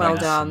 Getting well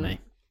done. from me.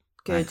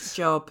 Good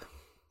job.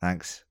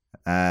 Thanks.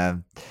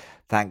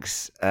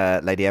 Thanks,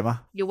 Lady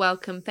Emma. You're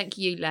welcome. Thank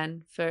you,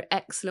 Len, for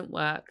excellent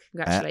work.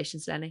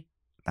 Congratulations, Lenny.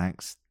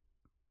 Thanks,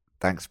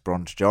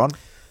 Bronze John.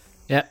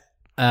 Yep.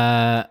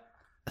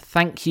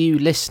 Thank you,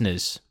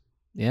 listeners.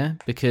 Yeah,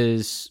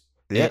 because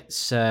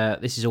it's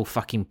this is all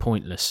fucking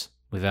pointless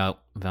without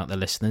the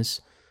listeners.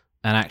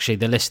 And actually,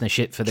 the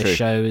listenership for this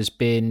show has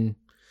been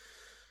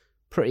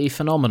pretty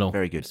phenomenal.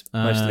 Very good.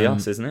 Mostly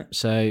us, isn't it?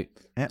 So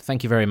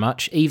thank you very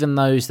much. Even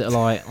those that are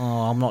like,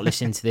 oh, I'm not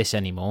listening to this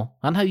anymore.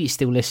 I know you're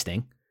still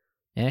listening.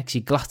 Yeah, because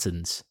you're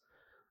gluttons.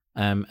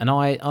 And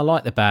I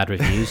like the bad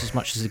reviews as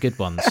much as the good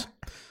ones.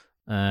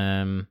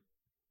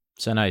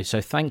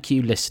 So thank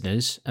you,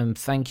 listeners, and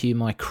thank you,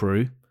 my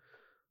crew.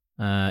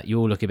 You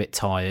all look a bit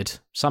tired.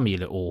 Some of you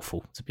look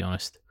awful, to be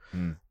honest.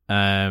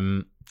 I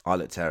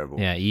look terrible.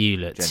 Yeah, you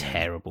look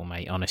terrible,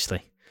 mate,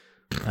 honestly.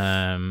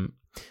 But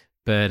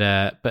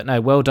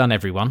no, well done,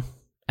 everyone.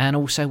 And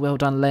also well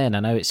done, Len.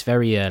 I know it's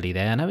very early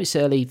there. I know it's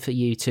early for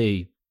you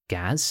too,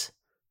 Gaz.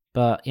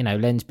 But,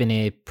 Len's been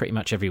here pretty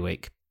much every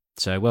week.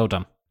 So well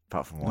done.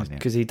 Apart from one,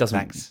 because he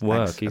doesn't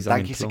work. Thanks. He's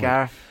Thank you, Sir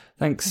Gareth.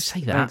 Thanks.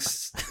 Don't say that.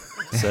 Thanks,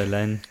 Sir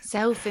Len.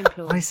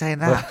 Self-employed. Why are you saying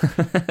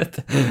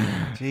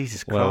that?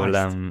 Jesus Christ.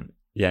 Well,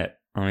 yeah.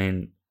 I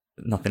mean,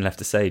 nothing left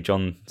to say.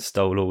 John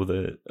stole all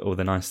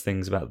the nice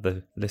things about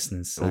the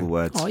listeners. So. All the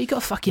words. Oh, you got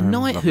a fucking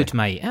knighthood,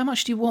 mate. How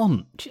much do you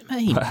want? Do you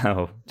mean?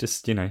 Wow,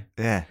 just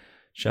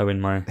showing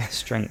my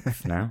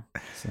strength now.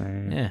 So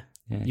yeah.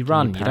 You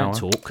run, you don't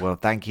talk. Well,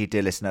 thank you,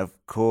 dear listener. Of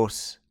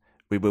course,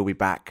 we will be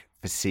back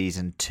for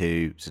season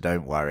 2, so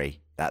don't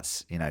worry.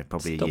 That's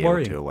probably a year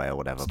or two away or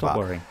whatever. Stop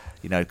worrying.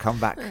 Come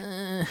back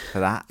for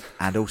that,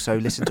 and also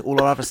listen to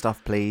all our other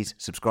stuff, please.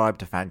 Subscribe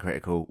to Fan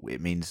Critical. It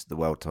means the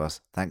world to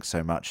us. Thanks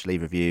so much.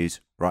 Leave reviews,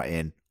 write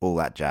in, all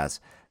that jazz.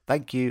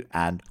 Thank you,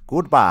 and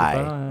goodbye.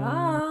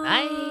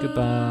 Bye.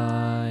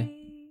 Goodbye.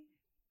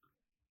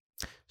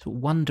 So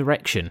One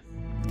Direction.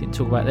 Didn't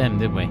talk about them,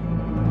 did we?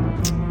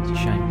 It's a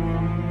shame.